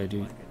guess I'll go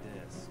do...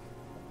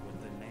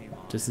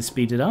 Does this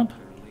speed it up?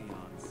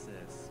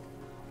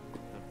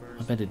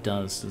 I bet it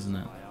does, doesn't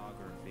it?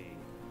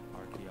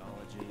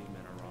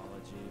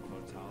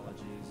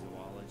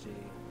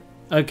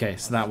 Okay,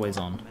 so that way's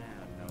on.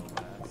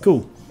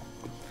 Cool.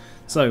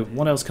 So,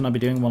 what else can I be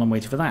doing while I'm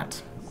waiting for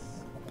that?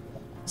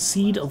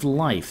 Seed of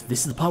Life.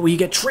 This is the part where you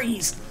get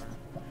trees!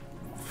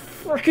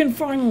 Frickin'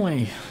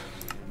 finally!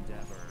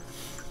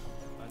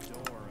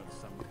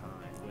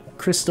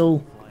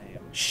 Crystal,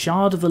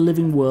 Shard of the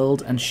Living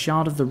World, and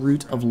Shard of the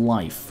Root of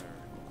Life.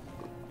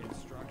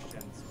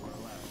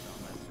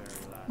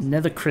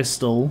 Nether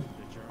Crystal.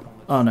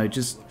 Oh no,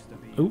 just...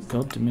 Oh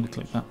god, didn't mean to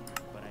click that.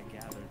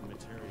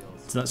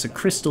 So that's a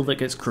crystal that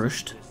gets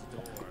crushed.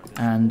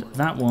 And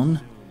that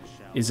one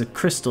is a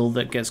crystal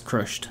that gets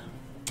crushed.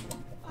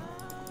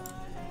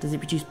 Does it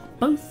produce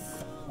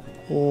both?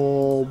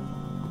 Or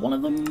one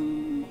of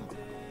them?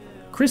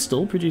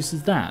 Crystal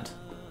produces that.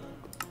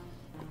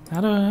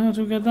 How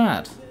do we get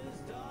that?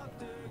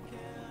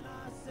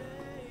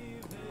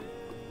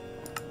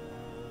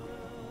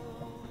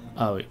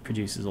 Oh, it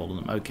produces all of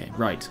them. Okay,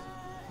 right.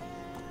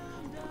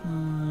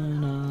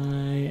 And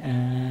I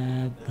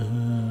at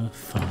the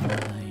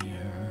fire.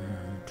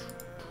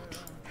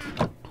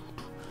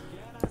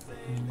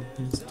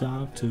 This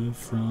doctor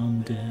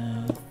from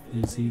death,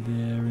 is he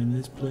there in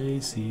this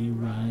place he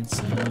writes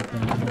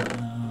about?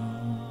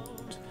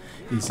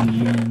 Is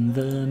he in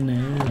the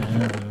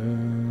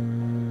nether?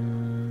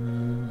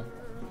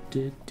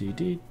 I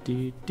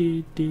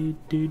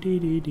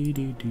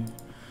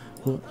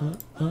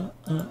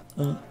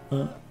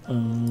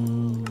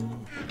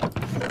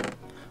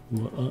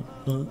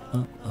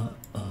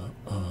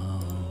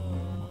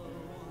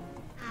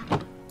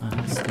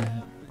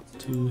step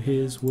to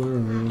his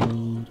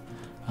world.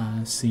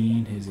 I've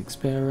seen his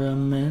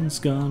experiments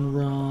gone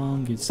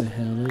wrong. It's a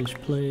hellish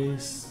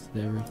place.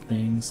 There are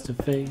things to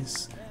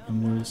face,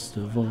 and worst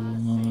of all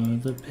are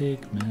the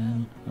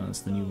pigmen. Oh, that's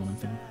the new one, I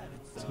think.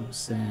 So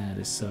sad,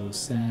 it's so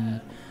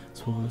sad.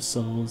 Poor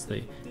souls,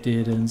 they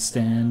didn't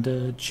stand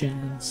a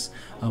chance.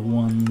 I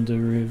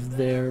wonder if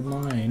they're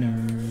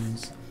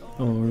minors,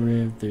 or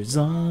if they're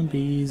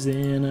zombies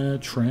in a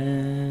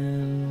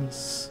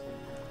trance.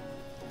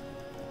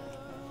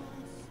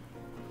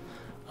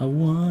 I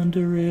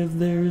wonder if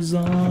they're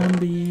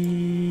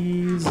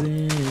zombies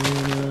in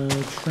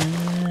a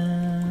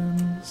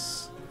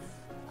trance.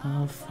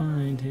 I'll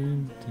find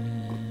him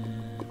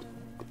dead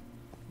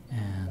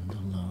and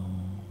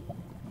alone.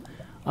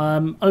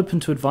 I'm open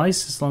to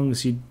advice as long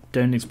as you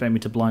don't expect me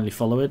to blindly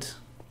follow it.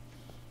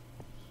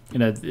 You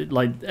know,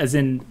 like, as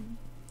in,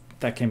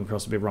 that came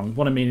across a bit wrong.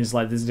 What I mean is,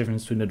 like, there's a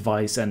difference between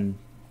advice and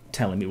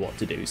telling me what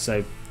to do.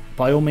 So,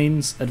 by all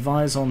means,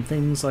 advise on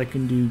things I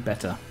can do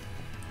better.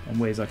 And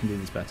ways I can do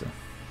this better.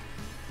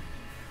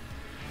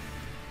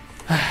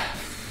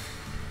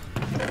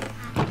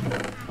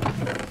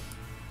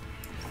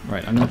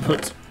 Right, I'm going to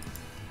put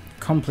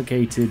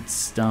complicated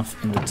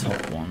stuff in the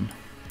top one.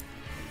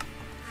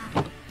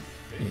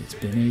 It's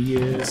been a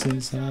year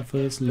since I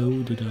first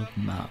loaded up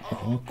my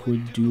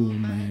awkward dual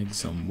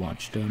mags and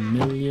watched a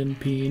million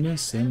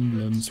penis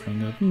emblems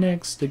sprung up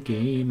next to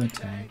game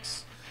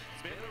attacks.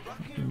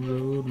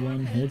 Rode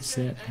one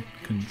headset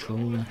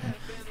controller.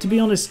 To be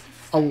honest,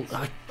 I'm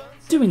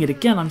doing it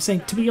again. I'm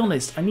saying, to be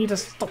honest, I need to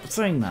stop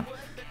saying that.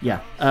 Yeah.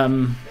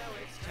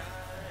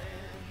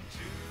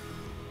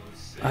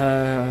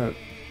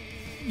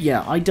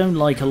 Yeah, I don't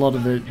like a lot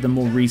of the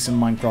more recent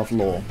Minecraft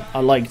lore. I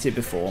liked it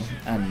before,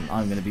 and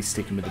I'm going to be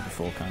sticking with the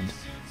before kind.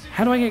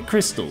 How do I get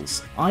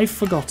crystals? I've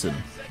forgotten.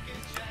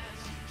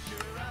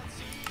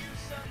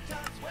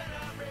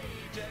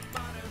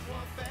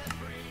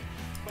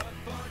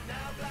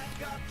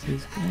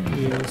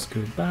 Adios,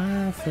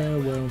 goodbye,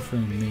 farewell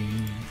from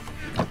me.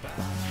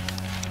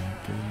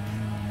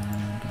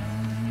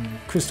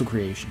 Crystal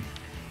creation.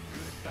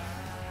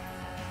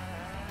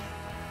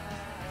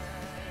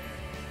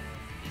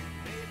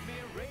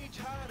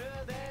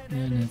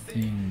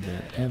 Anything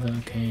that ever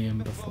came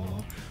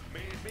before.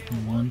 I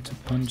want to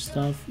punch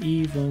stuff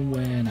even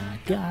when I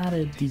got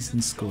a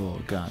decent score.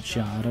 Got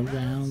shot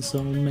around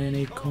so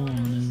many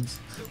corners.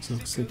 So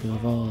sick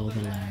of all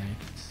the lag.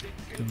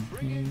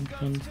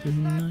 Comes to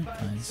night,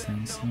 I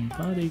sense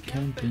somebody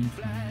camping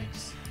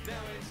flags.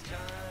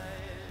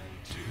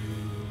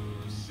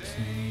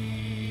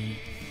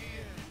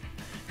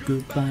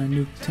 Goodbye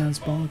Nuketown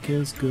spawn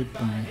kills,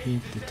 goodbye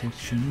hit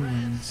detection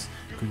runs,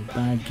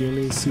 goodbye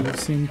ghillie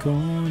suits in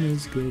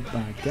corners,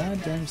 goodbye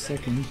goddamn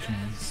second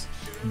chance.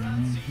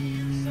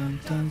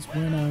 Times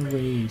when I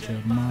rage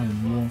at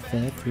Modern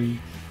Warfare 3.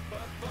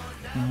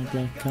 Now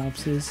Black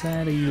Ops is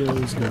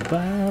adios,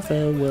 goodbye,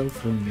 farewell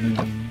from me.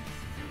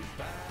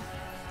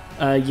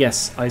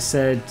 Yes, I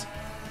said,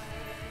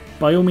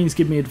 by all means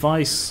give me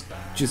advice,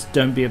 just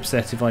don't be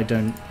upset if I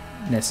don't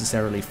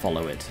necessarily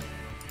follow it.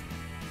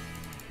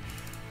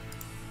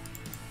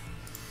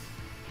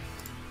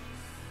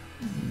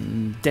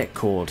 Deck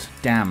cord,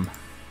 damn.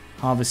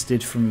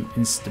 Harvested from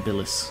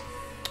Instabilis.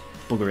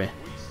 Buggery.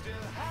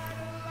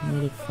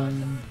 What a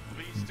fun.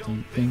 I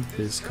don't think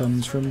this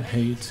comes from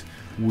hate.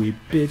 We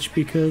bitch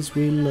because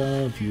we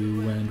love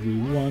you and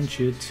we want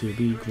you to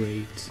be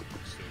great.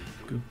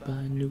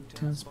 Goodbye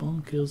Nuketown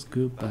spawn kills,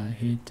 goodbye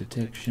hit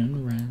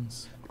detection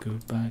rants,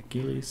 goodbye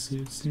ghillie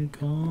suits in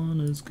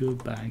corners,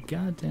 goodbye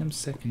goddamn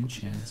second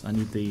chance. I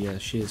need the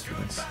shears for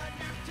this.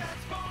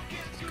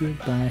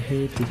 Goodbye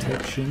hit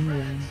detection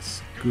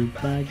rants,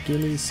 goodbye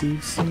ghillie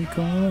suits in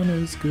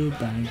corners,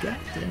 goodbye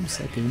goddamn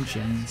second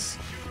chance.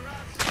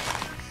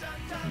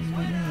 And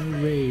when I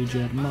rage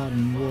at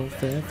Modern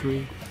Warfare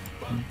 3,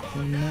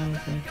 and now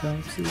Black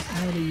Ops is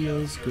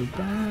adios,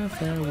 goodbye,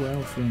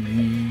 farewell from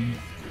me.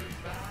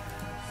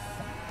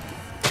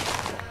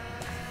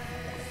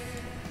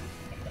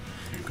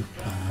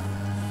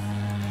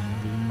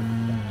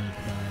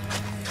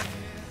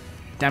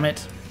 Damn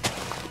it!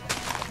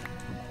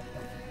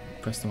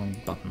 Press the wrong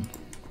button.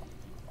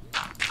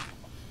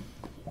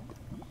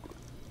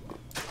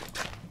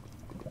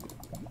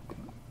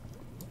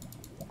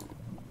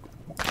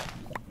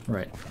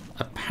 Right.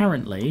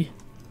 Apparently,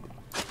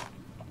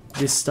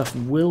 this stuff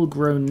will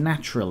grow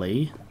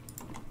naturally.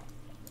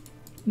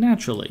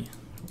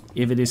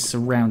 If it is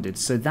surrounded.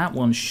 So that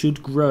one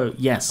should grow.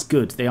 Yes,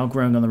 good. They are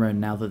growing on their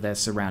own now that they're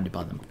surrounded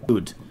by them.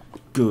 Good.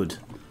 Good.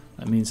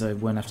 That means I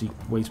won't have to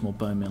waste more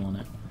bone meal on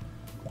it.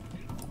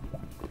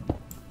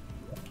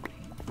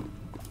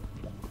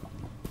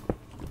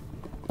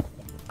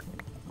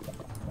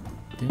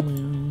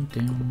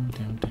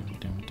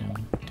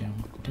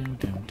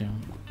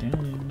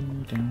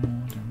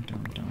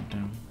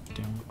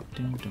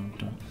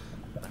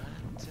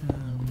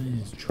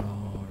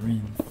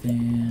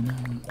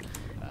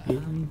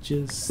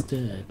 just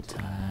a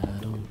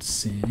titled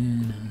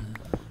sinner.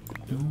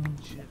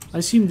 I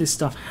assume this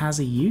stuff has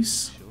a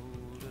use.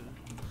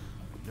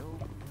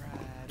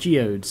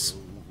 Geodes.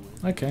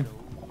 Okay.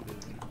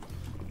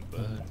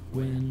 But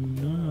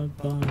when our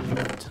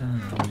borrowed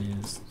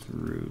time is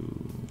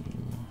through,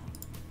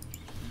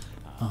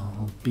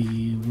 I'll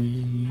be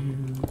with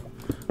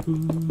you.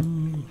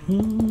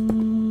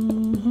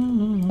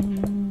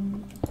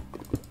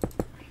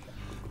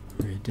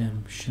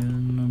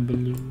 Redemption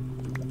blue.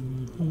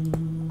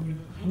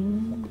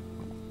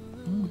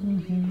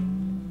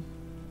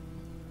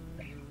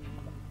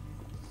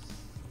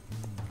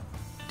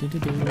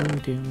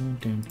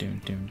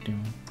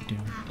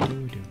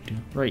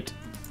 Right.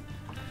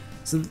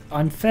 So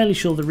I'm fairly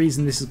sure the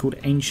reason this is called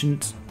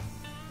ancient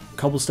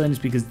cobblestone is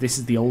because this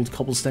is the old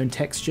cobblestone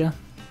texture,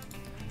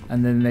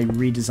 and then they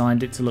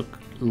redesigned it to look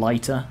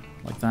lighter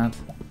like that.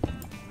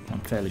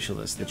 I'm fairly sure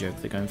that's the joke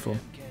they're going for.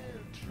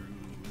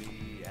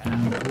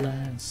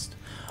 Outlast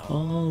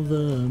all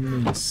the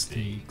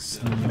mistakes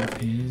of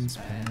his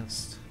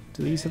past.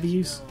 Do these have a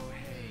use?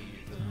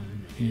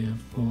 Come here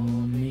for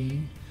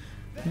me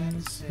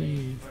and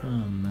save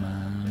from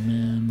my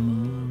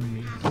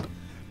memory.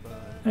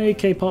 Hey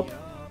K-pop.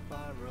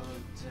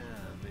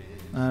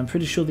 I'm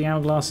pretty sure the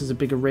hourglass is a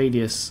bigger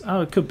radius.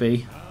 Oh, it could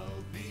be.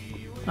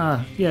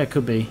 Ah, yeah, it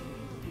could be.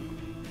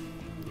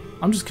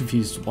 I'm just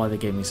confused why they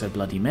gave me so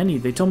bloody many.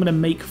 They told me to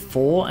make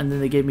 4 and then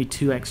they gave me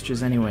 2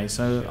 extras anyway,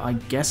 so I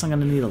guess I'm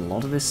going to need a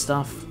lot of this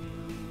stuff.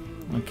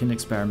 I can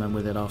experiment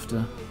with it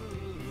after.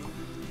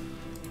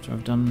 So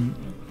I've done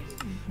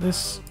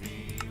this.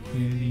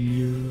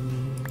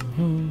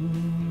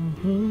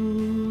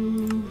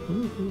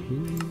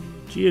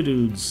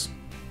 Geodudes.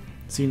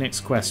 See you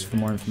next quest for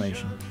more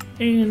information.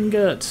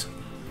 Ingot.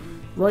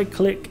 Right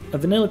click a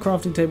vanilla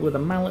crafting table with a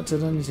mallet to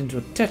turn it into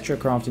a tetra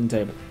crafting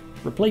table.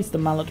 Replace the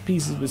mallet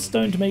pieces with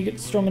stone to make it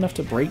strong enough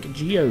to break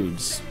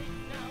geodes.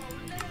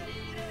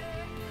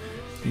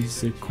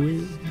 He's a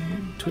quick,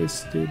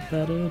 twisted,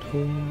 battered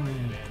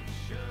horn.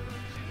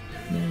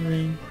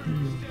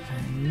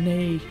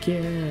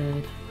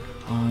 Naked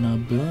on a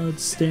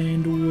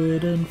blood-stained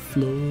wooden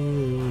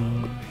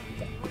floor.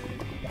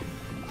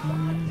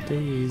 My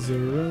days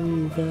are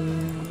over.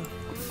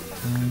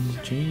 Times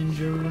change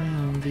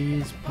around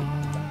these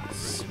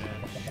parts.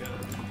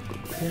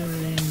 There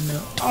ain't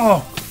no.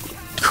 Oh!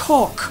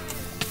 Cock!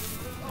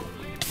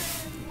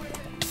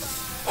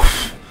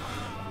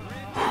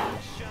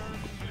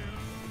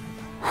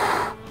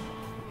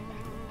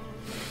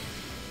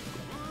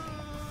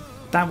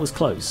 That was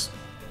close.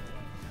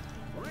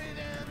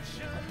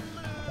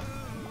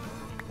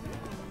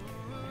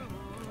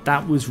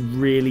 That was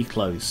really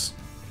close.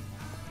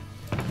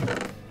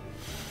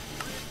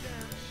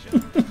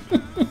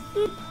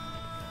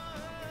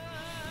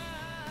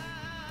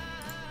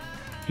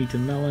 Eat a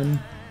melon.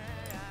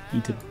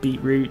 Eat a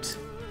beetroot.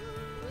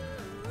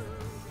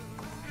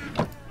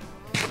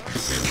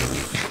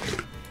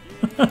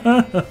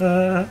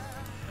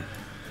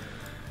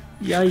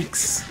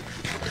 Yikes.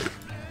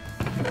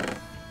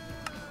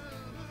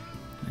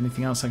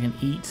 Anything else I can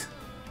eat?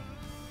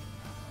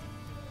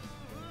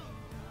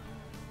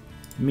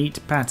 Meat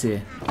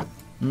patty.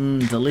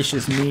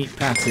 Delicious meat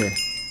patty.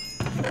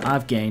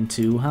 I've gained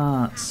 2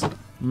 hearts.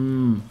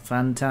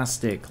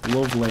 Fantastic.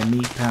 Lovely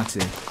meat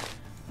patty.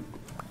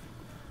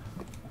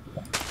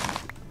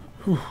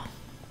 Whew.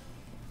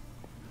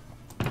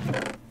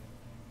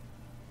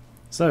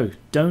 So,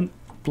 don't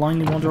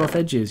blindly wander off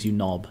edges, you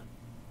knob.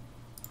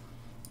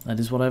 That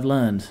is what I've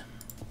learned.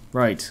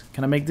 Right,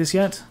 can I make this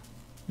yet?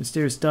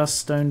 Mysterious dust,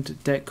 stoned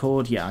deck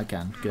cord. Yeah, I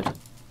can. Good.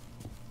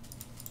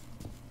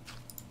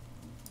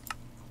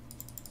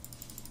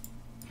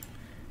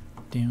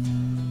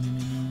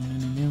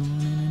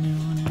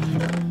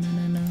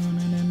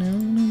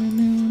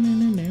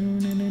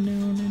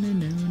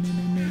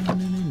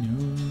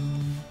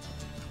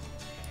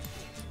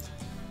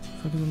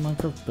 Fuck is a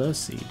Minecraft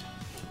burst seed?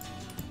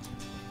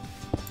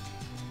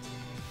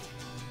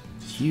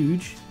 It's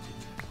huge.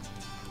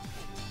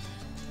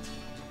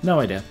 No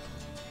idea.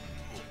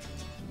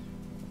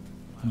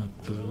 What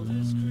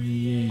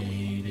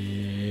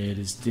created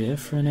is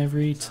different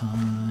every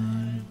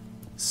time.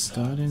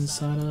 Start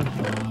inside a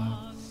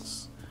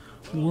box.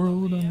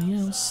 World on the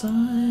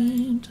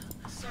outside.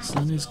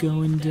 Sun is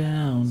going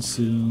down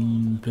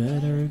soon.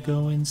 Better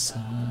go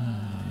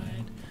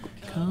inside.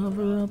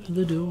 Cover up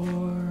the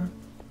door.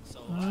 So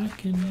I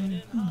can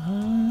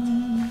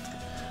hide.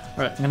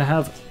 Alright, I'm gonna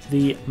have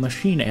the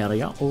machine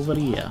area over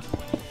here.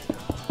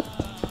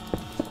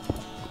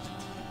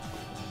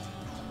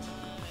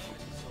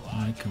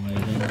 I can wait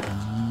and hide.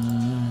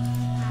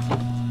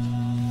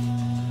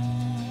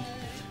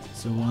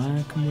 So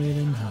I can wait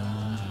and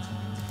hide.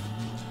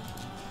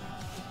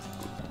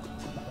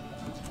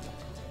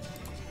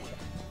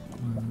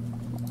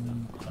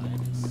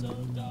 It's so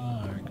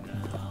dark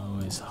now,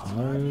 it's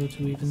hard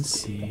to even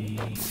see.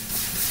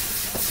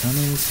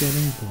 Tunnel's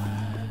getting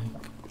black.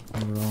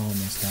 We're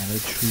almost out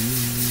of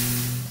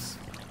trees.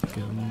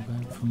 Go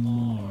back for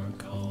more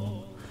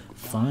coal.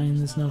 Find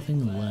there's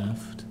nothing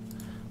left.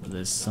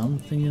 There's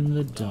something in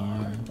the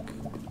dark,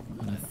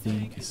 and I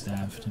think it's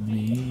after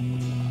me.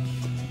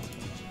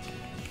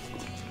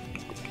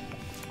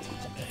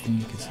 I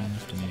think it's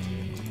after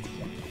me.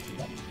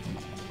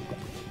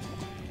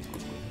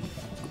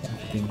 I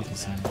think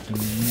it's after me.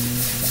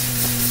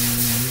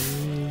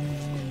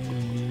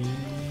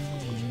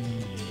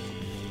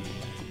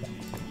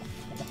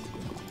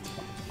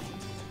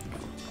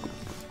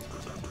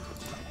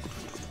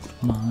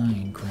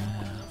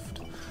 Minecraft.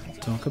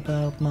 Talk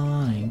about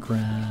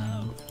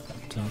Minecraft.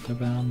 Talk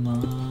about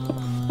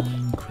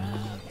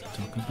Minecraft.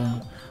 Talk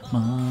about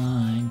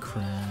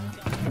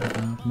Minecraft. Talk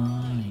about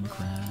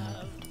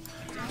Minecraft.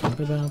 Talk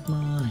about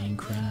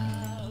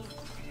Minecraft.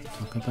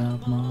 Talk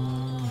about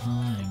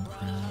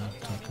Minecraft.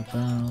 Talk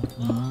about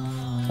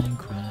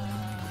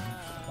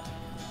Minecraft.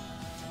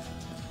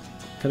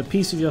 Cut a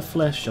piece of your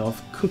flesh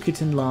off, cook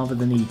it in lava,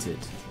 then eat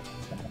it.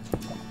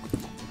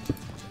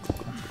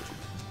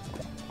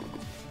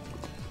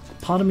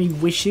 Part of me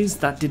wishes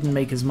that didn't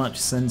make as much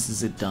sense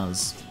as it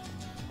does.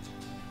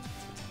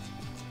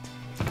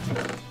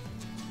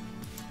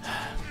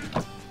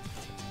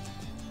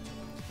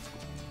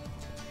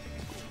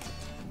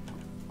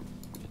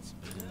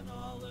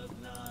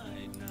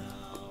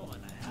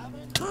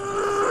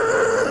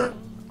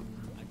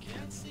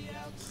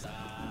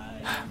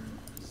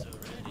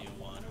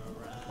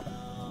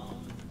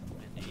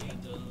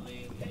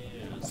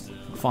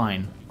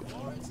 Fine.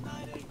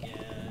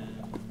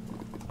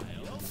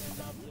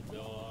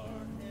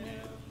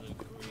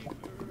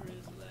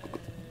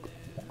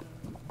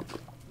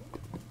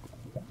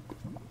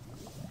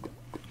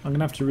 I'm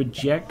gonna have to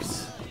reject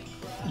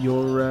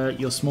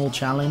your small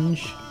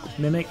challenge,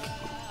 Mimic.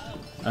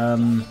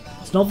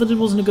 It's not that it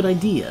wasn't a good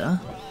idea.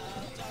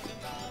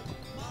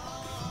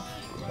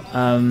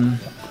 It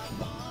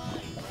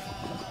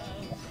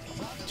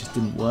just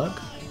didn't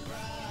work.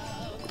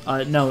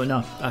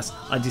 No,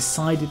 I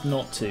decided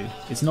not to.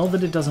 It's not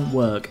that it doesn't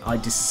work. I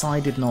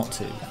decided not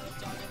to.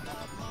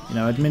 You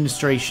know,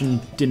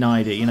 administration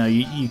denied it. You know,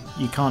 you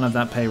can't have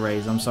that pay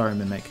raise. I'm sorry,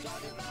 Mimic.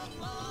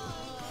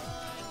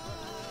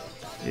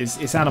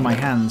 It's out of my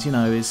hands, you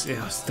know,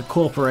 it's the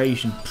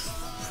corporation.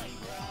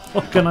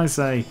 What can I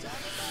say?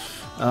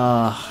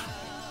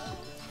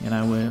 You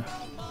know,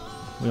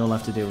 we all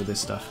have to deal with this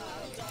stuff.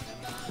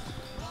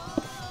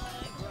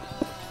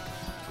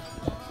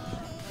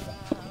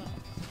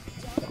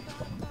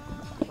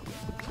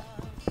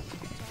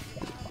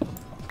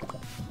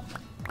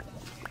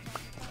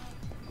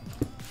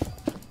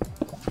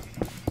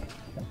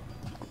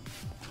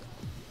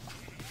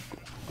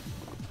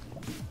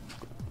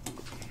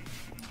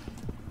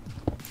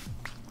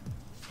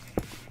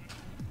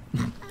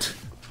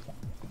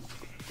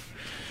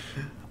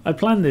 I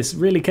planned this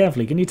really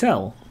carefully, can you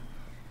tell?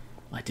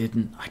 I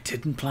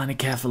didn't plan it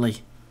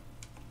carefully.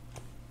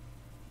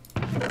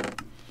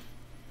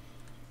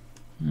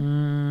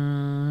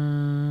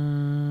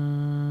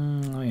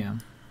 Oh yeah.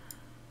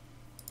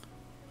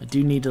 I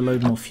do need a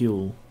load more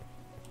fuel.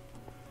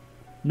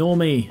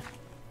 Normie,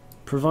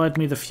 provide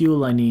me the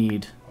fuel I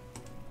need.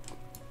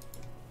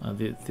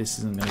 This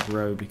isn't going to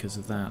grow because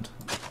of that.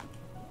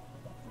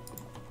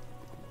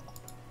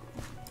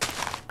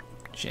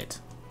 Shit.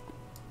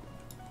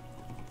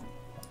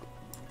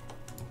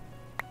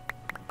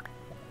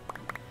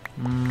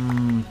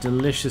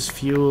 Delicious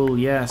fuel,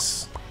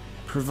 yes.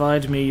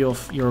 Provide me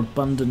your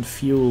abundant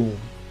fuel.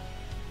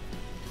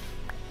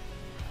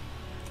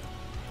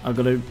 I'm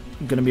gonna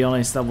be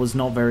honest, that was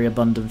not very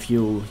abundant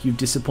fuel. You've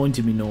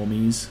disappointed me,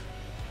 normies.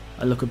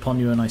 I look upon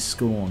you and I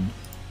scorn.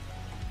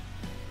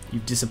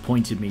 You've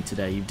disappointed me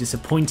today. You've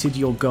disappointed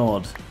your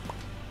god.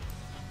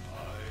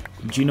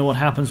 Do you know what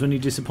happens when you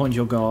disappoint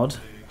your god?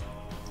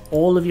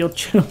 All of your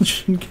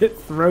children get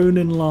thrown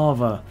in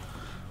lava.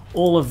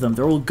 All of them.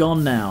 They're all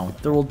gone now.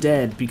 They're all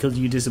dead because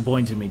you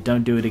disappointed me.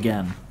 Don't do it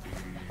again.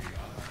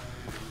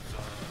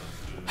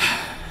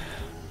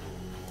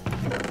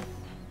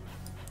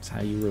 That's how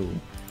you rule.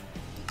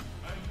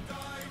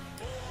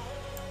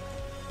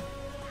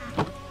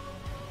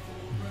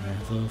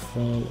 Never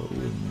follow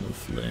in the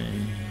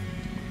flame.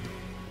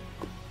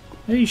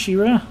 Hey,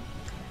 Shira.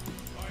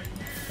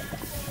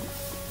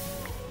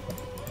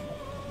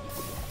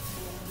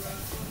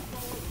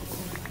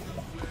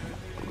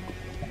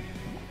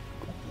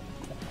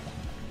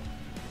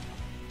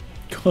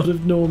 God of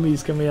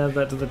normies, can we add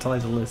that to the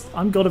title list?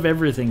 I'm god of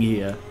everything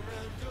here,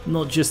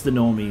 not just the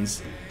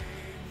normies.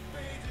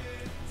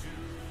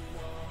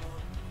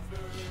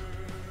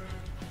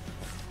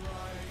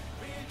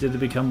 Did they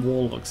become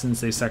warlocks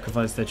since they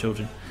sacrificed their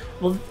children?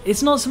 Well,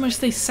 it's not so much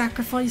they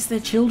sacrificed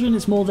their children,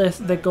 it's more their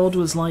god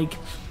was like,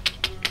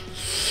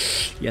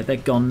 yeah, they're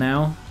gone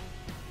now.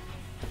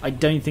 I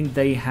don't think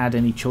they had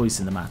any choice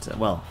in the matter.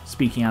 Well,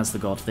 speaking as the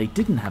god, they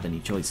didn't have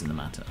any choice in the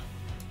matter.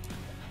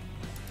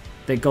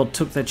 Their god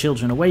took their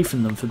children away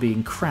from them for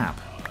being crap.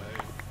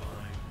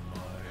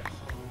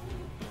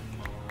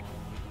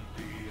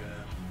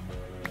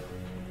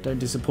 Don't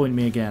disappoint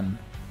me again.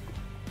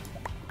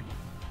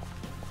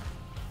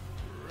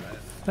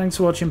 Thanks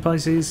for watching,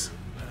 Pisces.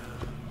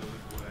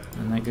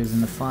 And That goes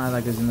in the fire,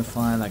 that goes in the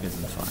fire, that goes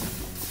in the fire.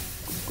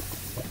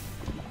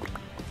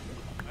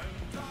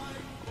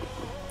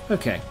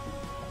 Okay.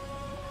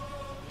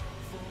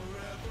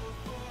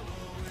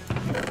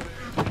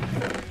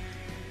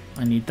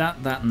 I need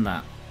that, that, and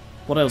that.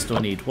 What else do I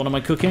need? What am I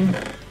cooking?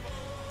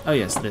 Oh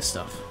yes, this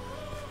stuff.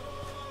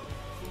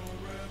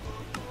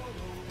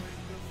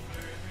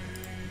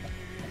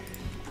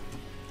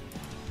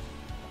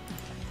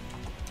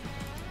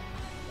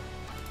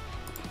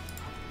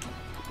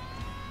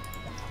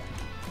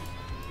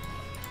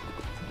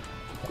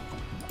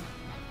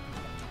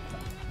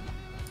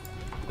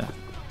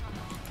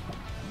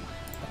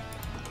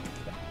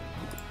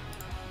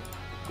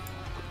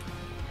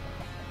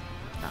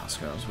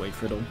 Let's wait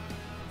for it all.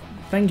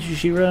 Thank you,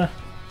 Shira.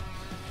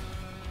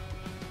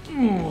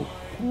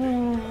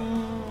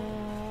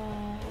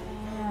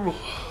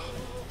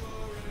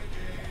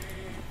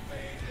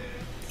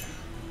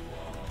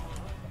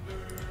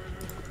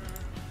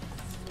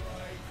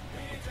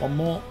 One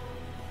more.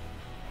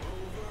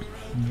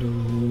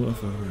 No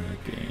other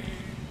again.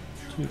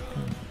 To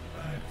come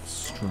back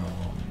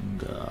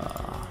stronger.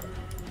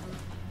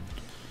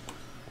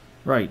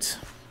 Right.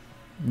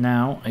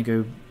 Now I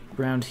go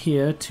round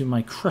here to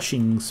my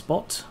crushing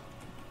spot.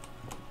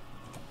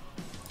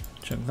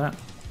 Chuck that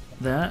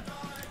there.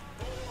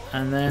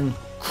 And then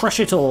crush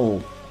it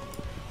all.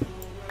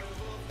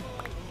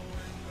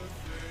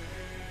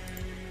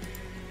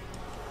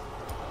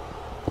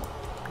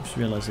 I just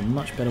realised a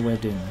much better way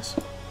of doing this.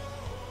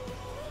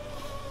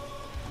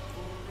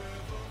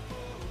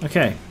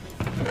 Okay.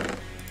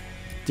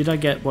 Did I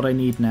get what I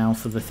need now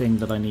for the thing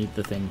that I need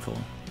the thing for?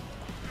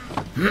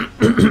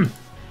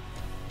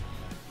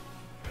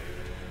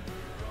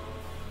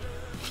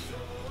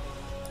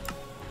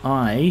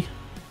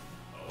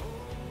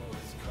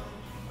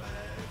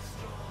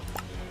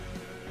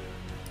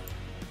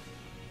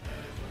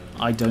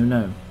 I don't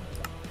know.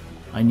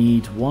 I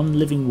need one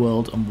living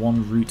world and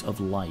one root of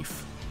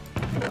life.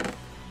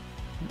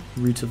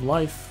 Root of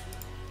life.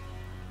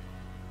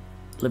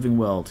 Living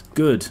world.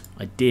 Good.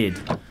 I did.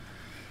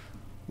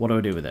 What do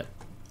I do with it?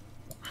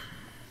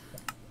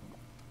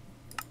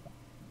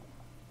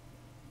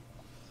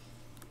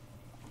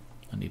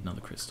 I need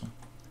another crystal.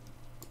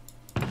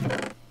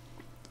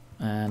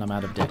 And I'm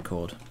out of dead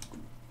cord.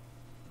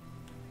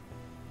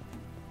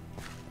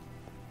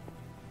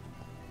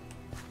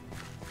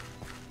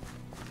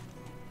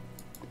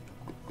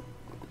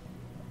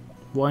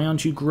 Why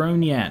aren't you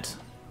grown yet?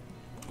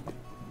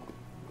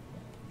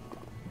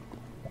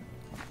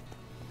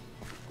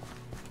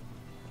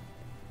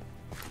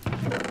 I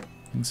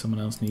think someone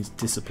else needs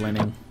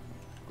disciplining.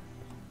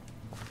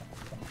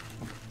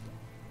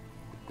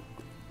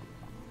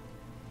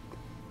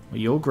 Well,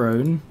 you're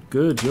grown.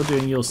 Good, you're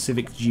doing your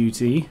civic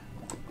duty.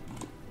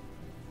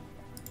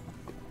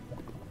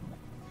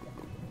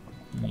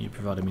 And you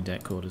provided me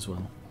debt cord as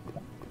well.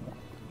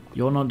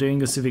 You're not doing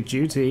your civic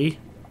duty.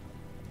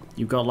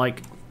 You've got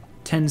like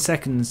 10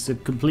 seconds to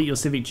complete your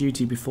civic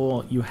duty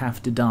before you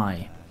have to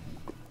die.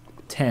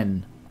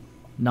 10,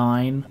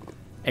 9,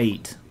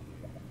 8.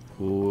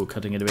 Ooh,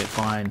 cutting it a bit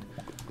fine.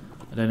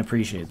 I don't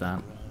appreciate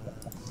that.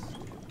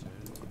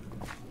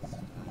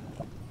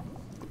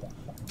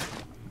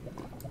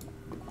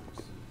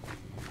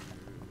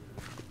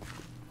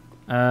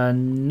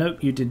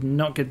 Nope, you did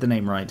not get the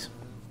name right.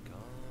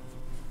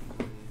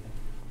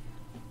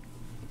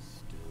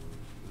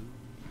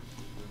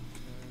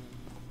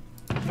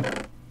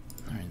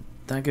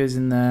 That goes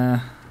in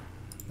there.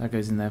 That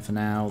goes in there for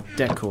now.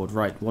 Debt cord,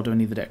 right. What do I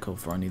need the debt cord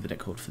for? I need the debt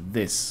cord for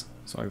this.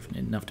 So I've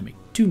enough to make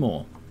 2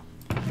 more.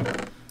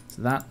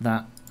 So that,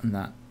 and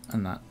that,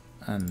 and that,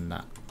 and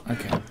that.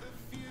 Okay.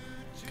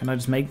 Can I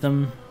just make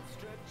them?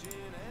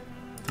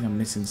 I think I'm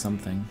missing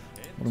something.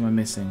 What am I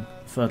missing?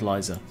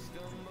 Fertilizer.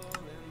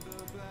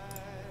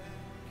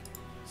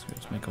 So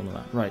let's make all of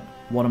that. Right.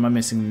 What am I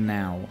missing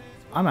now?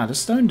 I'm out of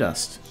stone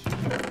dust.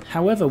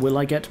 However, will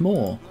I get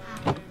more?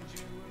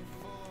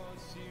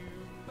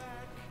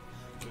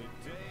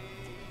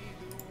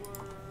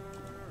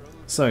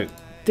 So,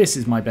 this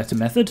is my better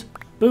method.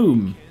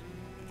 Boom!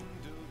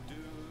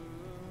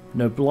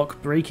 No block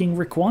breaking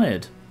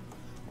required.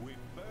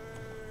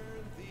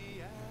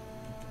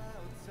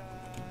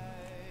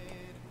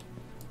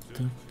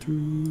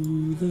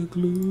 Through the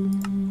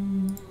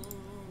gloom,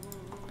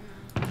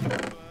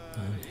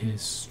 a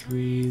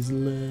history's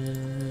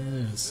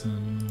lessons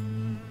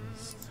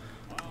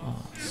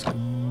are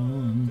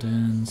scorned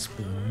and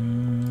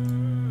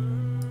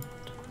spurned.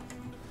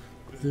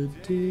 The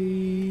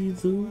day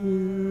the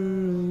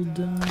world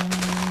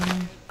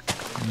died,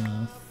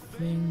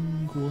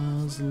 nothing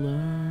was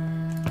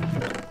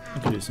learned. I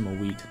could do some more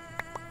wheat.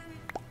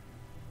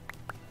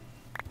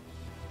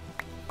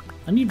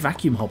 I need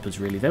vacuum hoppers,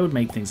 really. They would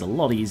make things a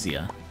lot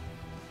easier.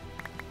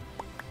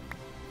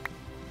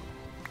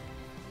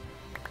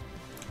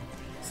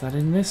 Is that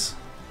in this?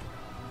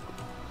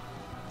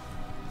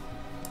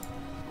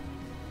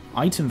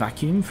 Item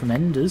vacuum from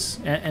embers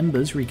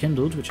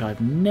rekindled, which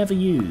I've never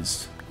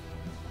used.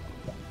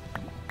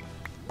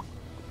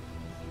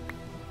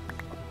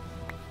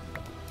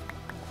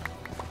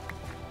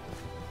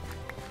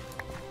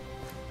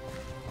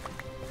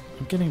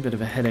 getting a bit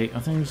of a headache. I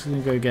think I'm just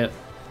going to go get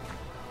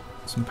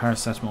some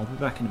paracetamol. I'll be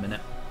back in a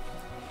minute.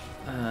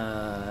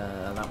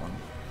 That one.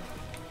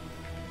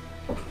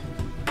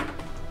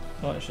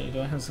 Oh, actually,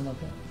 do I have some up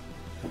here?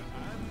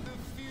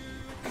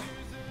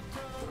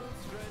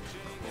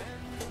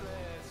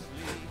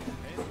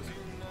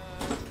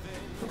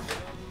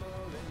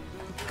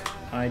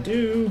 I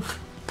do.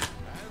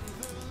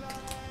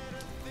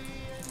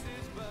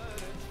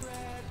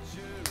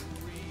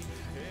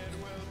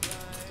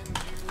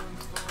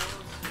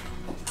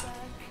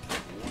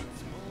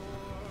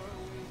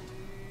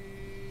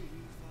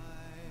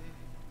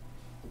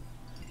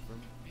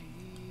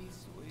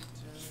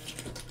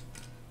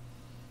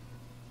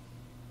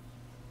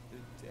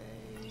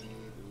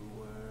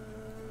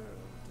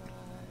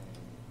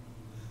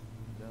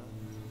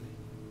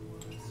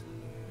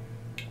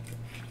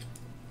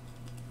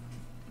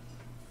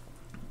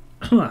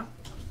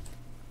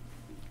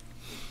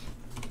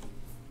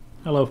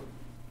 Hello.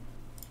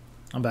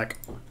 I'm back.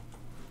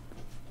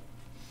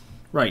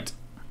 Right.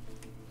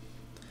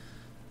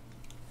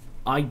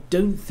 I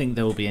don't think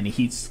there will be any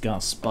heat scar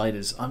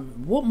spiders.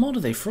 What mod are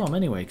they from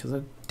anyway? Because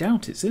I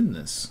doubt it's in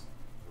this.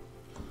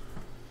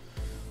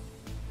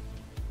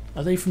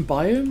 Are they from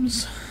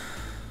biomes?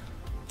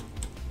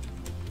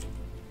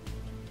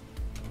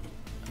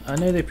 I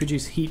know they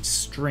produce heat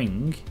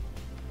string.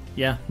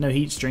 Yeah, no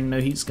heat string, no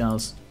heat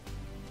scars.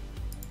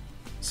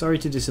 Sorry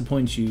to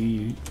disappoint you,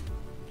 you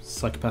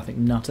psychopathic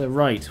nutter.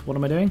 Right, what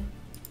am I doing?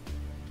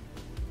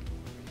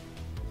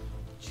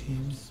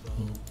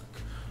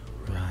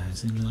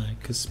 Rising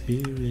like a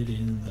spirit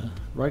in the...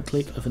 Right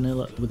click a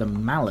vanilla with a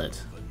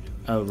mallet.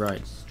 Oh,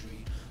 right.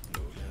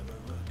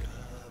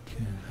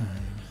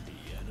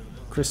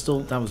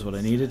 Crystal, that was what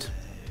I needed.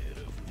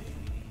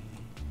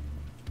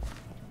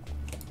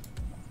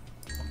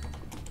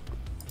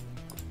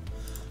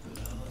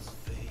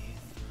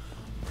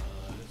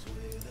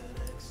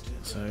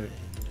 So,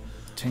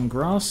 10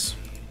 grass.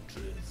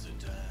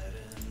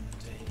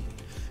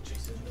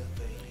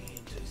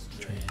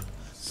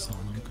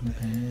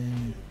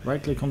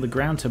 Right click on the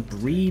ground to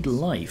breed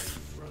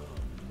life.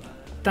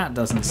 That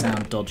doesn't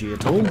sound dodgy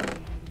at all.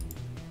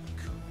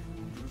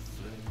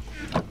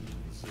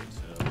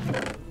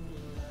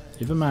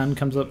 If a man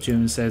comes up to you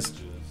and says,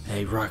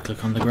 hey, right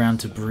click on the ground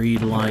to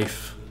breed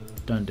life,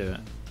 don't do it.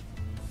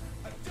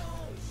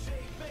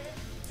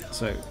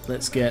 So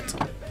let's get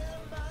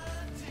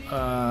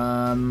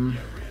over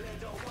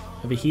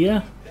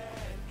here.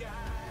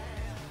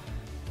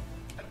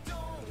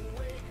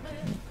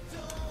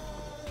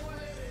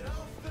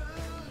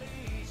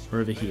 Or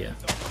over here.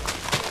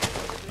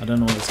 I don't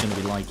know what it's going to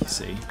be like, you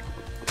see.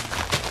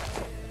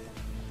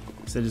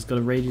 So it's got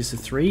a radius of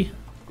 3.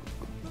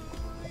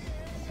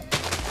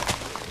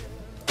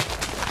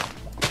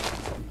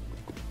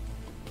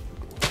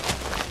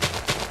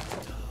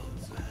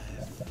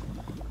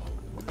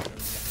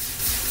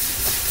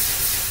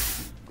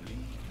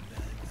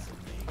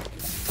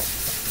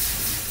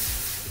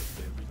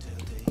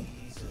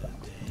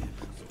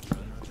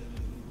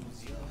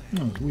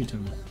 Oh, wheat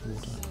and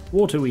water.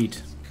 Water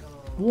wheat.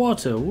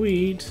 Water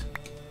wheat.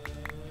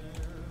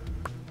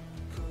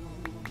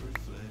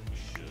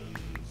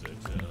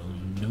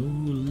 No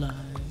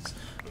lies,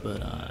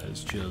 but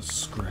eyes just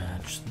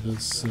scratch the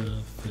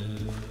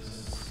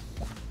surface.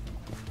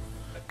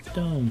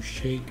 Don't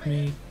shake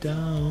me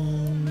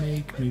down,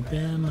 make me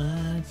bare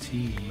my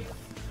teeth.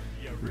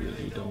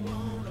 Really don't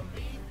want.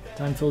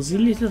 Time for the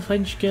little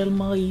French girl,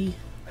 Marie.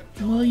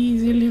 Marie,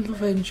 the little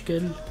French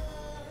girl.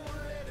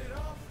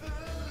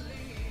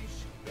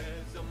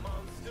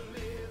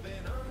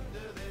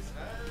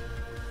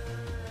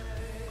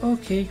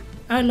 Okay,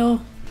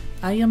 hello,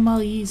 I am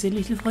Marie, the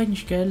little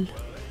French girl.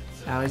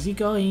 How is it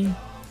going?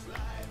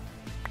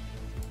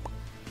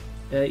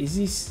 This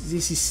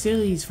is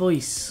Siri's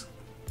voice,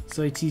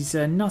 so it is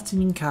not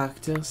in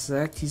character, so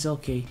that is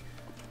okay.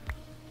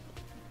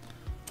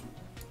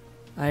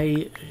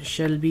 I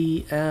shall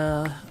be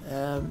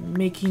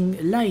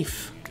making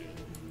life,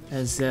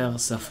 as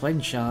the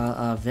French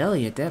are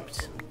very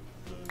adept.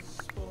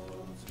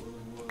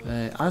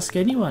 Ask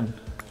anyone.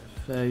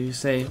 You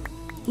say,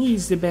 who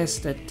is the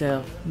best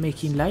at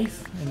making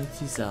life? And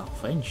it is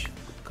French,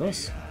 of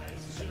course.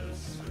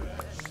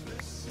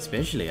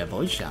 Especially a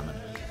void shaman.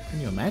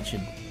 Can you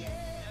imagine?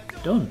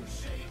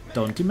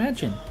 Don't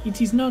imagine.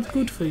 It is not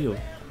good for you.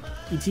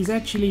 It is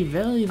actually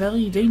very,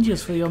 very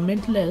dangerous for your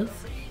mental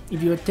health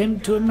if you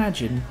attempt to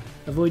imagine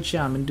a void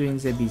shaman doing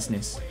their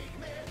business.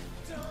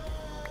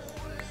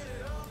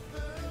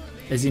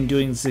 As in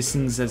doing the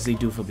things that they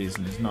do for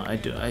business. No,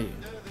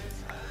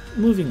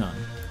 moving on.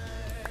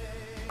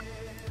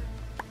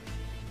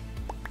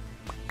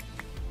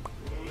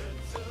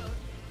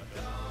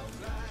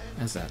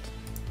 How's that?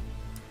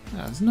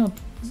 No,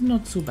 it's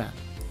not too bad.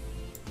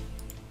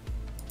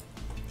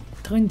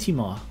 20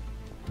 more.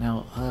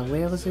 Now,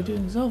 where was I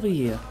doing? It's over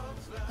here.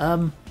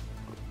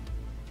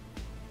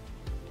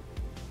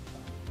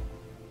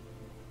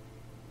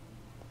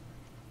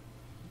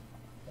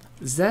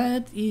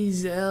 That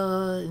is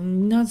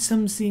not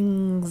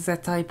something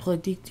that I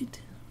predicted.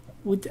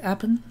 would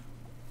happen.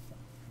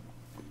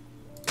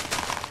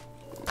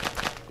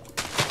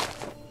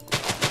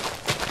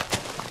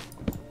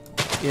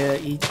 Yeah,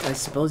 I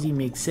suppose it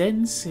makes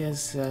sense.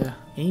 Yes,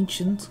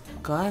 ancient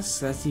grass.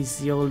 That is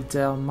the old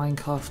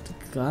Minecraft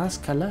grass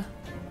color.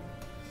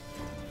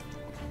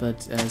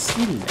 But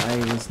still, I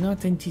was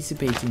not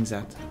anticipating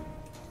that.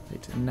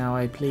 Wait, and now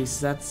I place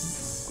that.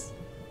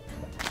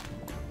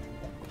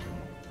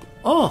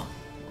 Oh!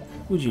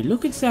 Would you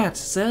look at that?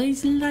 There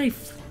is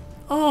life.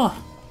 Oh!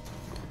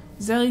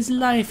 There is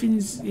life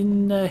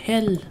in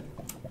hell.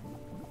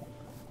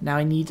 Now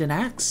I need an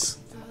axe.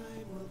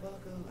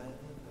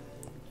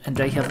 And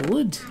I have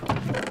wood.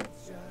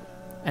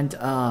 And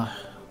I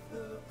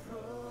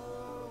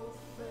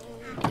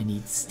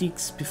need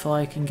sticks before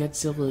I can get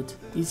the wood.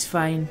 It's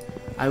fine.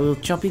 I will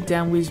chop it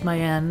down with my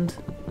hand.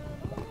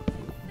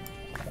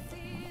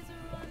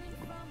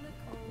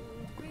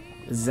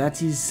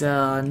 That is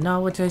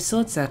not what I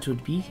thought that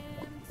would be.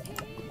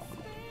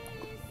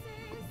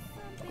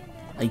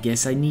 I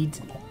guess I need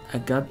a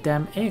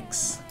goddamn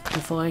axe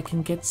before I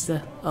can get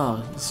the...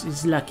 Oh,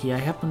 it's lucky. I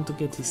happen to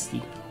get a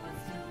stick.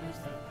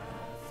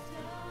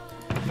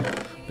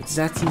 But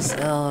that is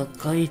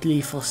greatly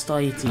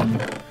frustrating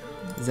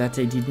that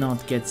I did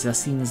not get the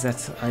things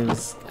that I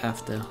was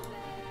after.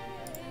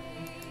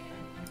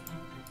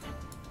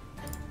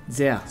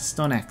 There,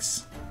 stone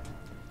axe.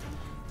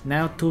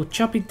 Now to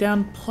chop it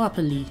down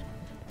properly.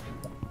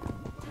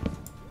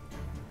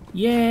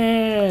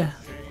 Yeah!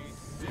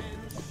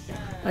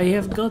 I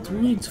have got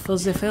wood for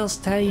the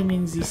first time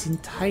in this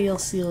entire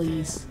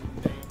series.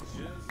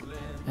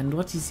 And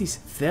what is this?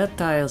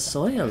 Fertile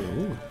soil?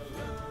 Ooh.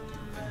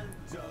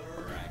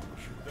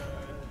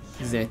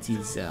 That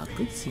is a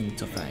good thing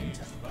to find.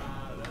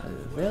 A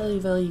very,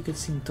 very good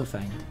thing to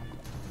find.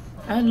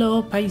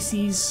 Hello,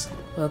 Pisces.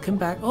 Welcome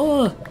back.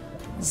 Oh!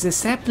 The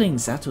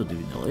saplings. That would have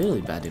been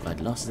really bad if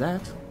I'd lost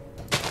that.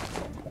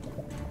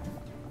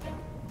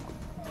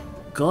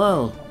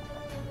 Go!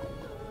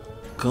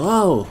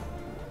 Go!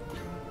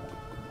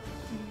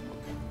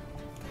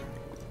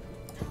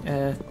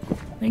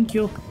 Thank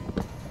you.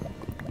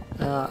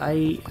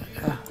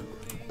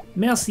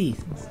 Merci.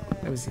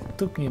 It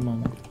took me a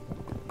moment.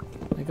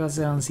 I got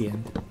there on the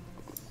end.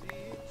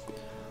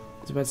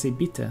 I was about to say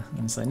bitter.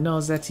 And it's like, no,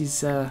 that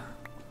is,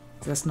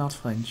 that's not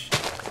French.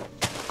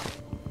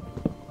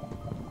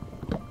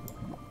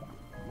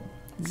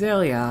 There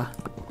we are.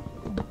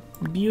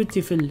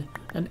 Beautiful.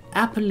 An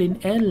apple in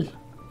L.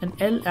 An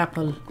L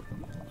apple.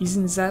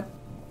 Isn't that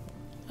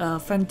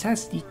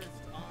fantastic?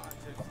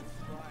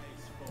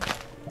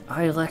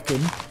 I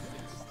reckon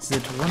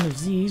that one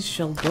of these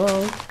shall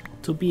grow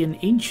to be an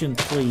ancient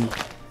tree.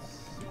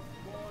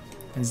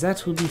 And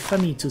that will be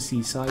funny to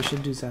see, so I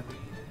should do that.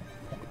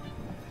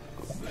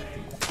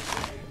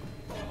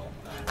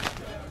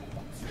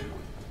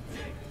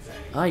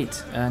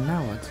 Right,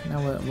 now what?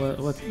 Now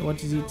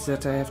what is it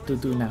that I have to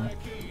do now?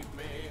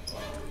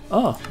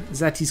 Oh,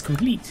 that is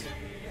complete.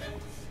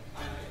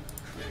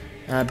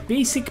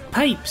 Basic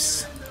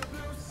pipes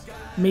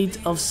made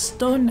of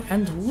stone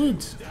and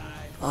wood.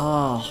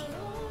 Oh,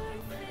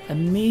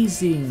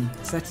 amazing.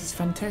 That is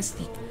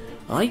fantastic.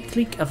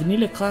 Right-click a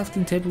vanilla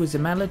crafting table with the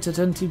mallet to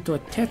turn it into a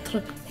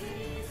tetra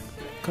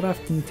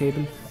crafting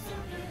table.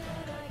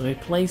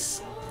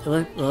 Replace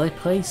the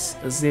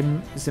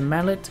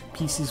mallet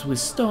pieces with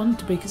stone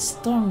to make it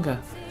stronger.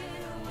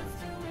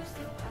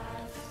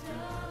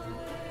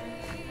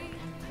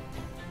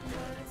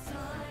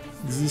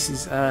 This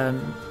is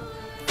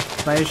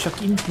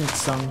Bioshock Infinite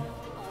song.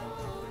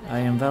 I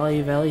am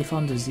very, very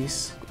fond of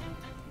this.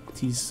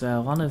 It is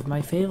one of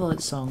my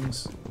favorite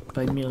songs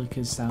by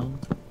Miracle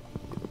Sound.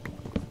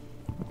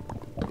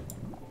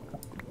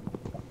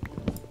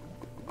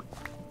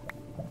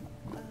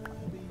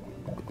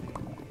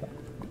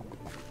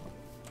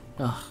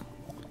 Ugh.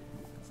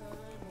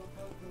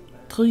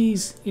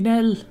 Trees in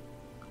hell.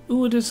 Who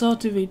would have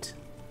thought of it?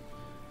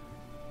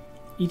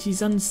 It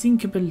is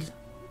unthinkable.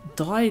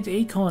 Dried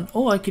acorn.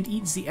 Oh, I could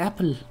eat the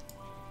apple.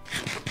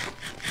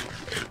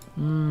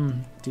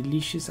 Mmm,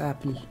 delicious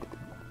apple.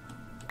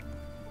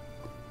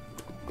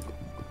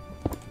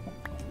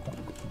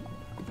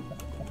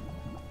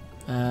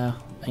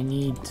 I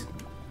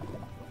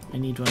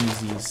need one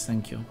of these,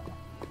 thank you.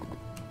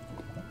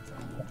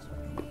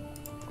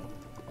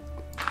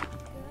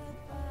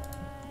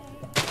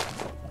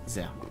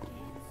 There.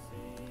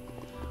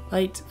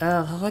 Right,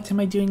 what am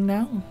I doing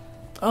now?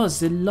 Oh,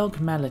 the log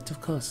mallet,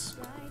 of course.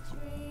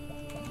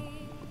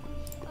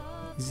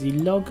 The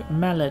log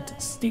mallet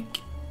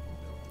stick.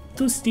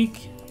 To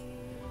stick.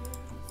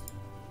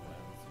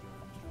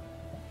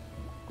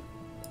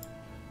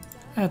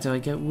 How do I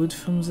get wood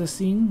from the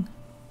thing?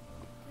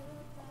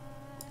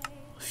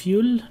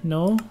 Fuel?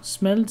 No.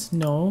 Smelt?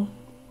 No.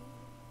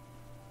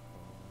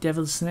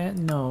 Devil's Snare?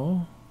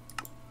 No.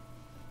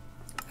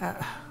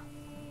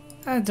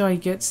 How do I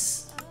get...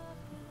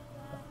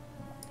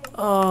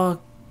 Oh,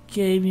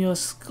 game, you're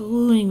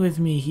screwing with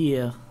me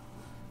here.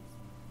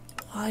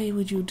 Why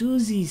would you do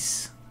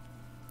this?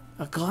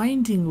 A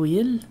grinding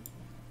wheel?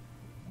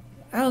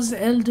 How the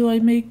hell do I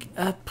make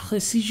a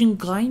precision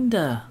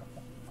grinder?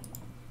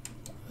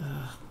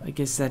 I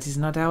guess that is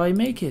not how I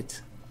make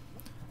it.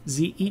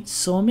 The eat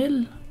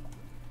sawmill?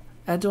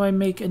 How do I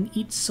make an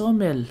eat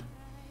sawmill?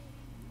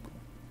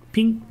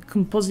 Pink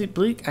composite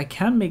brick, I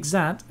can make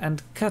that,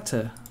 and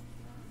cutter.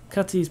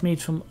 Cutter is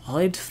made from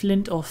red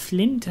flint or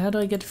flint. How do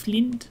I get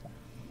flint?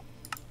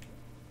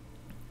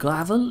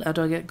 Gravel? How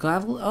do I get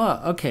gravel?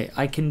 Oh, okay,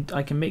 I can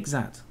make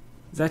that.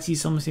 That is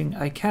something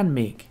I can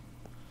make.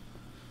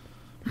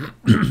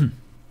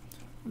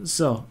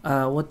 So,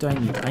 what do I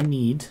need? I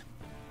need...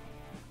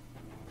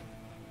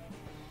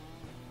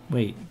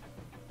 Wait.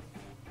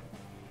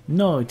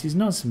 No, it is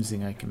not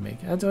something I can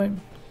make. How do I...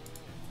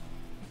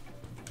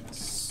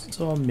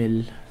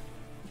 Sawmill.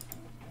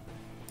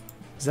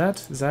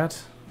 That.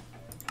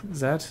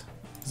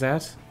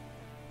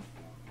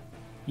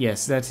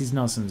 Yes, that is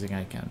not something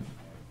I can.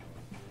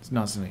 It's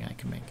not something I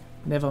can make.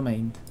 Never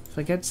mind.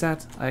 Forget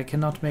that. I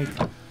cannot make...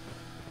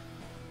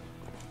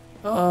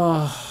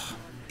 Oh...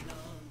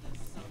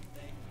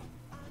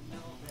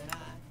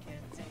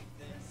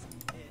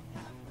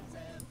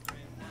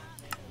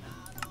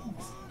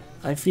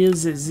 I feel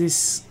that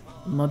this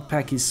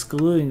modpack is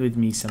screwing with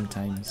me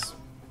sometimes.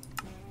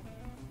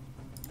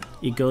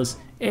 It goes,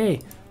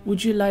 hey,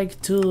 would you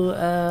like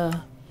to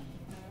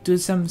do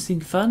something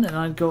fun? And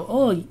I'd go,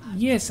 oh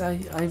yes, I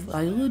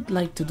would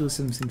like to do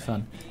something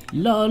fun.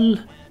 LOL,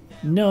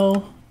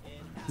 no,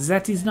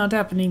 that is not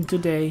happening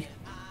today.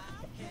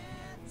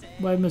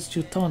 Why must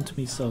you taunt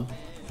me so?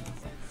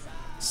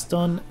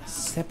 Stone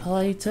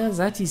separator,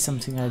 that is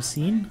something I've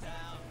seen.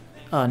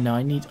 Oh no,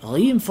 I need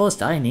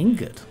reinforced iron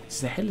ingot. What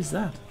the hell is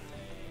that?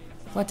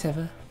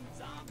 Whatever.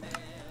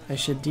 I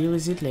should deal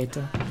with it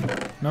later.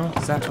 No,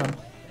 that one.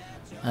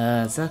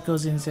 That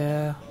goes in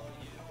there.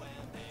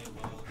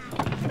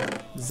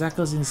 That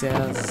goes in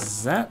there.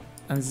 That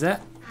and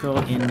that go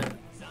in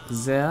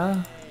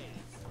there.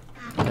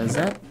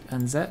 That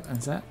and that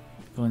and that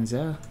go in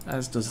there.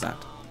 As does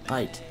that.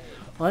 Right.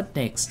 What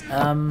next?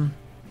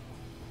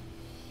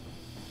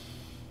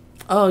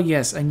 Oh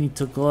yes, I need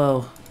to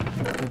glow.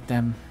 Get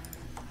them.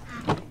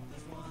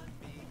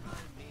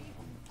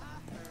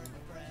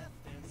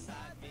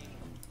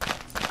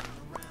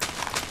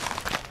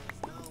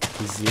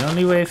 It's the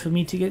only way for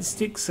me to get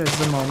sticks at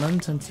the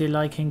moment until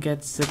I can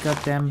get the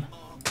goddamn...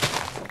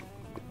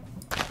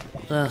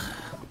 Ugh.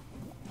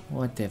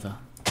 Whatever.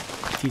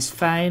 It is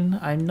fine,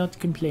 I'm not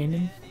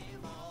complaining.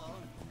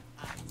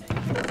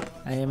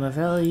 I am a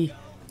very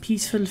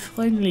peaceful,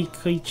 friendly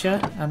creature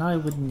and I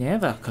would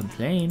never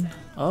complain.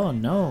 Oh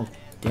no,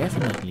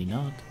 definitely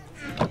not.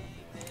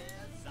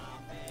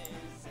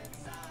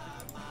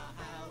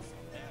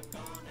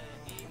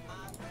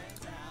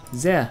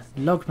 There,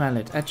 log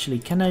mallet. Actually,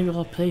 can I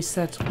replace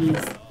that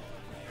with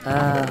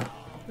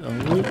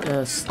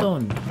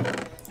stone?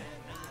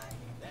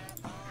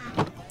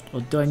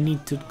 Or do I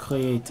need to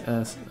create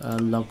a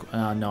log?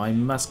 No, I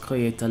must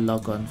create a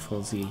logon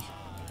for the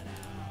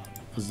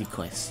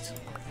quest.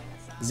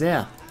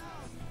 There.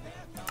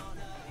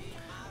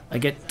 I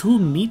get 2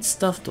 meat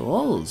stuffed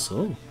rolls.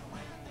 Oh,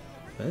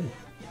 well,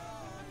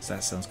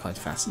 that sounds quite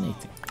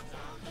fascinating.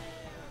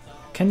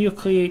 Can you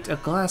create a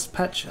grass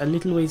patch a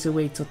little ways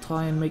away to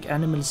try and make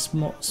animals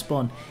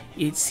spawn?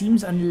 It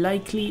seems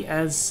unlikely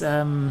as I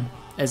am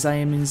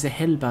in the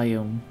hell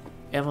biome.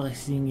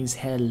 Everything is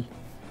hell.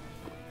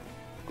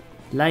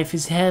 Life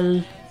is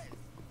hell,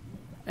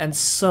 and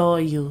so are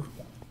you.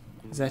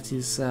 That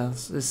is a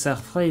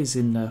phrase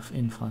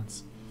in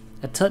France.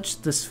 A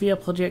touch, the sphere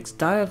projects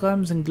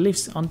diagrams and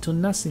glyphs onto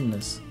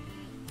nothingness.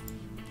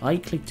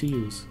 Right click to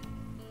use.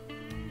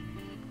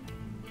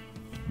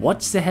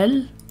 What the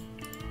hell?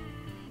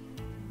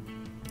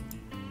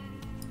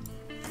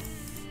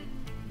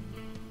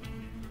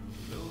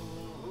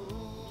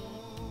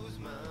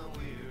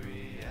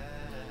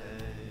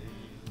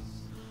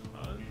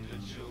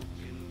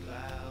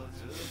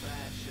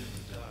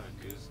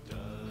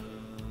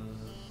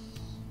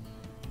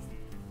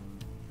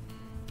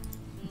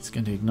 It's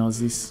going to ignore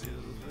this.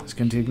 It's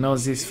going to ignore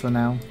this for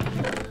now.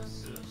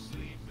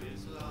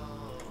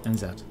 And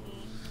that.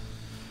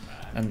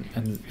 And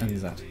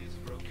that.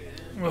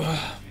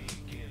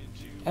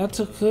 Out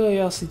of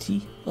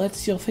curiosity,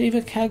 what's your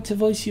favorite character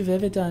voice you've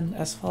ever done,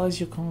 as far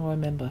as you can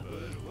remember?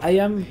 I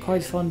am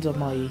quite fond of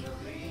Mai.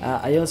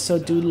 I also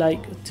do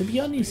like, to be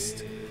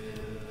honest.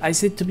 I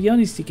said to be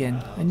honest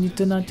again. I need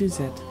to not do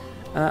that.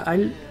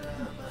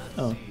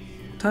 Oh,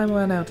 time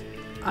ran out.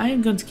 I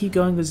am going to keep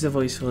going with the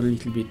voice for a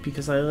little bit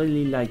because I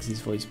really like this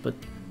voice, but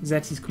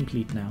that is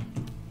complete now.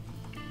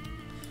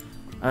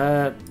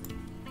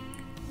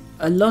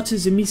 A lot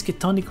of the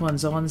Miskatonic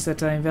ones are ones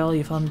that I am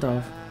very fond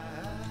of.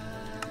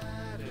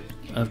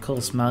 Of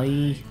course,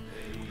 Marie,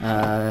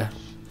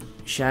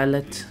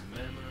 Charlotte,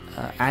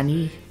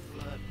 Annie,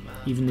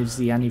 even if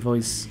the Annie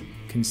voice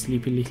can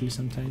sleep a little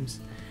sometimes.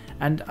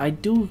 And I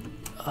do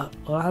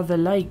rather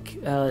like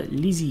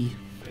Lizzie,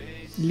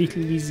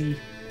 little Lizzie.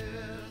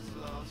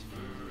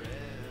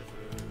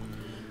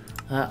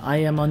 I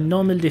am on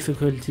normal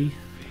difficulty.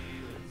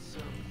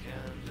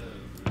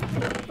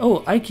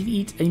 Oh, I can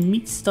eat a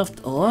meat stuffed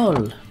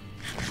roll.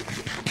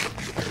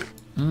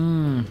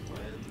 Mmm.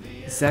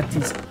 That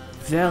is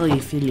very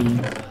filling.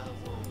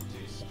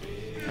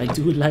 I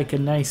do like a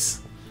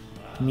nice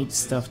meat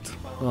stuffed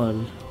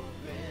roll.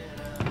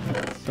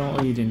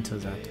 Don't read into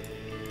that.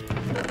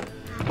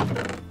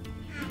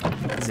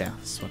 There,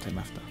 that's what I'm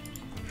after.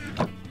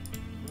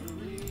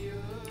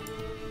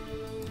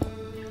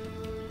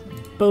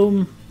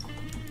 Boom.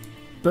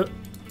 But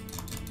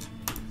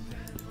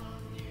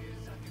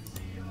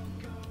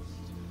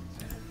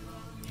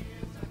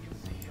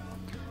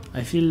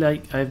I feel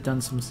like I've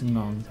done something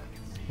wrong.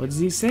 What does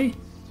he say?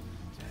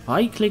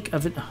 Right click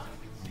of it.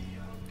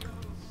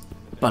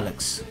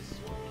 Bollocks.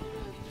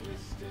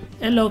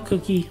 Hello,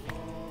 Cookie.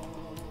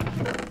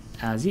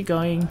 How's it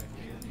going?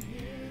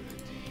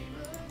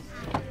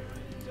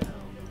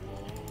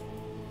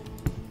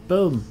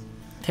 Boom.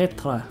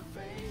 Tetra.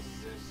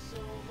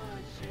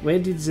 Where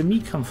did the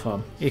meat come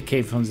from? It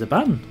came from the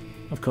bun,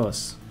 of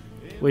course.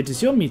 Where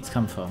does your meat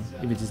come from?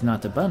 If it is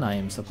not a bun, I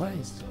am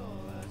surprised.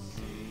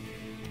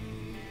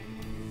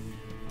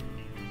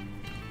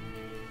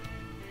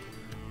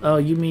 Oh,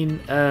 you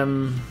mean,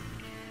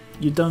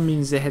 you don't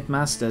mean the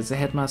headmaster. The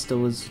headmaster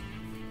was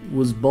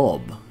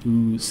Bob,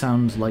 who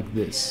sounds like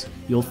this.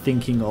 You're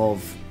thinking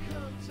of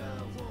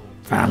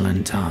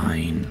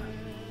Valentine.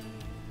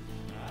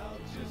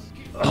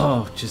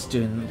 Oh, just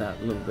doing that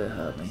a little bit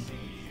hurt me.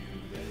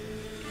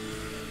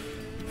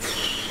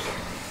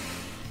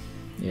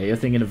 Yeah, you're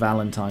thinking of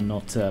Valentine,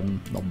 not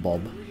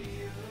Bob.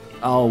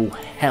 Oh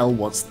hell,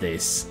 what's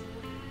this?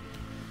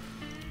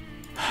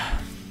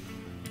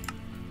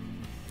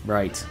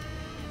 Right.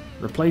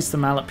 Replace the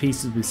mallet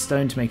pieces with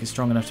stone to make it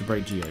strong enough to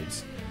break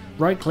geodes.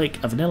 Right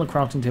click a vanilla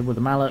crafting table with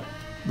a mallet.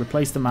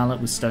 Replace the mallet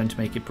with stone to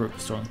make it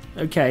strong.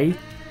 Okay.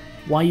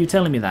 Why are you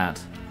telling me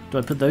that? Do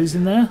I put those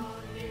in there?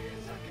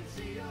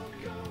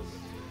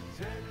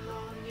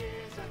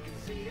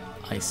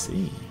 I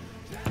see.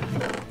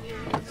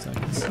 So I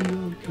can see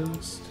your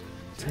ghost.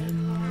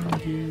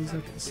 10 years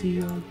I can see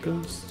your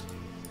ghost.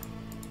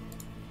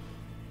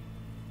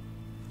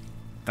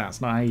 That's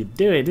not how you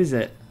do it, is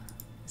it?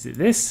 Is it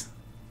this?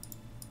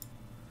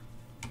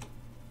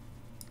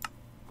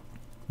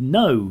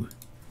 No.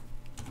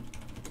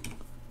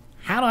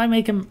 How do I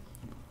make him?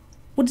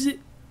 What is it?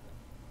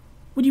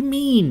 What do you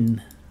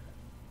mean?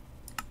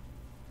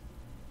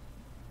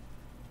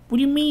 What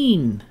do you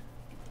mean?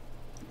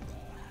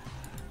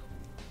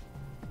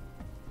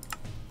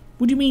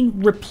 What do you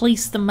mean,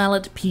 replace the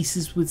mallet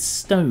pieces with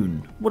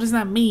stone? What does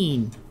that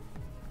mean?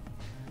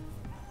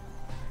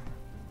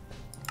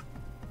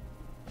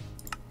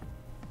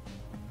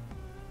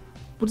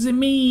 What does it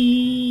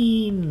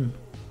mean?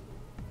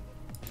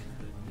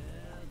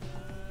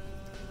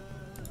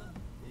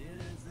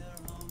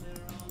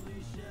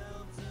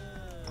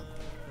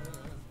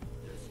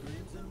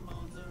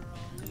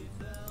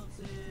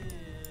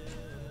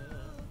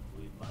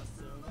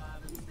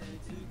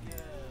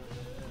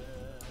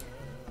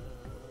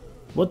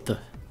 What the?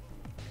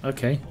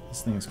 Okay,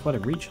 this thing has quite a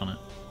reach on it.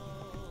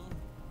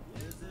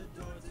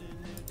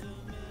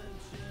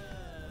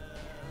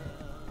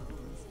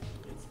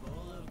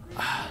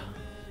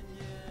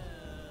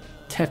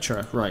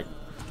 Tetra, right.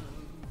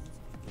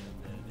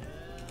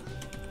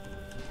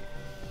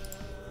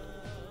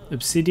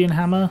 Obsidian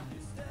hammer.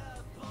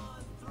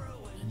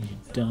 And you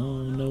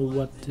don't know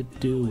what to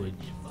do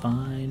and you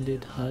find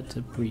it hard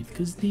to breathe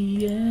 'cause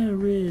the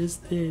air is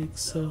thick,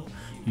 so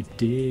you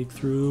dig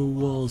through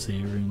walls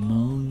hearing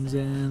moans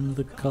and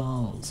the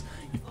calls.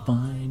 You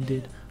find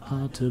it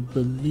hard to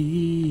believe.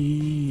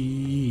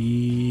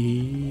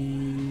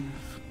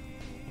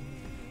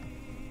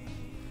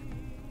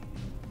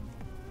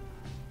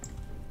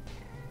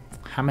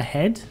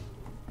 Hammerhead?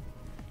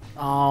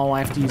 Oh, I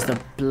have to use the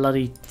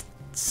bloody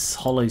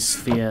hollow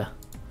sphere.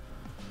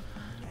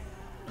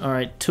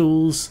 Alright,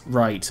 tools.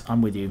 Right,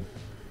 I'm with you.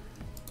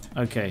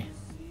 Okay.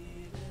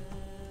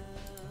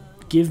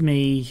 Give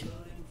me...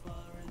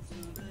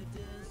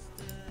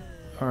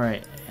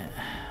 Alright.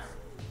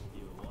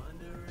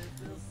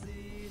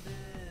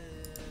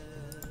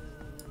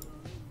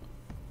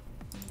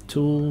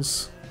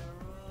 Tools.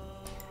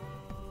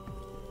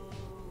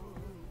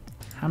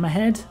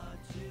 Hammerhead?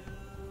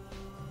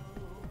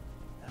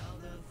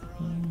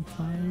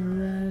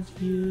 Fire at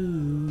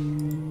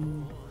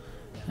you.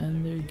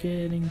 And they're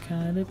getting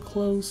kind of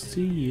close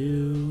to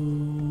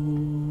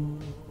you.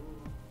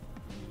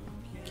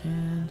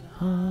 Can't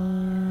hide.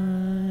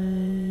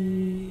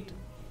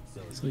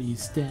 So you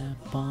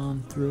step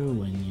on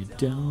through and you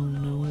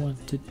don't know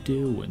what to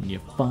do and you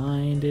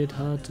find it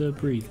hard to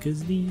breathe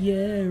 'cause the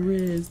air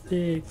is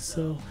thick,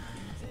 so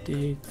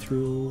dig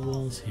through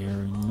walls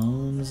hearing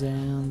moans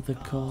and the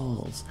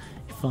calls.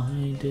 You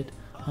find it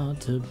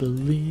hard to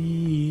believe.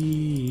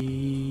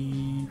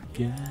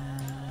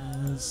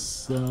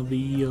 Guess are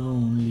the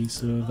only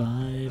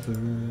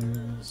survivors.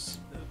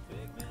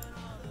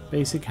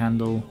 Basic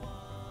handle,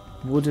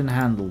 wooden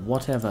handle,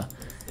 whatever.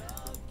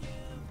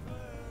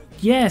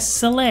 Yes,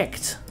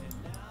 select.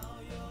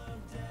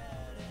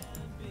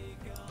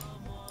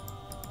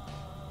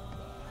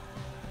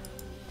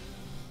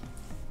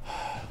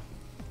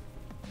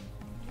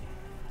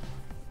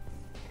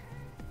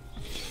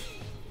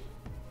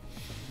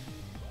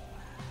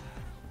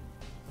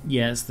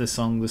 Yeah, it's the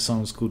song. The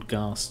song's called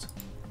Ghast.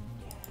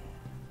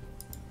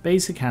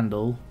 Basic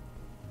handle.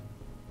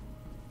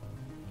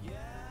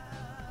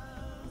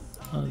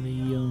 Are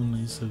the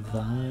only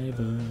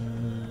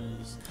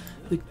survivors.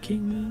 The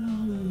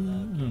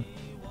king.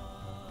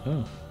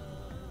 Oh.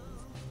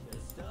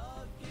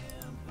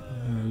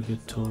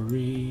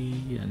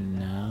 Purgatory, and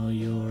now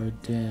you're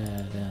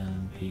dead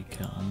and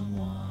become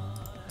one.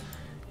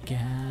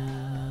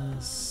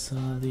 Gas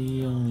are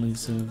the only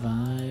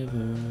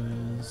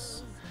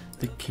survivors.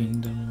 The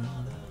kingdom.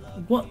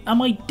 What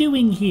am I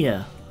doing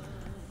here?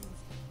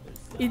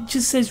 It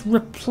just says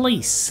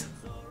replace.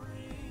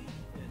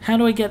 How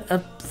do I get a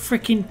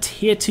freaking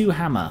tier 2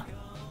 hammer?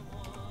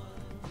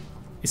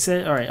 It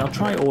said, alright, I'll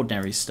try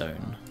ordinary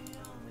stone.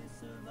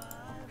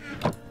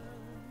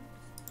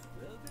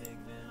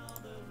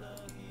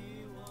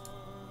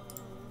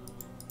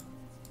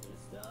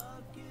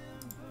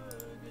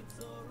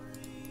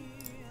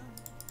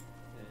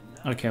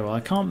 Okay, well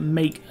I can't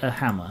make a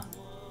hammer,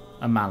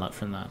 a mallet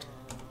from that.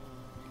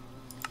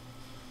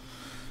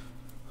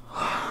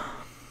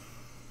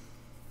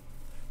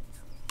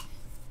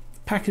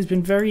 Pack has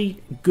been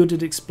very good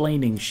at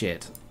explaining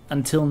shit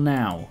until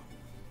now.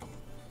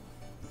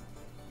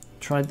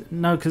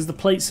 No, because the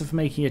plates are for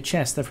making a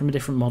chest. They're from a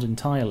different mod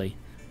entirely.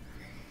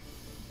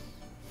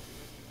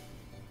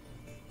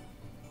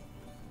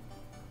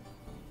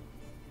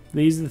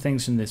 These are the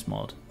things from this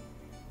mod.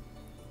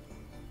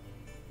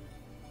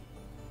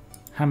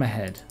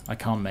 Hammerhead, I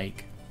can't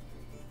make.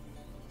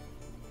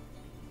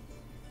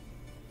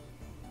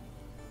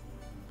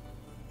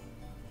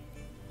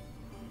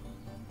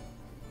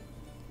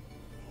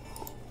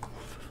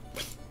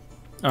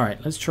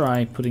 Alright, let's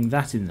try putting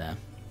that in there.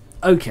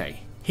 Okay,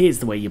 here's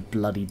the way you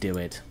bloody do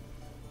it.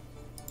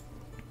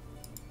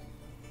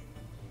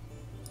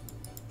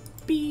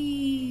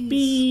 Bees!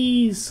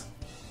 Bees!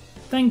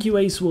 Thank you,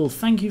 Ace Wolf.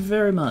 Thank you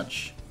very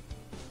much.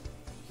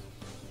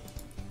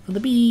 For the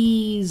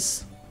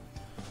bees!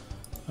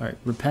 Alright,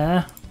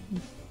 repair.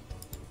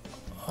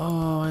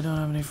 Oh, I don't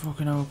have any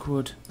fucking oak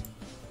wood.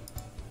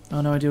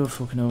 Oh no, I do have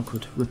fucking oak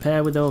wood.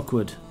 Repair with oak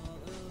wood.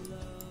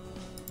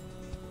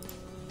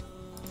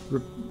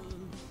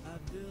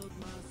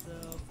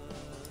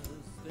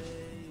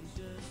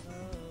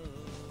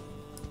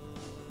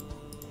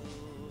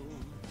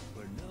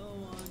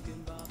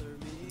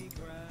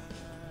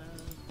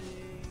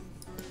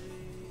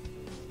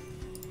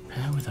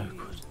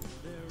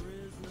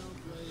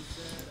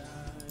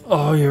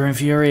 Oh, you're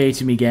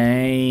infuriating me,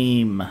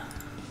 game.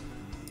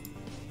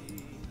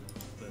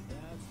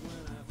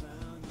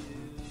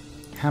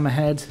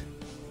 Hammerhead.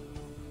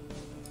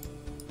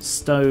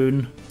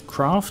 Stone.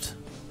 Craft.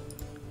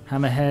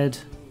 Hammerhead.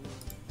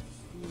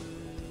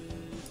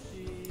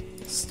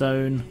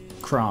 Stone.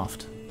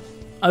 Craft.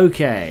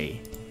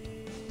 Okay.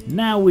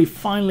 Now we've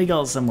finally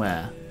got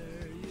somewhere.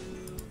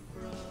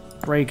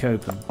 Break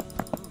open.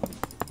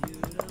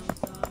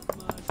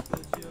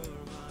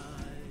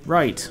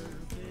 Right.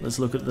 Let's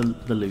look at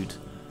the loot.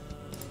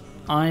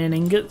 Iron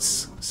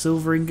ingots,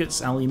 silver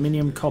ingots,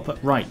 aluminium, copper.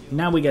 Right,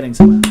 now we're getting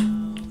somewhere.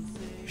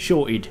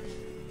 Shorted.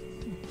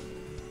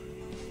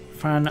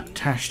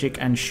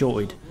 Fantastic and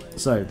shorted.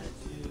 So,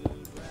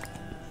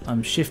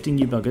 I'm shifting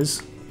you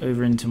buggers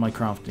over into my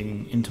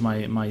crafting, into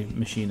my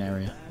machine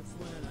area.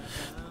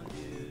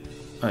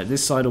 Alright,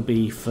 this side will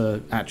be for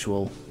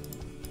actual.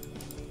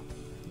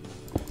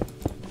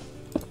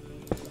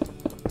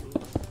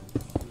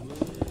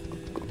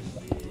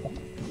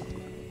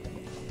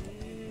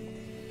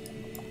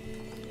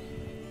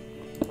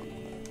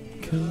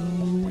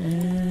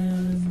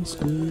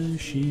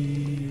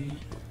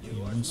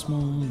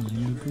 Small and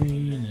you're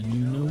green and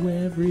you know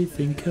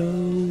everything.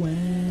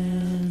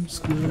 Co-am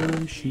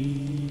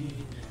squishy.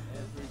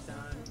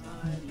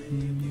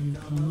 You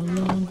come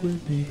along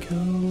with me.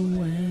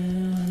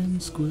 Co-am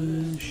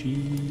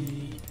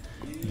squishy.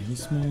 You're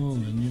small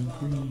and you're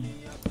green.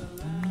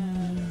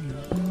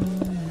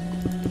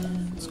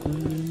 Co-am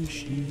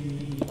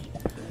squishy.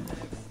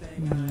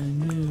 I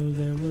knew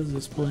there was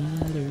a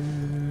splatter.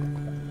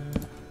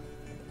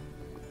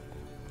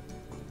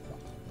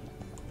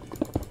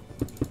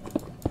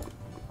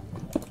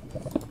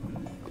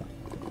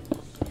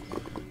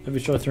 Have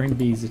you tried throwing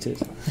bees at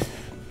it?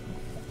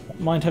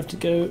 Might have to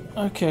go.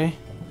 Okay.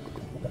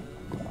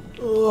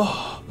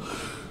 Oh.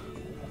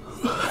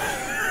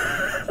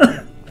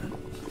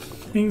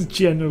 Things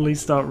generally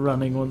start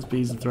running once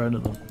bees are thrown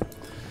at them.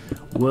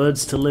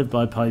 Words to live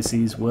by,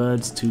 Pisces.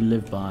 Words to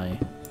live by.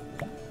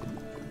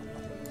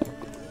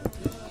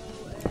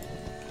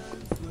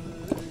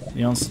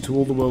 The answer to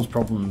all the world's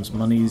problems.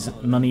 Money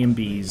and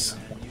bees.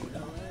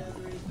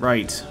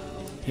 Right.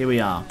 Here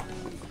we are.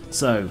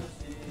 So.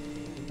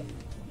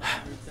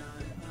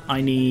 I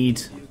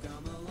need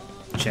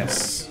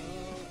chests.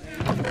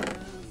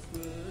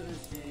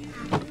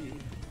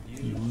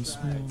 You are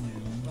small,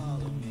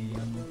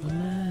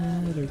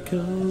 ladder,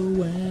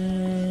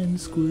 and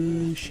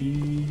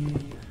squishy.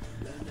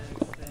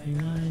 I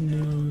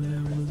knew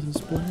there was a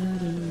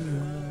splatter.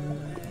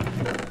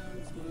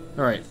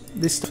 Alright,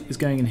 this is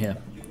going in here.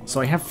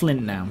 So I have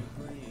flint now.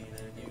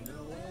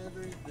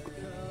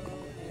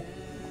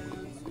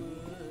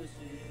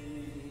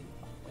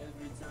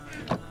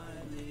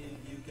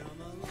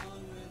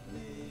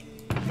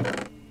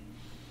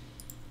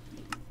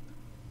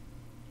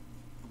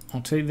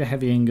 I'll take the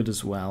heavy ingot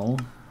as well.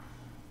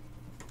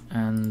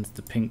 And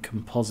the pink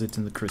composite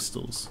and the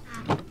crystals.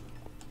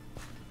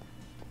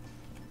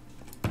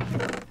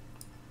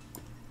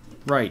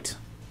 Right.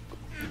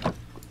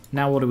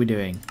 Now what are we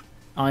doing?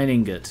 Iron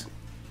ingot.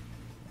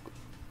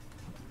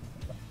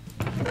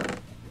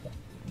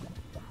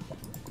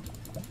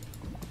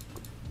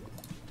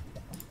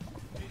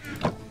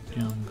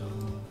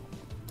 Jungle.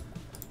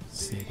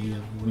 City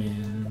of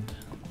wind.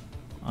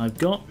 I've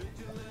got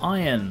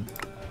iron.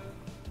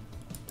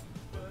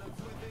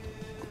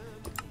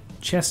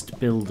 Chest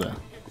builder.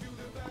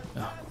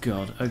 Oh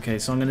god. Okay,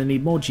 so I'm going to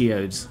need more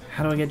geodes.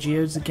 How do I get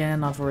geodes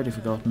again? I've already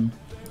forgotten.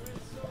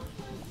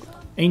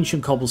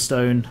 Ancient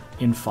cobblestone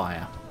in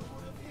fire.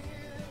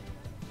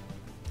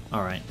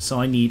 Alright, so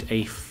I need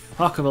a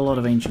fuck of a lot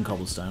of ancient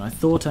cobblestone. I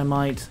thought I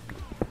might...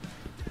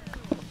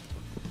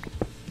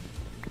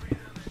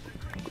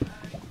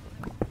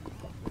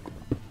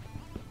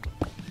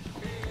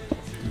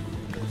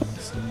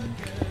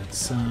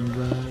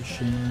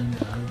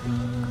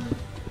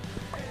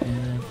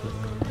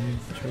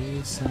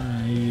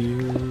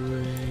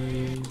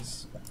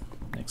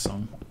 Next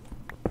song.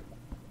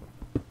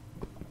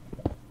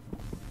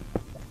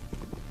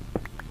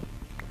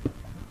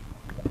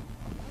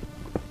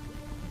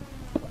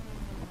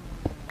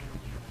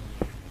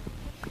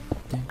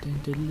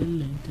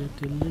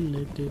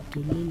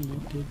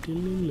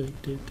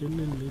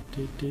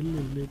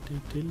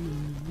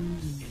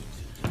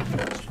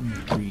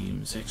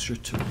 Dreams,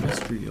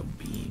 extraterrestrial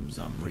beams.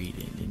 I'm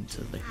reading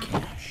into the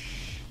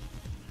cache.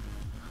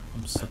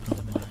 I'm sucking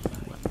on my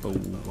elbow.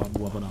 I'm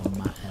wobbling on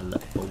my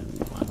elbow.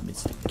 I'm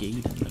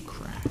instigating the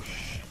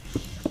crash.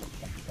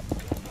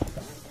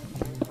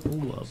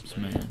 Pull-ups,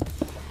 man.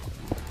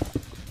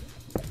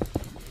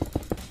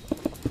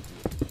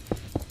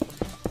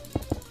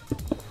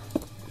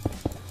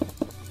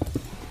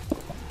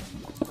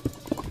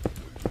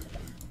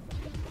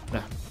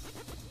 There.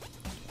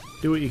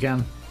 Do what you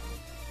can.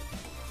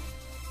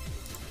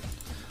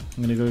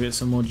 I'm gonna go get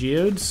some more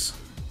geodes.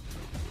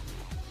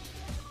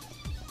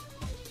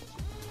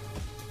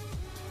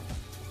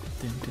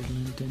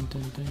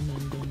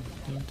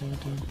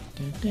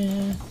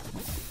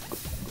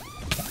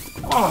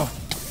 Oh!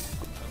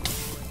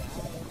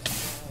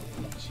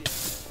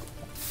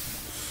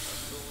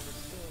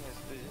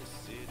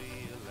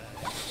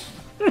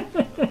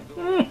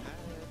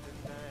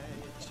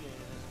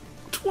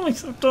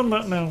 Twice I've done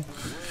that now.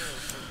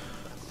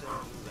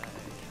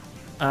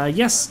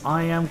 Yes,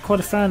 I am quite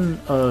a fan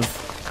of...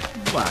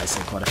 Well, I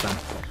say quite a fan.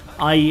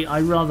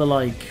 I rather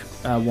like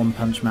One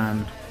Punch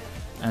Man,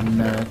 and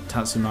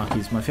Tatsumaki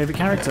is my favourite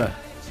character.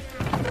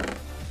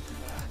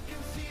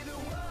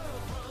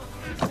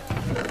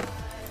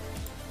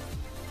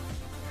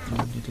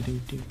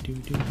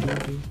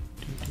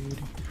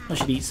 I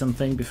should eat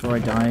something before I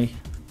die.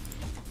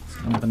 It's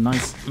kind of a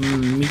nice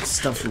meat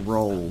stuffed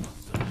roll.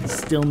 It's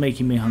still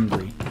making me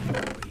hungry.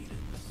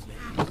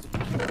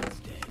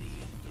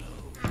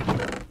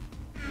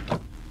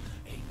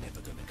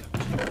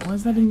 Why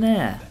is that in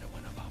there?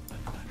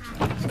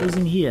 It goes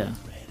in here.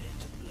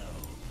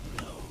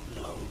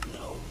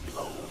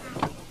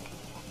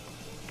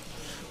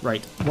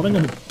 Right, what I'm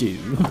going to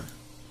do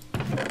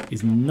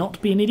is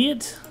not be an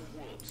idiot.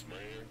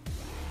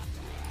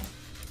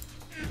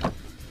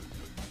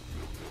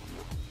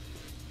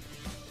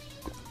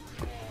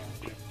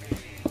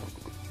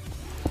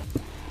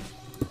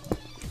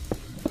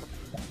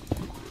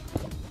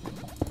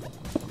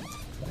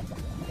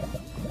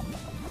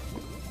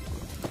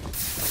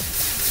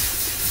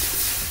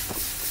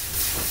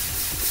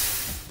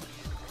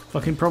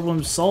 Fucking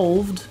problem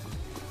solved.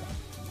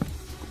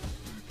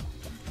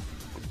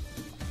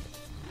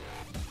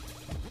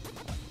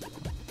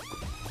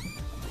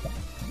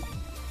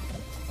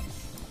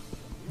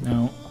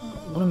 Now,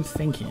 what I'm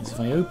thinking is if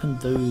I open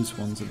those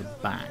ones at the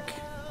back,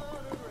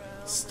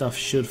 stuff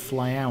should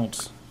fly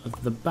out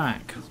of the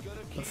back.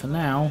 But for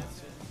now,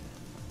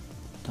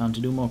 time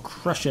to do more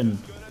crushing.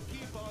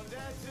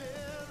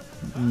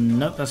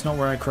 Nope, that's not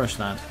where I crush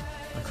that.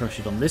 I crush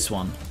it on this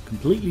one.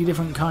 Completely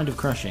different kind of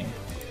crushing.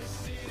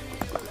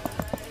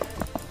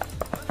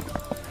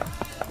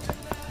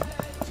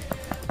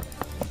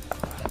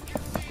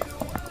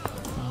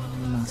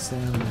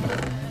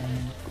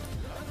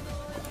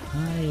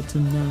 Higher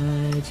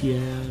tonight,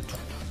 yeah.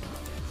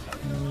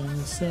 We'll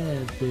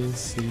set this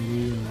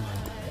city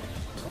alight.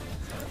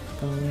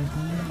 Going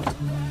higher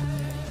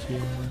tonight, yeah.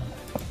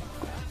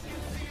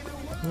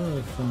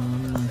 What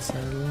fun, my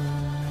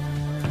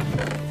satellite.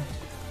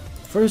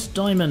 First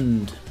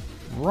diamond.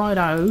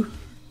 Righto.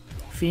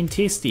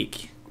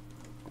 Fantastic.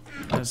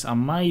 That's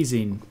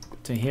amazing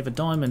to have a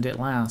diamond at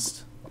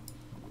last.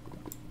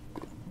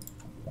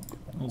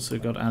 Also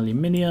got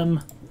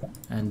aluminium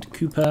and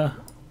copper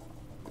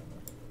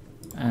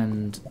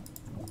and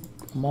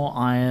more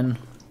iron.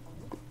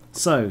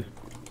 So,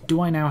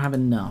 do I now have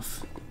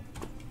enough?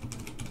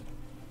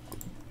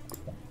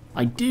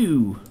 I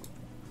do!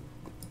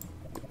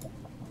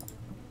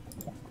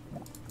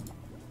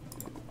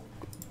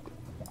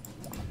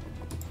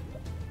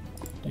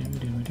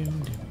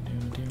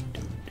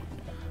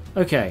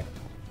 Okay.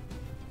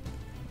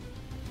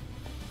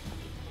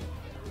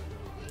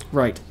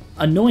 Right.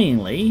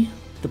 Annoyingly,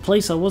 the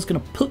place I was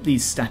going to put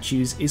these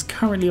statues is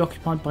currently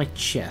occupied by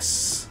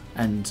chests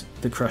and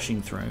the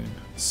crushing throne.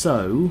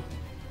 So...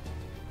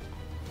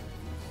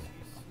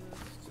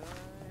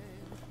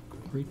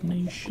 Great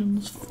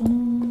nations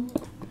fall,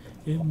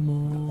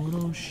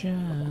 immortal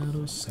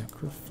shadows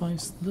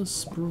sacrifice the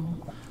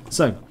sprawl.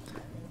 So,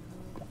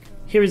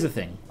 here is the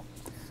thing.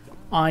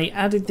 I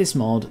added this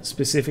mod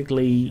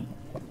specifically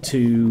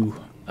to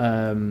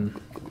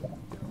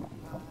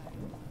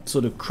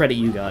sort of credit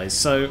you guys.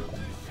 So,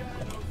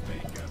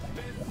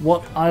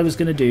 what I was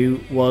going to do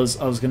was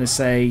I was going to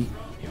say,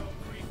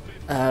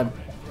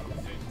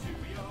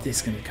 this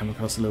is going to come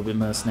across a little bit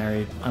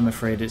mercenary. I'm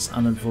afraid it's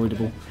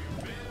unavoidable.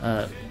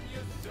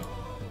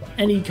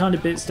 Any kind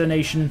of bits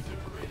donation,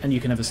 and you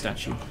can have a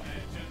statue.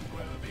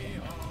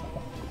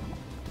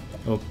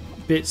 Or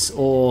bits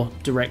or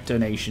direct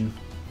donation,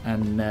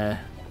 and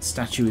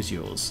statue is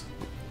yours.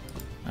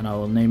 And I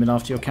will name it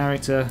after your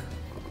character,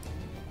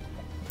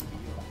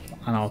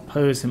 and I'll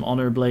pose him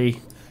honourably.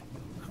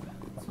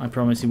 I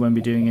promise he won't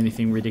be doing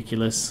anything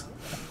ridiculous.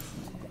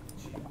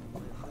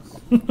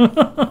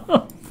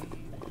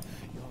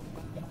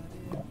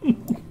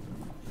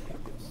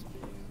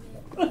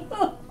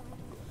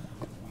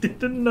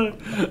 Didn't know.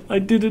 I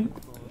didn't.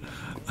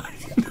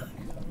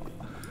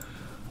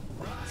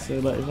 So,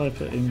 like, if I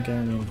put in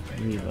Garion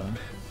Reaver,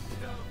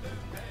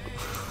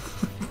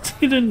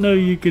 didn't know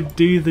you could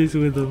do this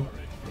with them.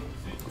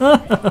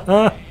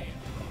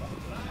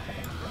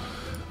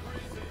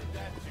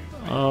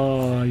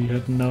 Oh, you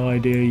had no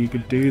idea you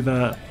could do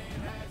that.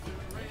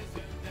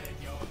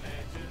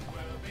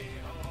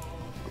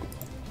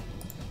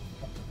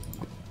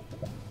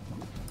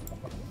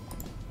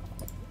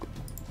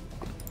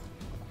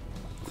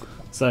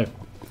 So,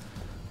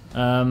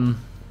 I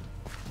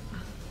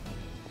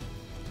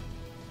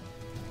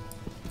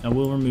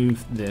will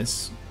remove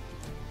this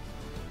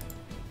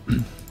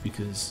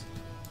because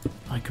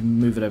I can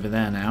move it over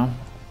there now,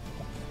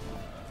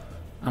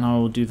 and I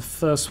will do the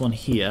first one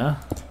here,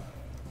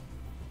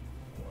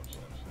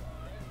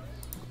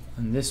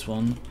 and this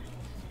one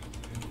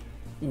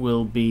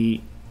will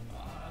be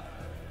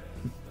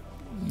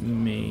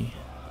me.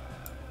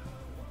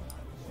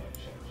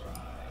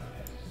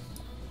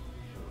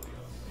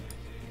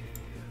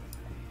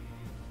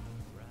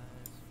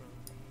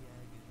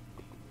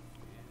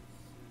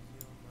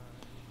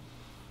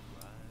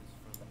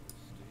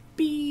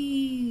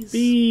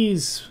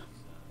 Bees!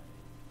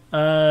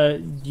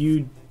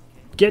 You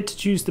get to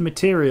choose the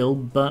material,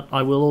 but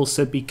I will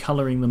also be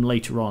colouring them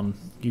later on.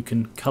 You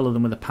can colour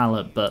them with a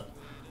palette, but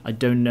I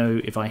don't know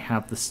if I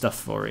have the stuff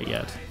for it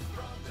yet.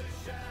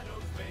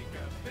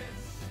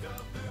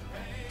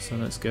 So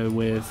let's go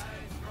with...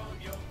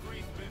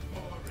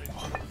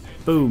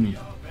 Boom!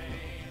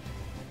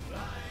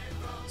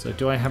 So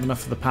do I have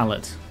enough for the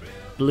palette?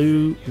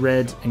 Blue,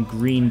 red and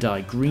green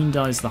dye. Green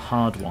dye is the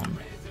hard one.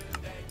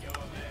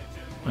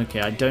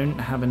 Okay, I don't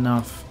have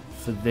enough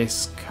for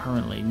this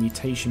currently.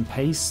 Mutation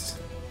paste?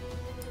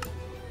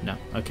 No,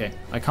 okay.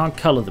 I can't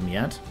colour them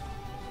yet,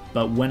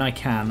 but when I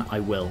can, I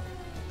will.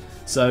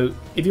 So,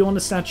 if you want a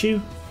statue,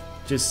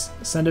 just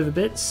send over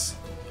bits,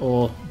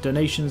 or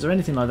donations, or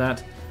anything like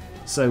that.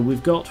 So,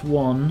 we've got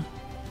one.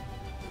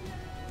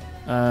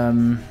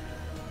 Right.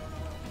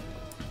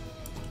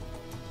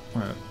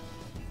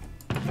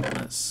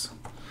 So,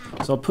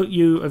 I'll put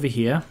you over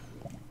here.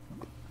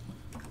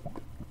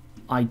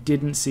 I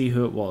didn't see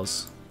who it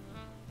was.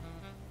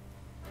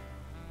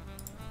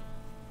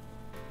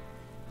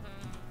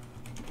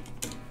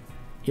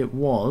 It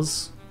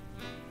was...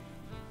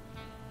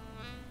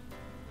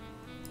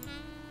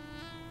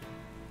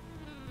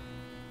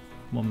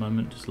 One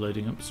moment, just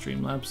loading up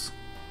Streamlabs.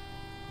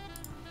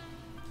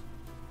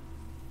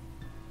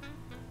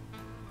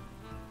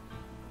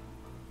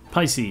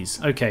 Pisces,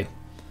 okay.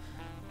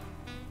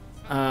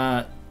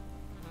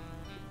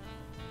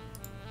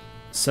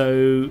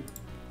 So...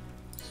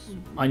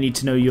 I need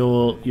to know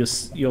your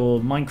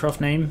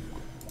Minecraft name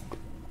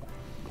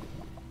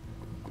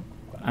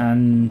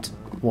and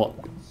what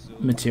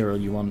material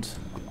you want.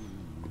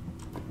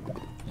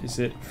 Is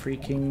it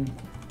freaking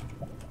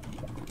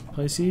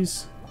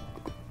Pisces?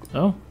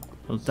 Oh,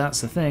 well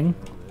that's a thing.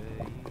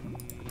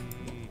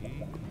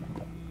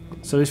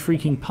 So is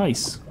freaking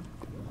Pice.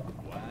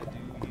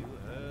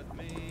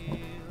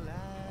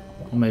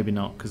 Or maybe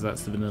not, because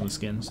that's the vanilla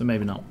skin, so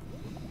maybe not.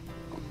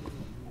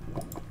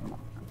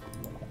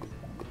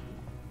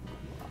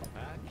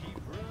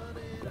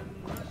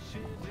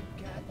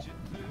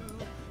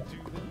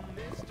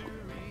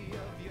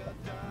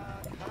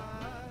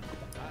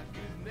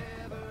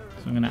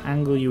 I'm going to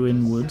angle you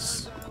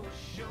inwards.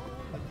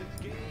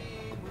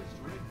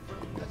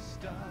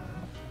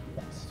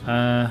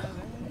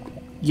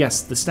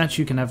 Yes, the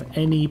statue can have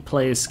any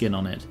player skin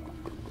on it.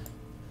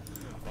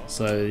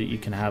 So you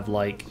can have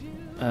like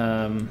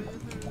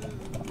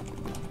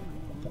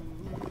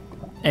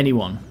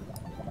anyone.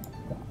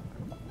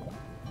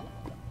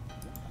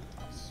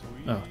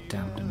 Oh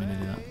damn, didn't mean to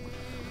do that.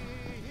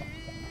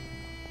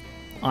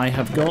 I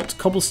have got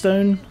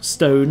cobblestone,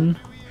 stone,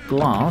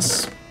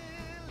 glass,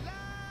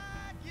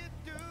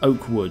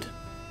 oak wood,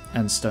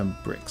 and stone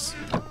bricks.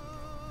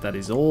 That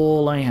is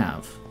all I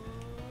have.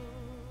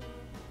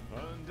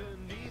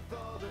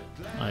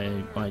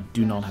 I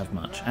do not have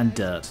much. And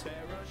dirt,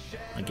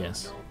 I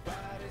guess,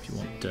 if you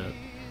want dirt.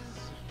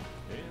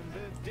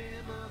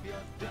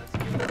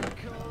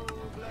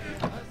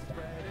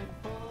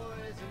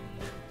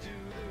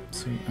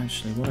 So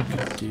actually what I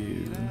could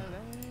do...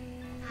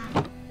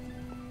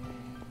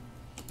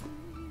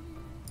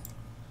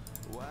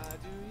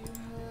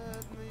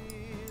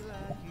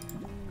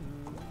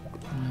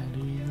 Why do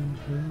you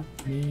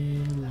hurt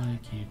me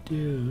like you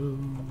do?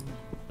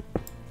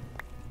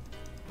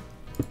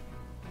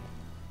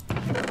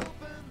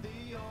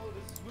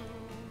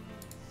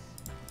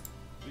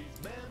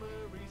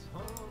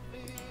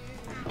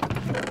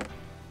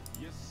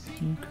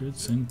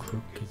 Secrets and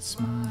crooked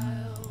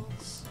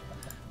smiles.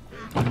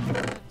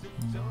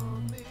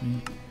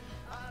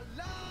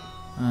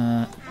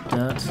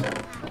 Dirt.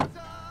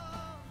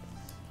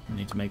 I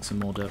need to make some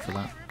more dirt for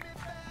that.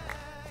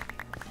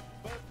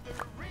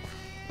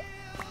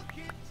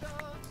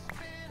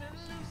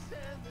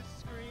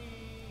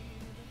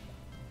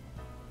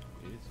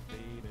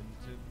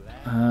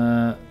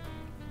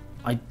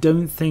 I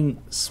don't think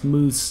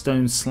smooth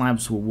stone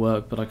slabs will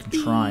work, but I can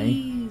try.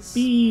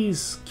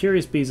 Bees!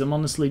 Curious bees. I'm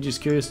honestly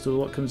just curious to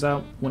what comes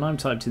out when I'm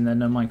typed in there,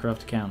 no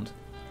Minecraft account.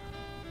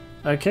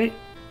 Okay,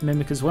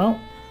 Mimic as well.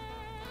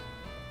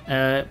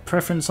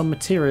 Preference on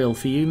material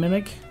for you,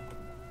 Mimic?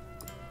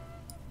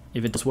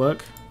 If it does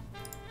work.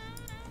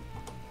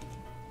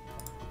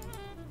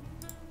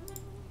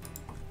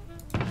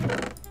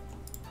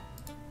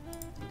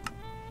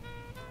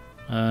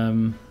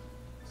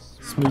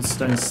 Smooth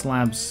stone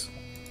slabs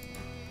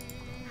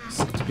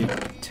seem to be a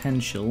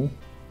potential.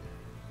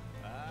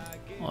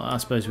 Well, I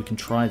suppose we can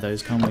try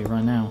those, can't we,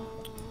 right now?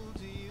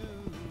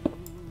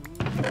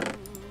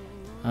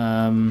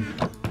 And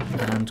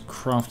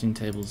crafting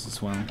tables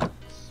as well.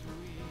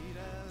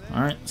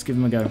 Alright, let's give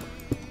them a go.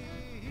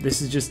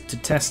 This is just to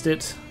test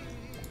it.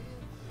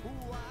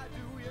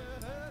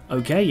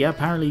 Okay, yeah,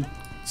 apparently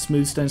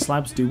smooth stone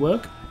slabs do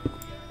work.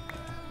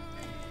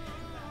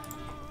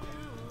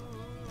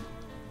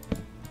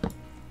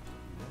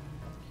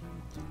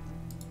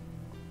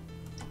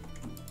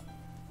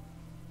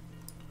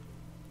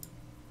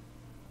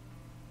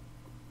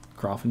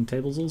 Crafting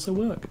tables also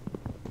work.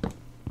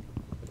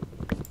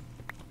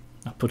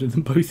 I put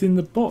them both in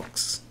the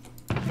box.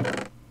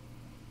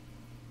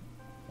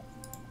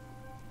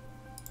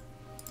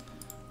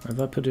 Or have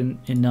I put in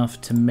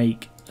enough to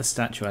make a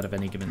statue out of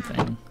any given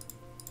thing?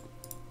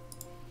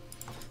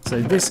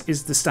 So this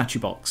is the statue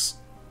box.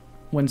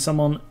 When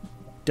someone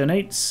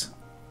donates,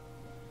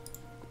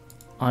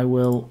 I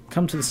will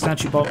come to the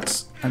statue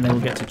box and they will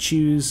get to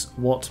choose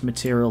what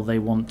material they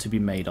want to be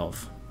made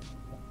of.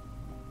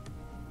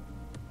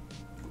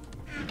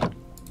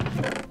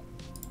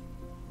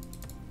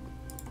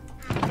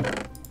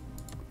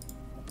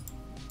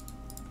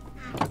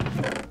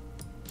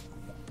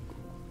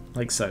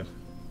 Like so.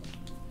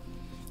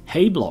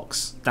 Hay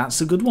blocks.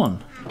 That's a good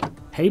one.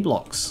 Hay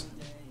blocks.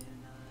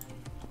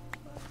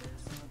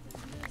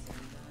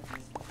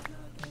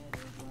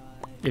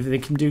 If they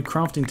can do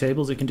crafting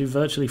tables, it can do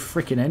virtually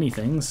frickin'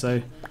 anything,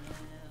 so...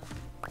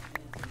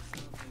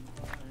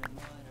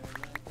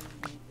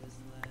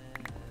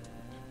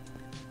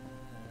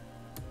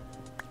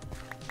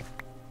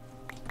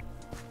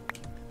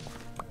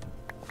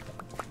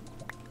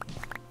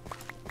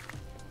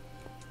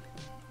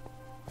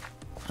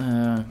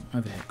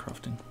 overhead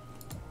crafting.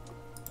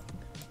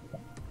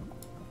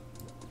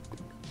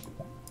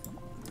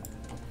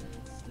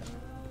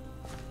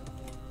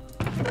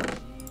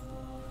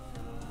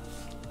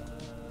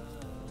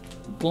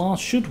 Glass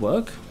should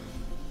work.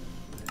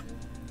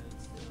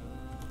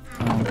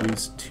 I'll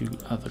use 2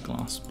 other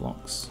glass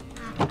blocks.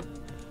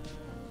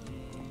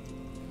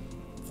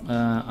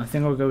 I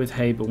think I'll go with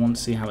hay, but want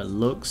to see how it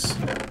looks.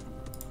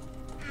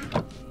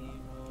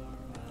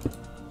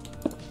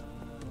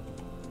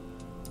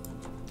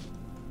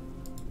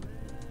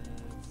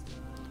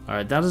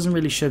 Alright, that doesn't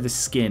really show the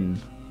skin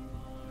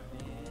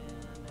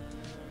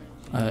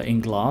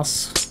in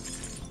glass.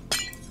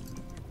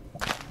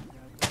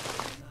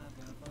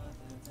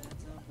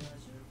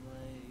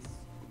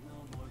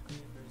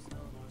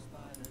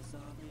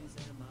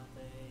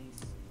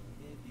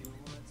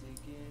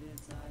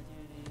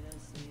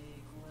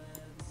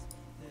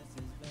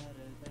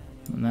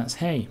 And that's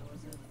hay.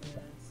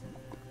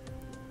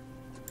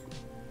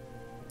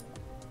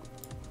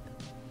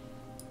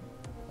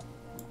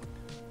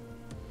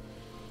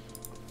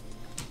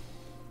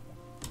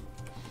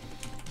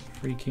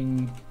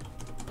 Freaking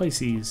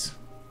PokéSins.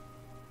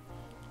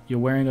 You're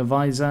wearing a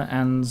visor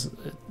and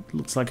it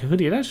looks like a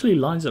hoodie. It actually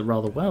lines up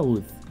rather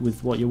well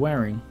with what you're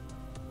wearing.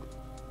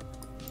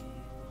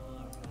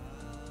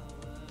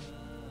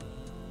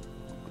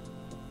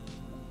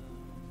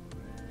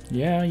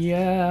 Yeah,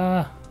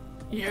 yeah,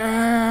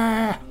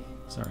 yeah.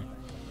 Sorry.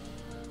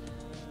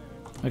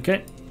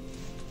 Okay.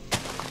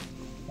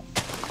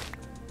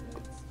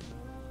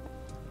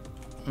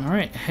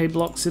 Alright, hay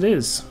blocks it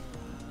is.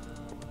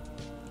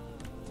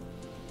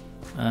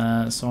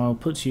 So I'll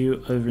put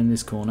you over in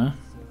this corner.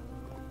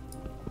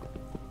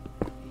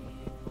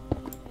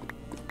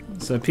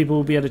 So people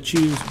will be able to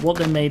choose what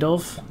they're made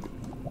of,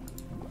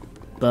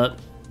 but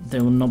they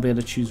will not be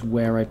able to choose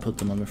where I put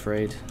them, I'm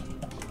afraid.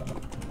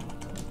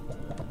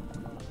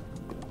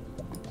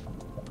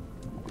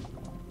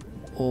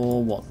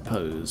 Or what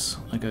pose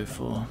I go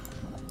for.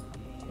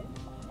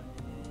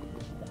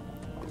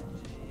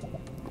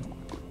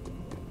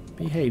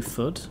 Behave,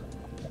 foot.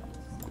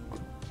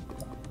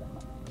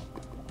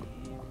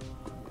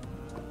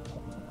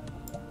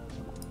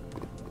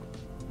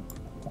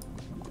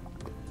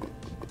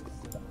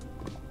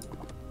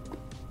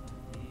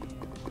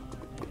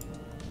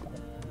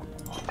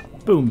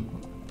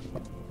 Boom.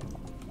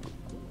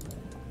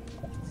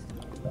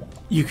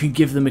 You can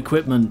give them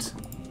equipment.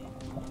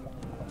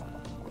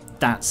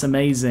 That's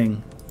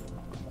amazing.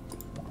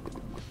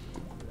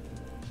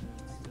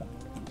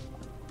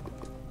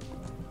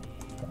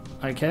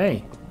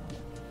 Okay.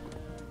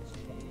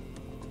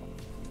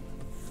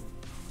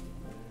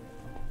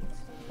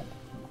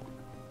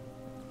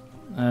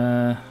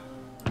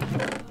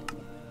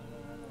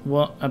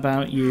 What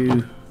about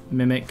you,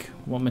 Mimic?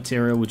 What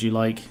material would you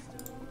like?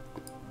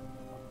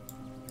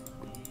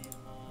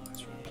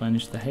 Let's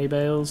replenish the hay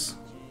bales.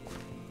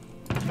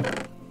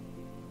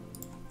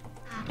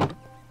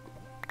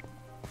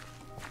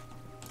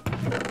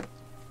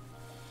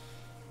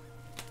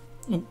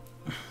 Oh.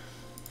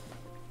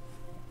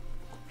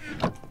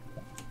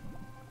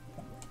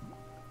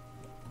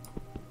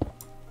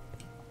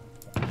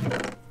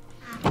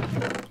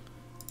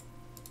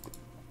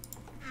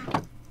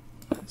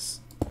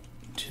 Let's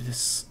do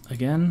this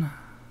again.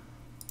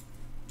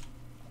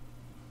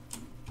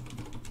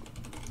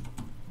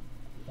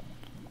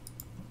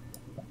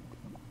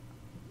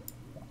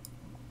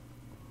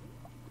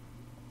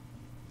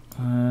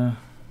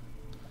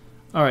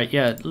 Alright,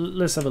 yeah,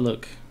 let's have a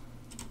look.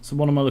 So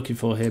what am I looking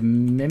for here?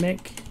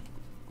 Mimic?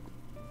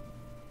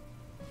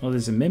 Well,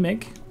 there's a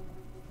Mimic.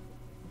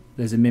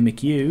 There's a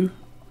Mimic U.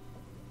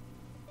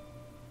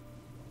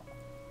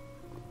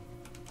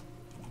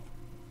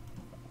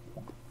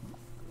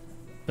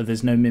 But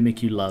there's no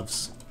Mimic U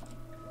loves.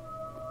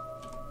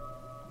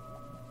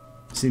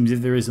 Seems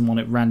if there isn't one,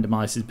 it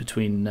randomizes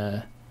between...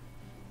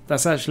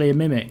 That's actually a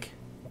Mimic.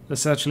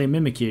 That's actually a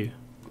Mimikyu.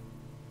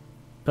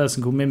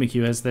 Person called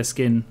Mimikyu has their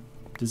skin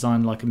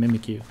designed like a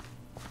Mimikyu.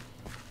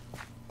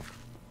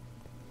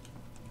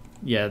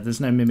 Yeah, there's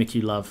no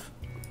Mimikyu love,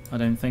 I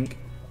don't think.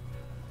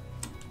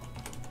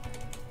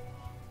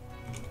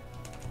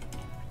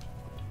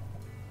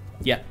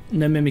 Yeah,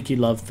 no Mimikyu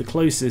love. The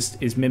closest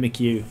is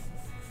Mimikyu.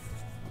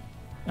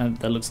 And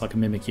that looks like a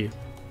Mimikyu.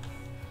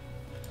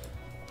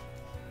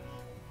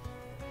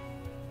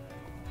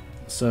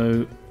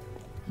 So,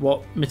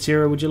 what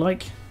material would you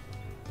like?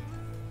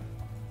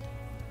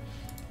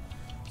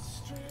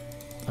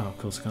 Oh, of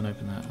course I can't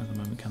open that at the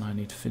moment, can I? I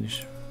need to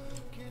finish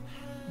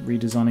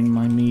redesigning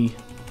my me.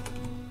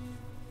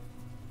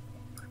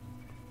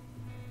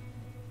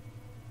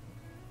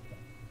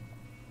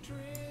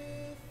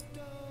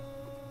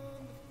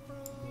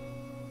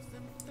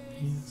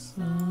 Piece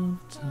of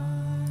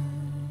time.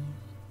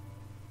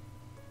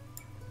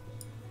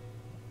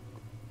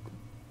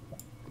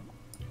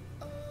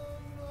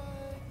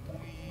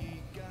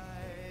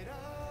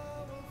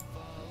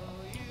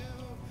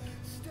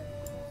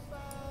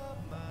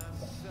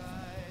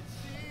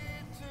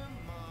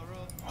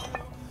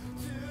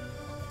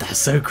 That's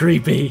so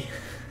creepy.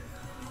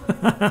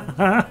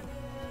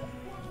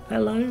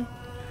 Hello.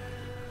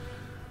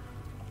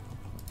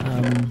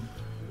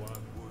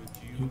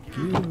 You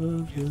give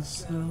of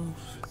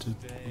yourself to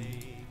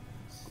be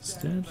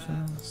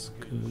steadfast.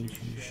 Could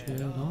you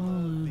shed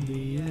all of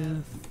the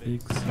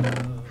ethics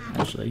of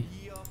actually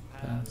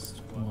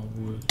past? What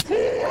would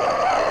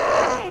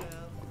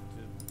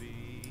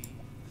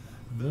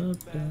the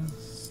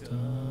best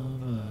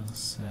of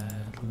us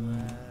at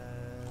last?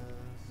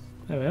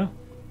 There we are.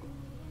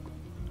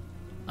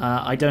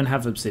 I don't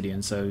have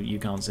obsidian, so you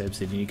can't say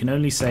obsidian. You can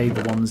only say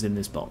the ones in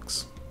this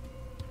box.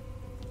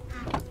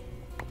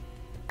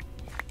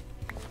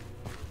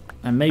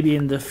 And maybe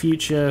in the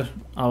future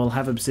I will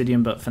have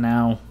obsidian, but for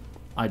now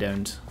I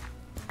don't.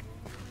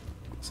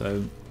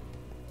 So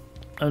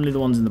only the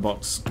ones in the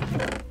box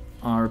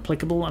are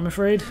applicable, I'm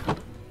afraid.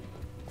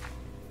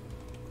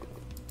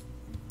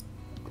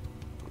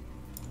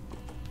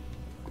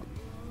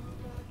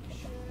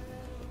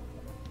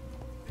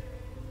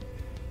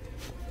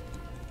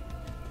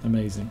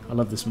 Amazing. I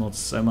love this mod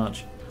so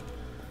much.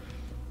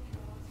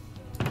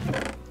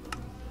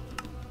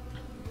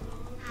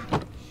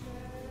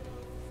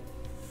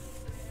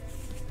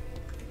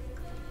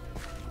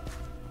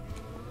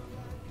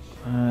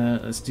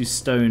 Let's do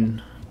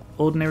stone.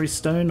 Ordinary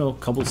stone or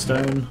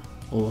cobblestone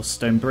or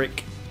stone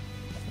brick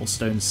or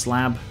stone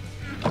slab.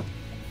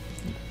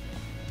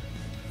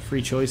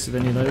 Free choice of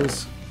any of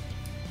those.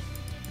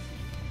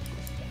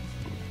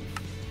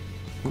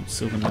 Ooh,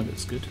 silver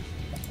nuggets, good.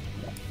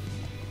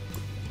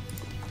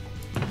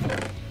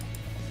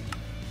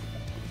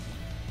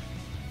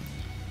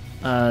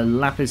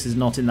 Lapis is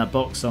not in that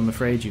box, so I'm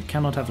afraid you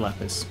cannot have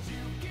Lapis.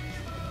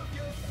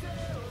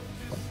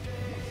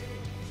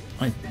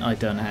 I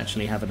don't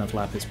actually have enough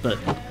Lapis, but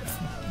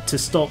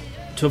to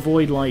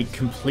avoid like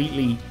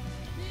completely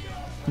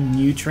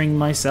neutering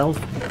myself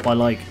by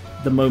like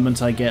the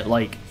moment I get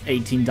like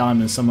 18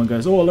 diamonds, someone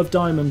goes, "Oh, I love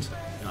diamond."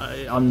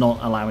 I'm not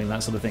allowing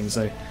that sort of thing,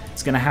 so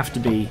it's going to have to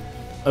be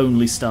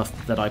only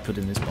stuff that I put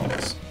in this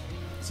box.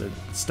 So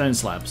stone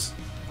slabs.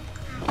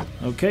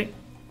 Okay.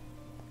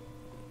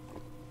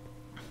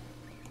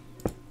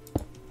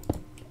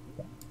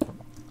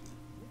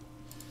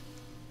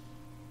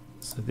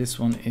 So this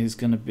one is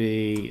going to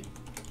be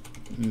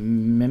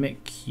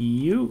mimic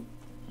you.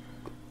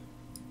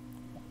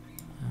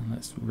 And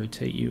let's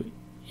rotate you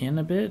in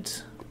a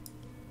bit.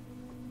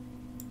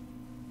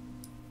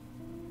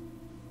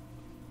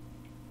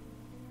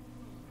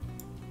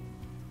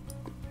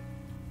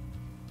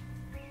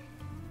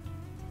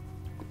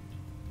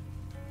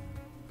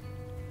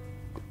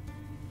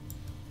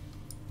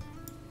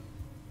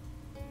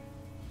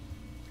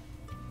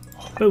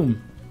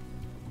 Boom.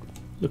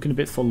 Looking a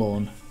bit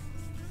forlorn.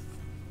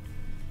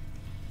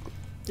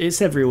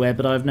 It's everywhere,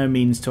 but I have no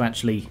means to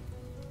actually...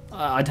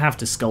 I'd have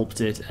to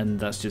sculpt it, and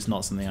that's just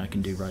not something I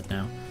can do right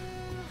now.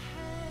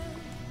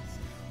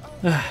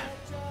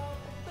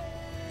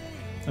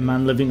 A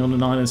man living on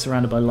an island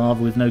surrounded by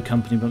lava with no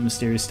company but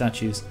mysterious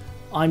statues.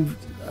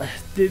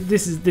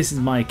 This is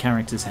my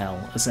character's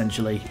hell,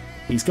 essentially.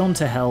 He's gone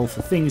to hell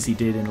for things he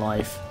did in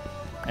life,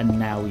 and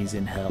now he's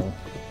in hell.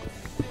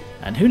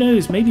 And who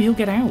knows, maybe he'll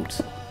get out.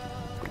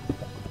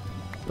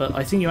 But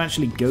I think you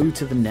actually go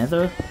to the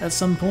Nether at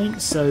some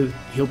point, so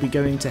he'll be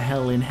going to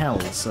hell in hell,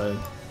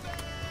 so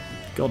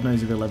God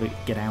knows if he'll ever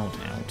get out.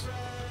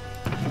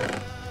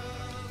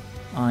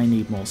 I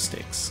need more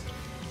sticks.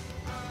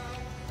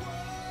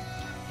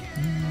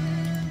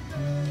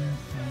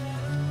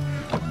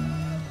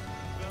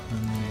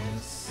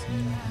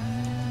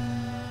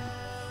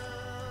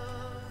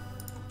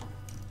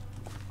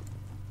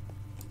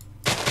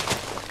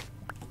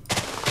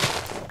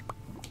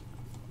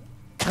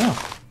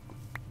 Oh.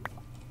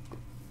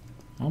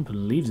 I'm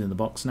putting leaves in the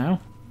box now.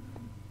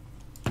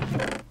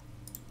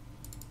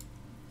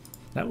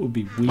 That would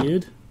be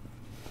weird,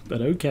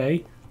 but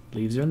okay.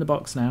 Leaves are in the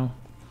box now.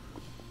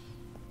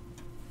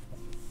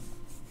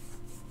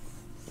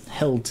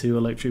 Hell 2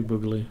 Electric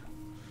Boogaloo.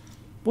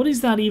 What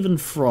is that even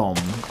from?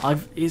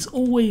 It's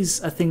always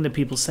a thing that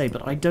people say,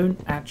 but I don't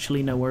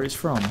actually know where it's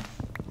from.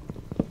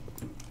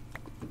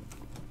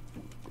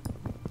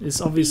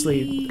 It's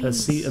obviously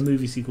a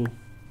movie sequel.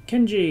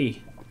 Kenji!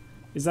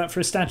 Is that for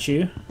a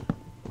statue?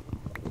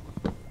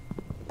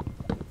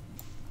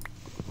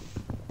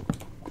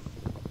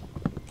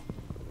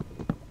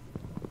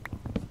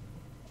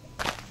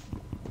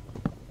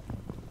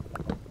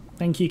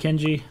 Thank you,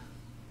 Kenji.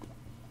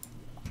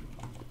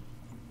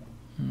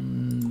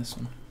 This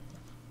one.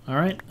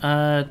 Alright,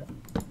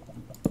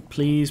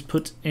 please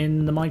put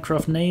in the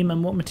Minecraft name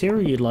and what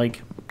material you'd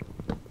like.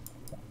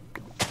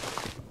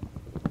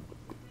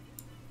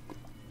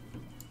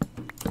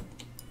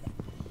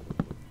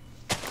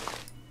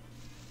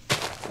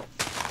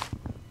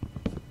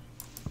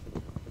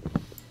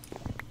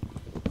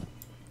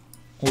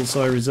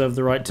 Also, I reserve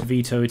the right to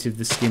veto it if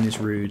the skin is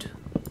rude.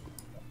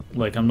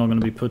 Like, I'm not going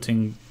to be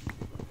putting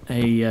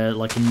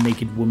like a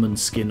naked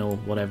woman's skin or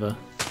whatever.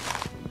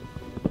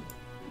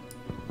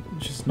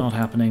 It's just not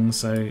happening,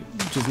 so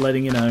just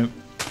letting you know,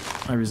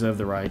 I reserve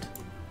the right.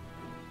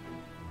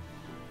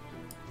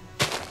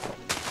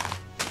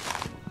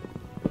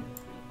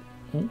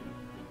 Oh.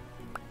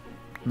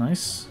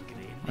 Nice.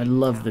 I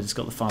love that it's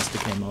got the fast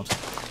decay mod.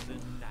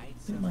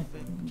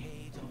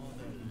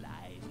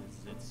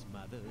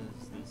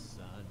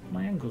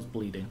 My ankle's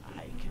bleeding.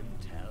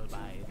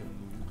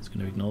 Just going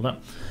to ignore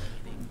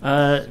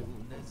that.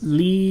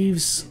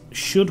 Leaves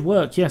should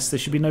work. Yes, there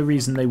should be no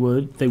reason they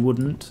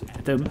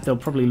wouldn't. They'll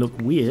probably look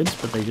weird,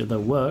 but they'll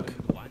work.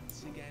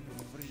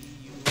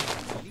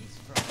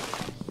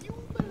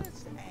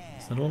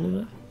 Is that all of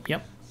it?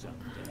 Yep.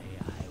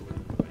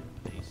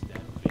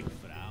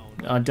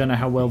 I don't know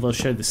how well they'll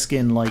show the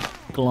skin like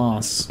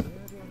glass.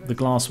 The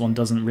glass one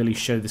doesn't really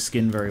show the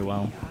skin very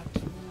well.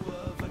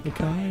 The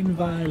kind,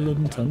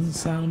 violent,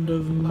 unsound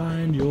of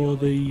mind, you're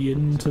the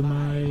yin to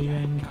my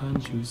yang,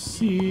 can't you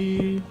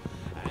see?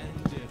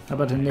 How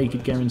about a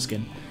naked Garen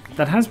skin?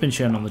 That has been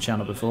shown on the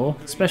channel before.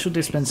 Special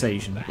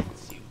dispensation.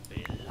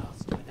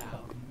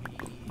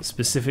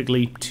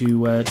 Specifically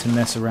to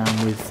mess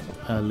around with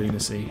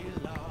lunacy.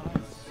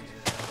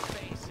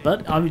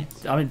 But I mean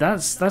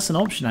that's an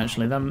option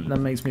actually. That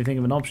makes me think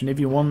of an option. If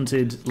you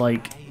wanted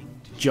like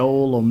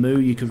Joel or Moo,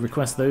 you could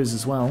request those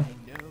as well.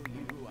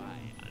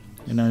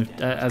 You know,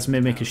 as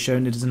Mimic has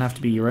shown, it doesn't have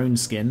to be your own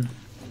skin.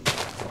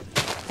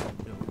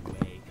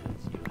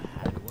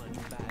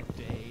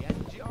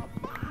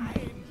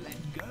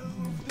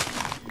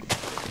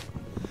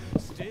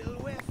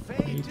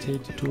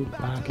 To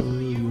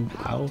battle you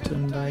pout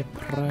and I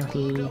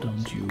prattle,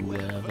 don't you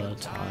ever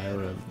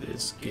tire of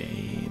this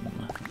game.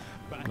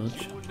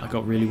 But I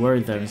got really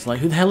worried there. It's like,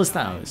 who the hell is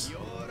that? It's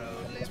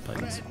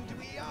pose.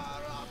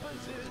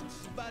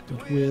 But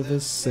we're the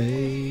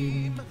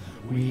same.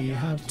 We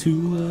have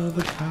two of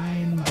a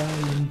kind,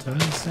 violent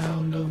and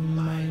sound of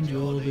mind.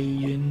 You're the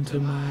yin to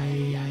my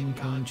yang,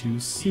 can't you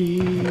see?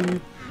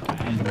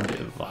 And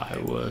if I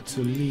were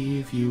to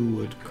leave, you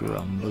would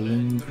grumble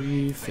in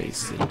grief.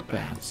 Face it,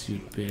 bats,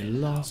 you'd be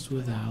lost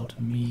without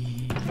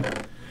me.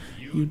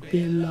 You'd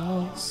be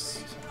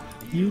lost,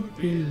 you'd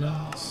be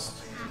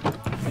lost.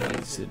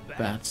 Face it,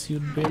 bats,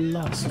 you'd be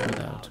lost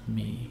without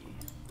me.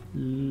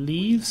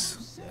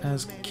 Leaves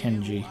as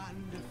Kenji.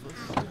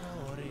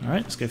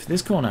 Alright, let's go for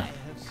this corner.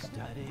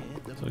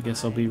 So I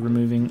guess I'll be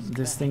removing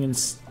this thing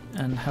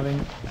and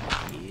having...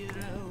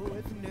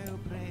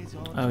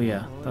 Oh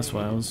yeah, that's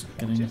why I was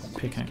getting a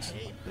pickaxe.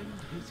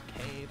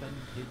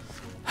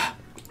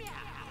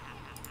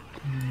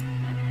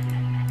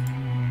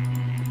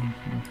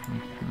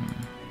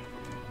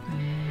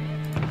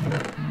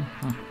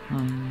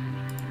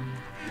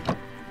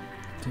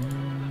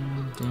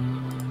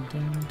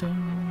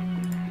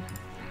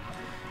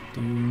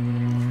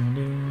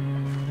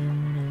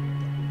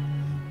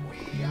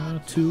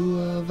 Two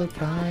of a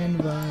kind,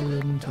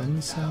 violent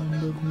and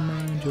sound of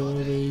mind.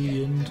 You're the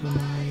yin to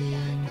my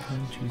yang,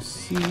 can't you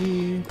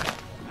see?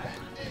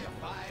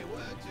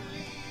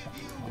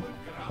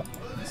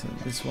 So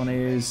this one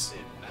is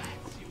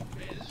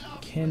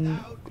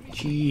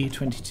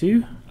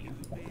Kenji22.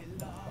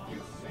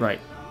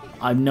 Right.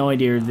 I have no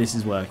idea if this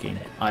is working.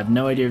 I have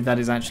no idea if that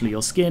is actually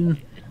your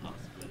skin.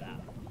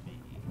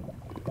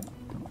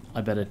 I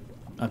better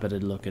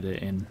look at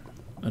it in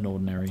an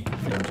ordinary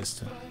thing just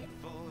to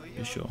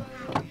be sure.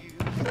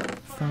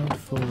 Fight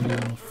for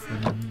your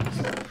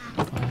friends,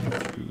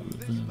 fight through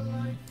the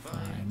night,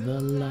 find the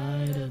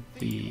light at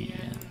the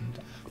end.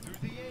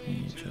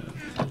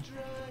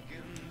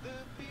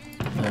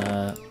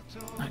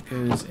 That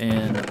goes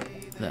in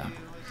there.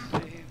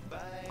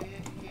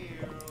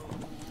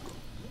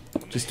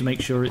 Just to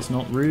make sure it's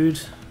not rude.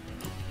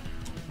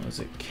 What was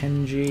it?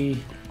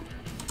 Kenji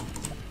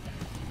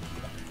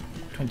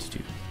 22.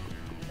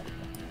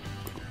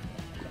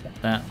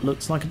 That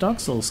looks like a Dark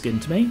Souls skin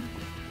to me.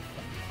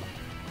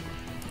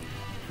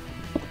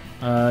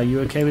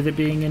 You okay with it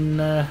being in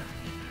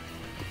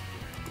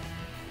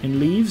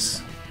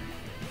leaves?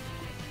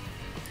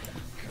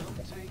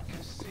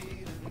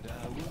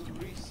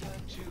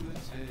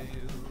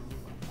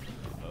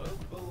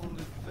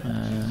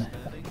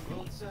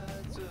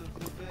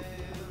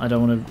 I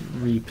don't want to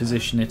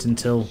reposition it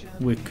until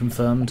we're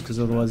confirmed, because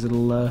otherwise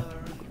it'll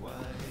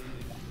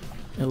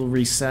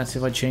reset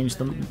if I change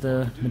the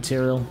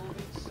material.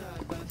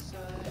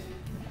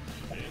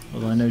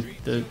 Although I know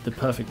the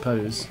perfect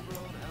pose.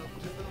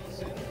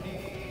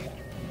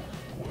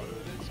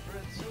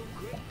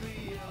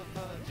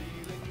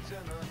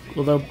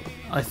 Although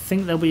I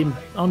think they'll be in...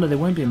 Oh no, they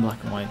won't be in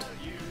black and white.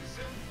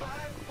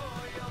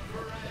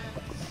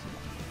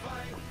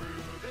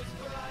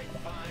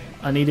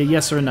 I need a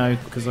yes or a no,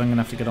 because I'm going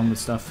to have to get on with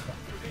stuff.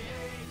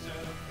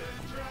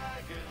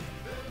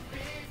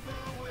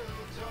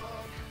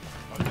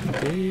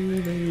 Today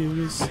they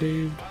were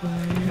saved by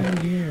a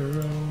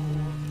hero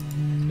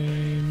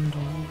named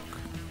Hulk.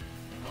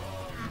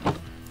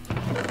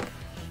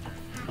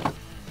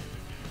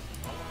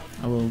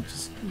 I will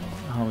just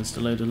harvest a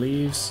load of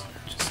leaves,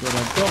 just so that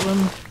I've got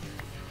them.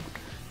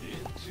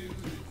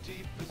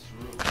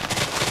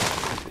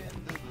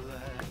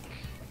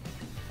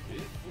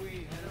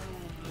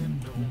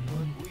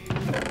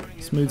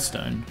 Smooth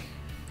stone.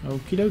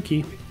 Okie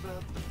dokie.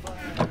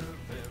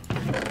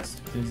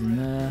 Stick those in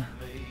there.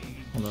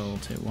 Although I'll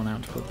take one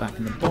out to put back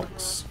in the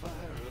box.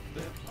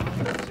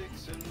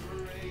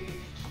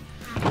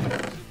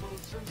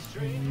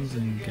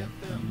 And get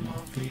them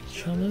off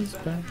each other's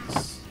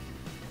backs.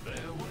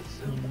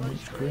 On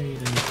which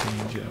great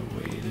danger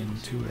waiting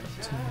to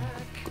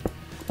attack.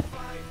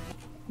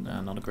 Nah,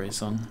 not a great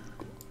song.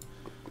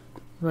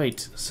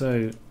 Right,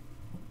 so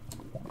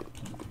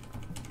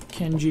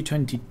Kenji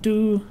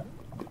 22.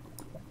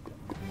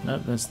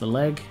 Nope, that's the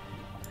leg.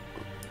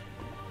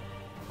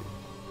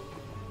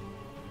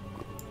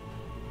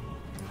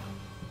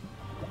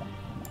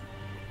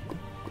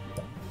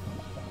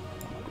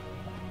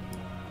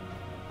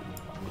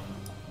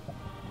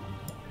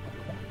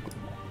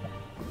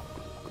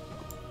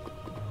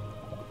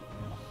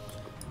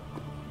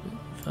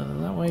 Further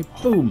that way.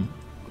 Boom!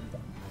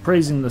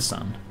 Praising the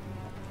sun.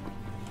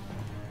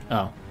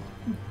 Oh.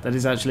 That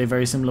is actually a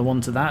very similar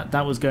one to that.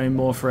 That was going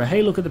more for a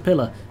hey look at the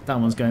pillar. That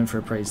one's going for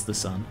a praise the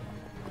sun.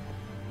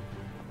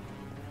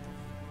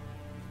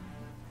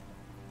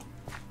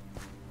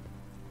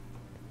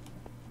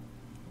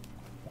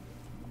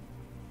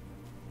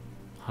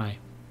 Hi.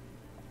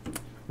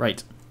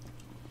 Right.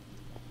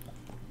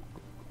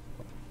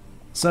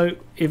 So,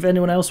 if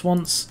anyone else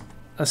wants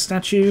a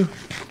statue,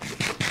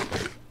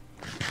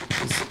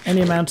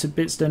 any amount of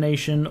bits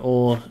donation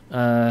or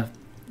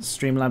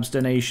Streamlabs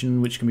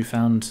donation, which can be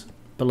found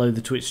below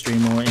the Twitch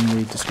stream or in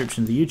the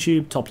description of the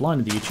YouTube, top line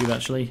of the YouTube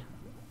actually,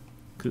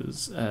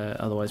 because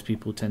otherwise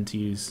people tend to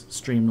use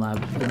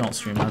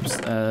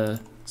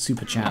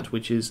SuperChat,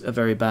 which is a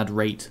very bad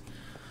rate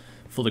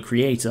for the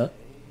creator.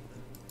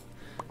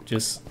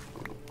 Just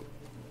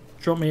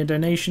drop me a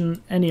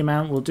donation, any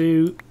amount will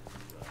do,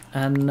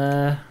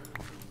 and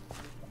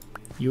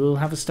you will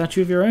have a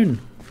statue of your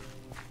own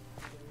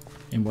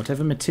in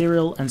whatever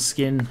material and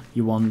skin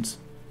you want.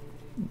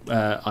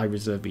 I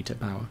reserve veto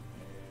power.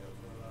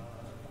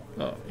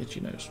 Oh, itchy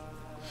nose.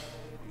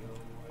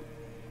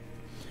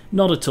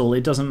 Not at all,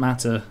 it doesn't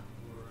matter.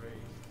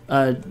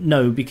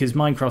 No, because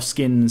Minecraft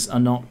skins are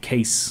not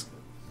case.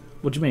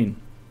 What do you mean?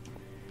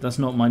 That's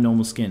not my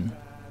normal skin.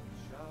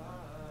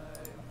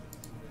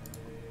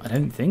 I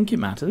don't think it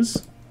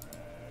matters.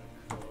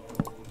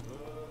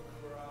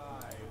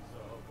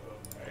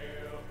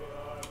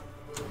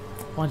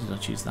 Why did I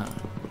choose that?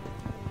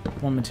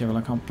 One material,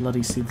 I can't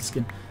bloody see the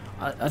skin.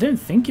 I don't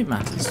think it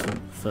matters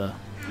for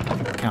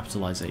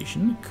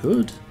capitalization. It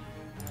could.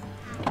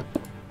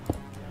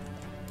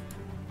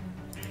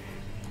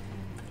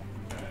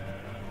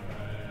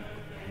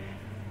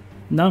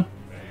 No.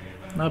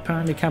 No,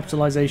 apparently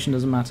capitalization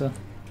doesn't matter.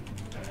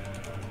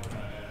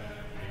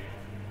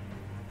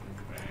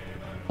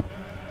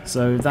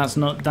 So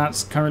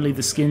that's currently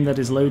the skin that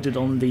is loaded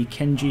on the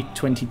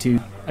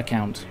Kenji22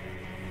 account.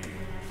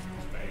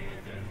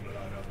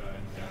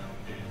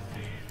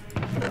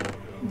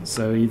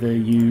 So either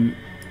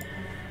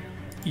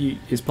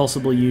it's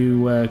possible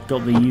you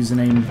got the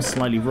username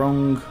slightly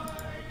wrong,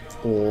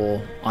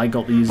 or I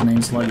got the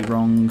username slightly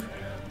wrong,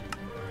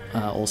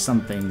 or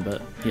something.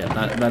 But yeah,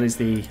 that is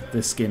the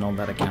skin on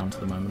that account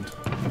at the moment.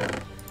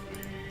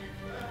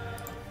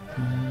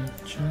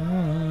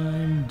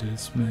 I'm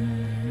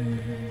dismayed.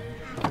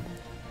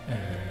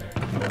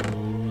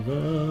 Echo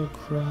the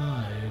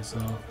cries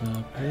of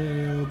the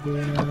pale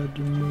blood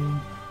moon.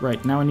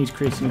 Right, now I need to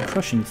create a new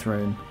crushing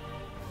throne.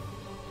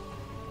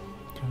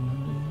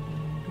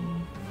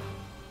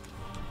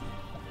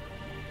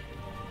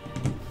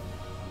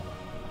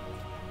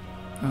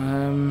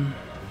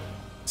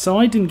 So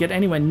I didn't get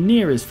anywhere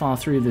near as far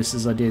through this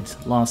as I did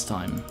last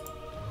time.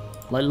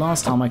 Like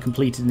last time I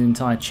completed an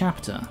entire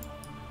chapter.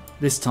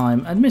 This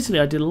time, admittedly,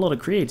 I did a lot of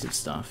creative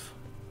stuff.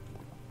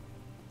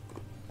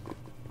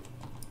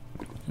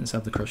 Let's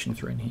have the crushing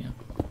throne here.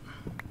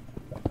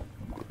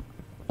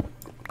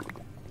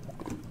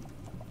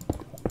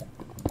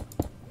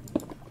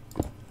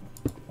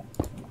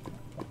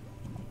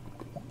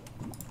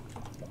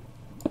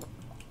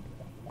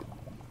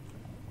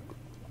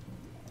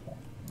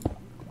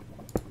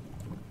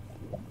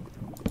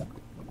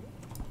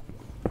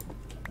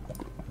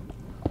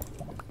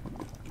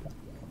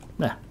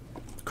 There.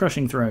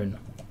 Crushing throne.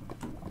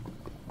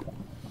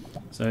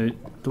 So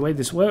the way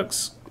this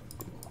works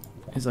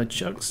is I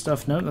chuck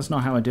stuff. No, that's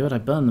not how I do it. I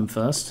burn them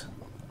first.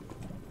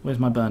 Where's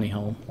my burning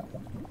hole?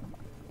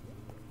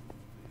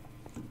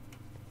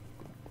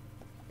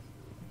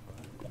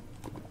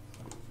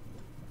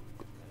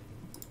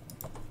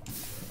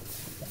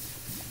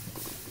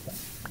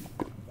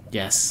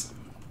 Yes.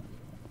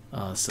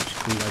 Oh, that's such a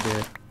cool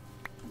idea.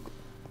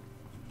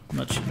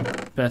 Much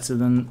better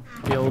than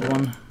the old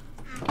one.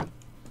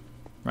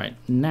 Right,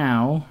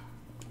 now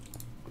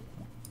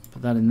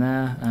put that in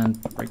there and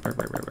break.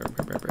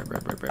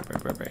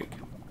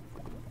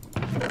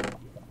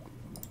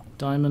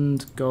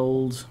 Diamond,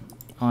 gold,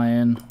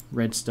 iron,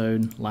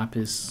 redstone,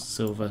 lapis,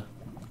 silver,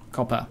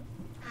 copper.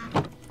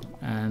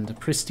 And a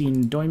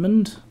pristine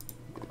diamond.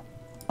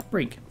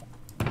 Break.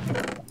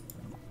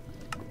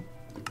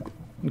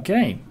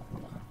 Okay.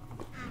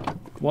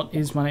 What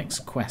is my next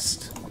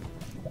quest?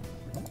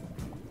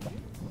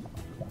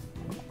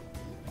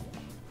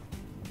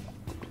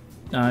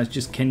 It's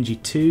just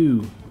Kenji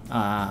 2.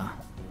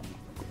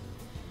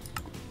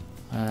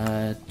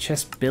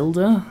 Chest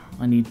builder.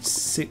 I need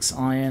 6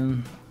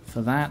 iron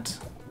for that.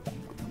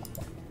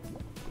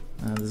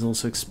 There's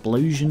also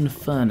explosion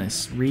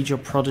furnace. Read your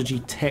Prodigy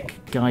Tech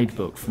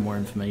guidebook for more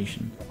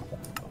information.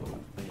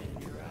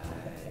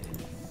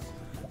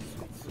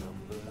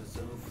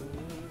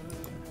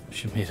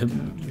 Should be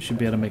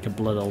able to make a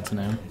blood altar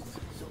now.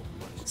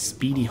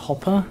 Speedy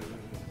hopper.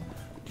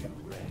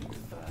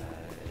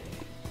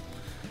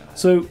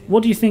 So,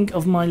 what do you think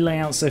of my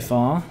layout so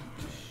far?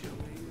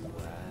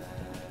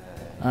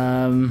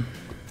 I'm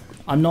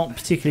not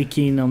particularly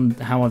keen on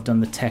how I've done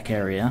the tech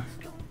area.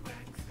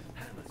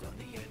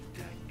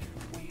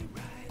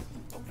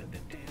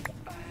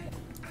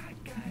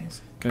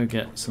 Let's go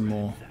get some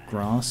more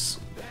grass.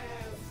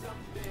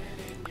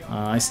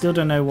 I still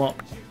don't know what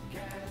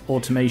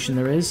automation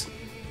there is,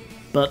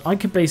 but I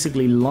could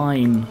basically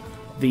line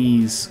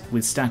these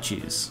with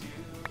statues.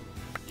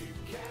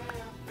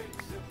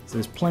 So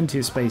there's plenty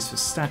of space for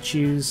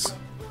statues.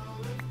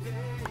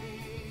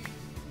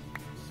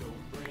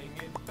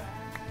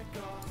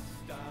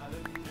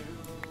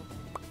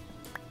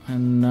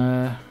 And,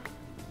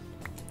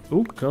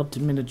 oh god,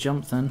 didn't mean to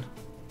jump then.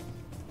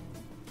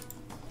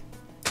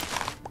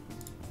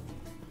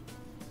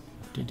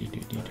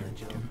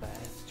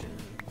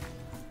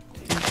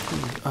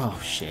 Oh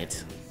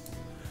shit.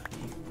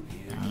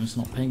 I was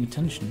not paying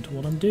attention to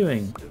what I'm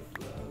doing.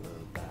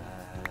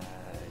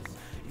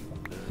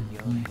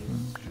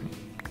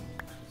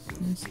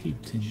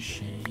 kept in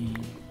shame.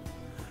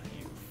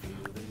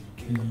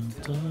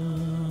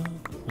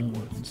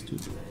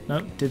 No,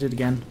 did it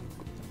again.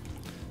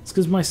 It's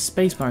because my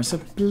spacebar is so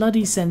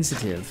bloody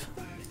sensitive.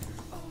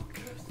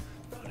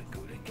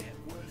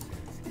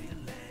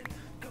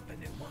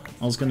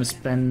 I was going to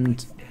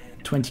spend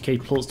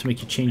 20k plus to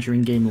make you change your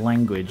in-game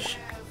language.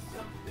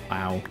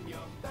 Wow.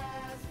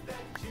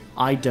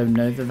 I don't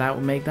know that that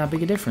would make that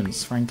big a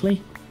difference,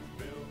 frankly.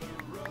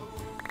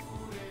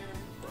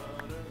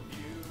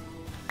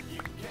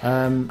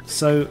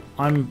 So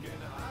I'm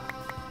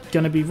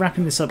going to be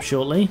wrapping this up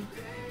shortly.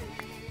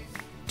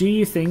 Do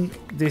you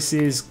think this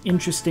is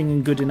interesting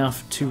and good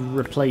enough to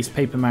replace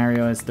Paper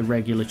Mario as the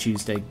regular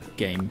Tuesday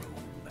game?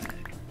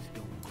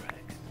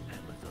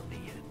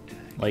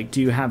 Like,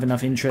 do you have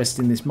enough interest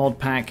in this mod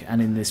pack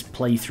and in this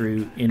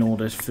playthrough in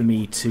order for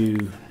me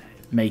to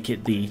make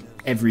it the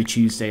every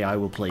Tuesday I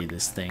will play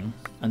this thing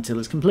until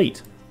it's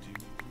complete?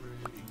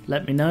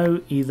 Let me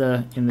know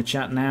either in the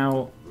chat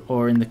now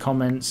or in the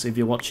comments if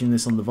you're watching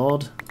this on the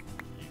VOD.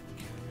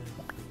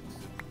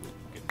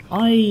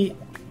 I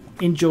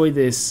enjoy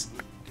this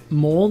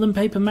more than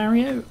Paper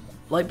Mario.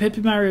 Like,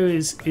 Paper Mario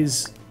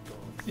is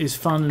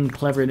fun and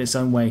clever in its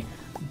own way,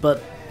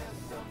 but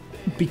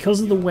because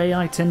of the way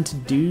I tend to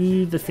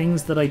do the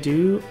things that I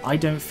do, I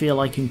don't feel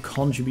I can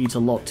contribute a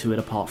lot to it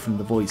apart from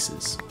the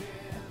voices.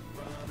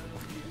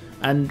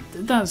 And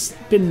that's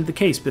been the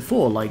case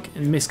before. Like,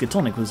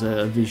 Miskatonic was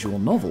a visual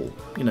novel.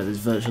 You know, there's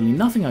virtually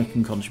nothing I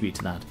can contribute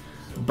to that.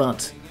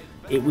 But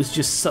it was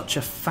just such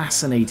a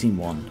fascinating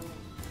one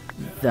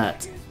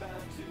that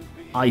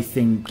I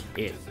think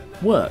it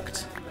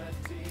worked.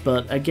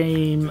 But a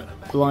game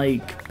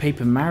like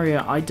Paper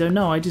Mario, I don't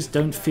know, I just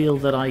don't feel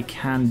that I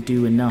can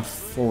do enough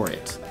for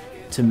it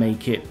to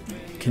make it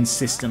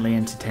consistently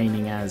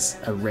entertaining as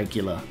a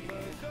regular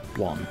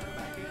one.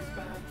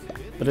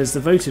 But as the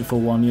voted for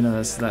one, you know,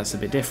 that's a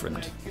bit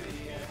different.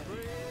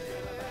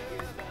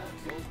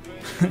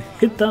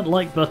 Hit that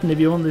like button if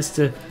you want this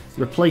to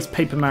replace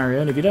Paper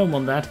Mario, and if you don't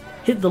want that,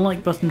 hit the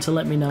like button to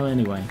let me know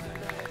anyway.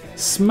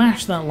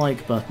 Smash that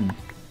like button.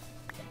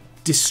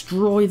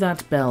 Destroy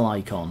that bell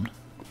icon.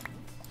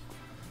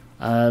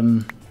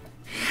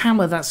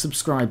 Hammer that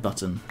subscribe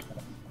button.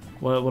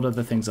 What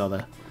other things are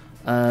there?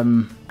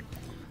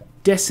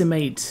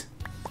 Decimate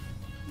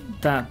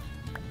that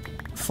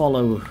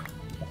follow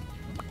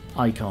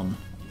icon.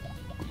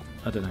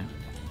 I don't know.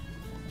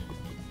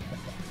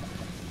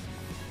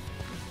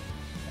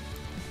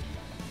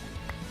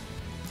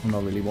 I'm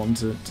not really one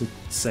to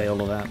say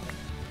all of that.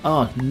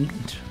 Oh,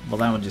 well,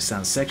 that one just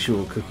sounds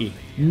sexual, Cookie.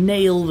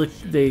 Nail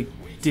the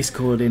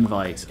Discord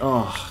invite.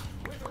 Oh,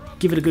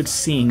 give it a good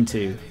seeing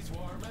to.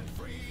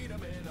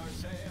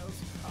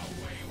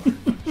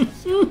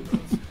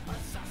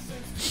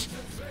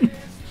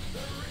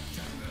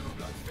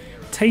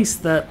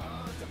 Taste that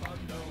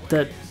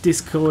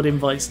Discord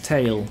invite's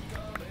tail.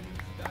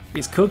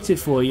 It's cooked it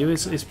for you.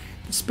 It's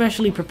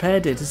specially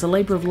prepared it. It's a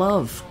labour of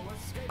love.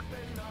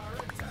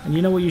 And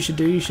you know what you should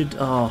do? You should...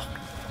 Oh.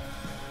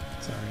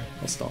 Sorry,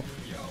 I'll stop.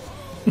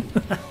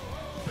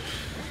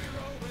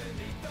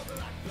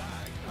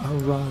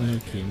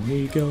 Alright, in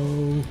we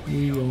go.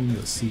 We own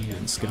the sea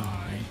and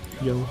sky.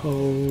 Yo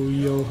ho,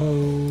 we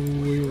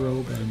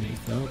roll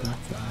beneath the black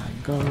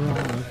flag.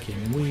 Alright,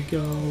 in we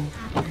go.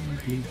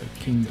 Leave the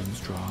kingdoms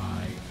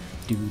dry.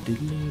 Do do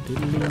do do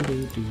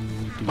do do do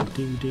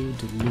do do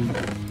do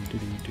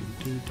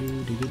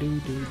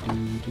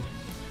do.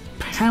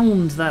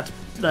 Pound that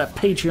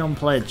Patreon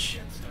pledge.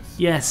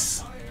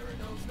 Yes.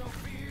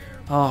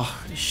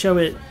 Oh, show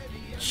it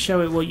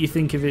what you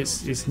think of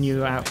its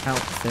new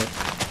outfit.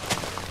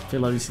 I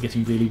feel like this is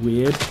getting really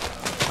weird.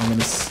 I'm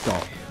gonna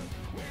stop.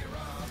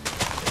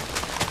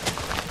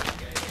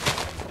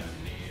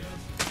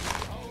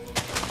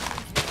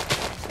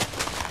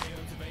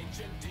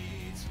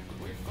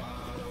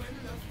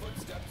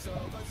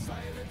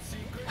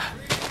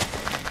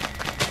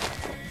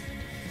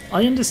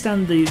 I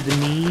understand the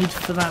need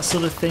for that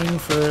sort of thing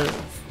for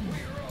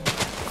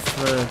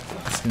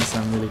it's gonna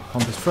sound really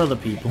pompous for other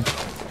people.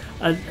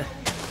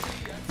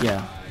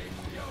 Yeah,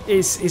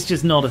 it's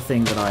just not a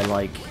thing that I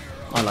like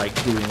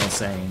doing or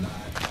saying.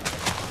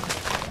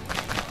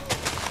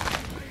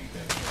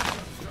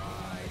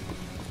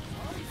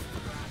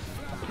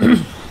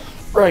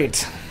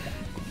 Right.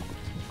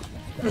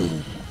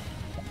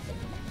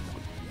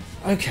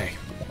 Okay.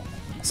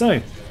 So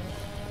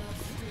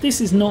this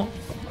is not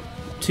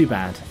too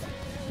bad.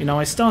 You know,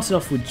 I started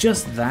off with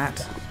just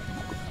that,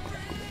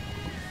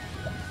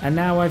 and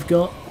now I've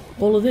got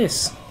all of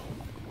this.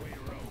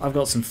 I've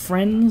got some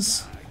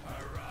friends.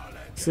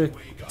 It's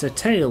a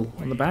tail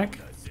on the back.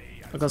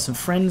 I've got some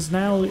friends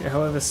now,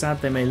 however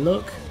sad they may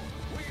look,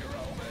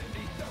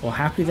 or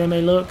happy they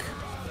may look.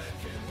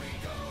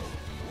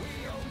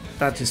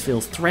 That just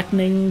feels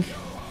threatening.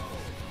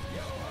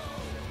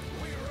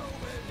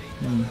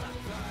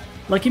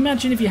 Like,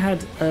 imagine if you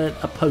had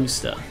a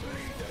poster,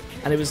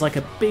 and it was like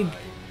a big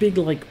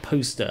like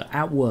poster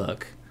at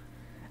work,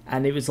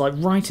 and it was like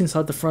right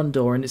inside the front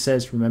door, and it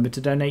says, "Remember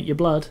to donate your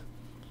blood."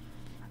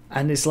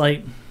 And it's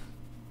like,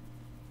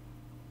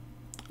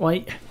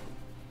 Like,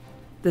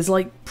 there's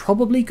like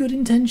probably good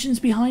intentions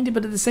behind it,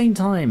 but at the same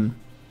time,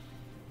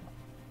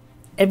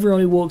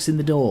 everyone who walks in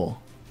the door,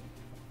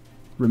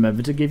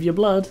 remember to give your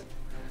blood.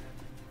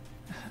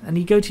 And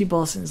you go to your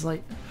boss and it's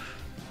like,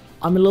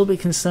 I'm a little bit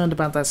concerned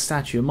about that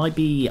statue. It might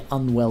be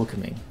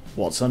unwelcoming.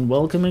 What's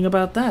unwelcoming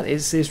about that?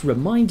 It's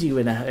remind you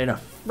in a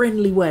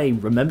friendly way,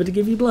 remember to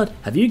give your blood.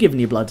 Have you given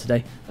your blood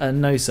today?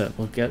 No, sir.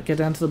 Well, get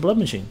down to the blood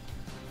machine.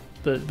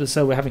 But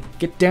so we're having,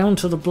 get down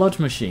to the blood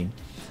machine.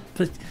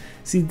 But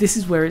see, this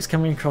is where it's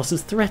coming across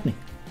as threatening.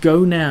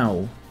 Go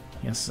now.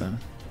 Yes, sir.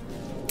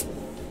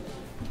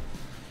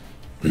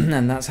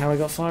 And that's how I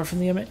got fired from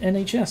the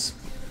NHS.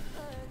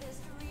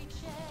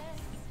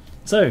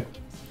 So,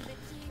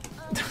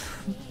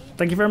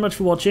 thank you very much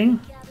for watching.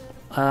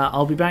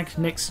 I'll be back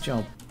next...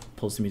 Oh,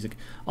 pause the music.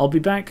 I'll be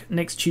back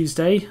next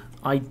Tuesday.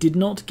 I did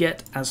not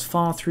get as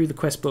far through the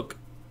quest book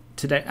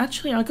today.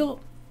 Actually, I got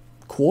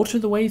quarter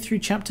of the way through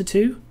chapter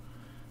 2.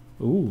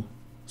 Ooh,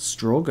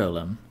 straw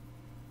golem.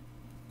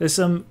 There's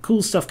some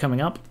cool stuff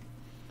coming up.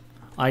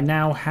 I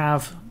now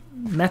have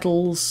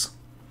metals.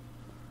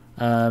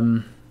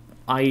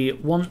 I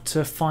want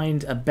to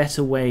find a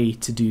better way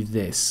to do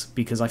this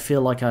because I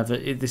feel like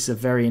this is a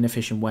very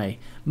inefficient way.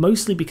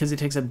 Mostly because it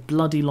takes a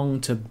bloody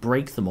long to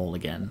break them all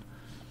again.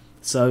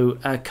 So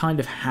a kind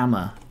of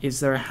hammer.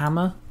 Is there a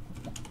hammer?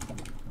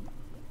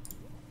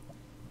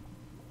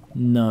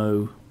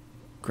 No.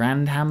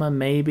 Grand hammer,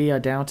 maybe. I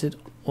doubt it.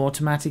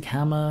 Automatic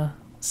hammer.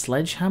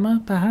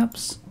 Sledgehammer,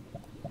 perhaps?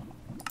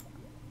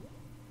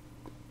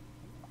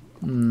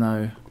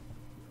 No.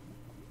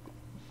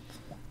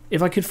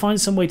 If I could find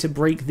some way to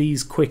break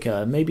these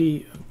quicker,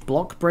 maybe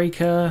block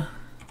breaker?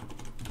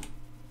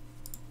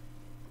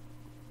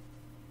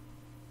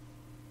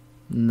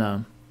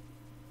 No.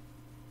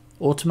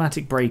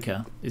 Automatic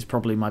breaker is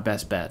probably my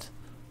best bet.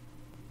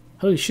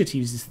 Holy shit, he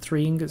uses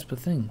 3 ingots per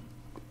thing.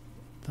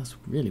 That's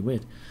really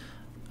weird.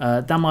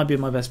 That might be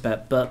my best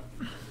bet, but...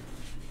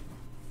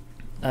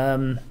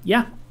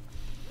 yeah.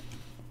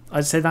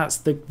 I'd say that's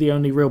the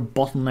only real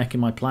bottleneck in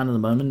my plan at the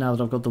moment, now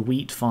that I've got the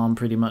wheat farm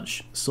pretty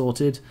much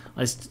sorted.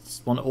 I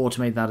just want to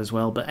automate that as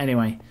well. But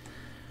anyway,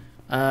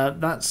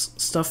 that's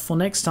stuff for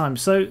next time.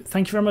 So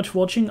thank you very much for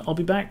watching. I'll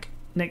be back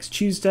next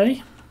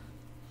Tuesday.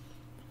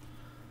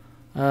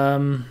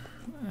 Hang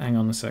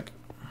on a sec.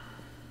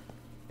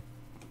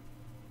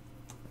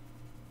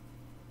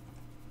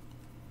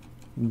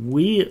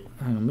 Hang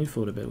on, move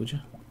forward a bit, would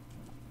you?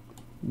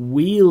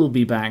 We'll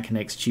be back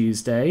next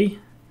Tuesday.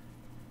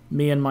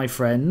 Me and my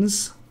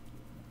friends.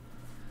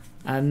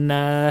 And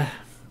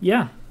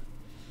yeah.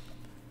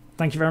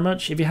 Thank you very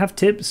much. If you have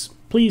tips,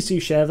 please do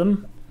share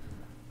them.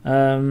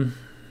 I'm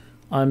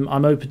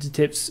open to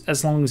tips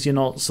as long as you're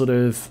not sort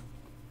of,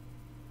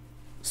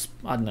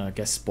 I don't know, I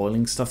guess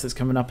spoiling stuff that's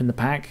coming up in the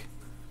pack.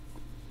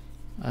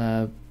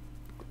 But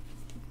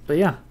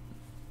yeah.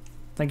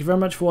 Thank you very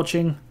much for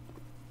watching.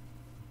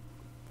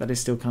 That is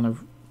still kind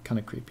of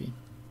creepy.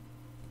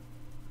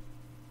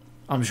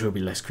 I'm sure it'll be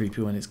less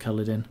creepy when it's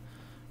coloured in.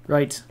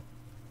 Right.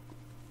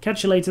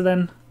 Catch you later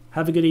then.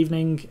 Have a good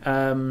evening.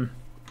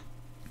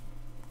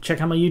 Check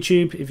out my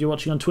YouTube if you're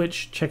watching on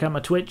Twitch. Check out my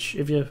Twitch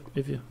if you're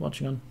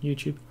watching on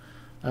YouTube.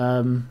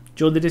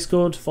 Join the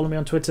Discord. Follow me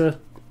on Twitter.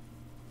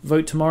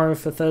 Vote tomorrow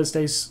for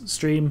Thursday's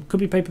stream. Could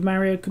be Paper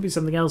Mario. Could be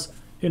something else.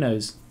 Who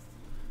knows?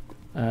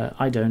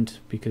 I don't,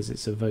 because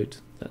it's a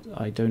vote that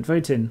I don't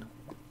vote in.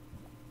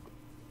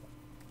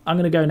 I'm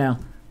going to go now.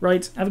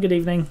 Right. Have a good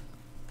evening.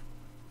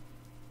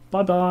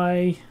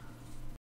 Bye-bye.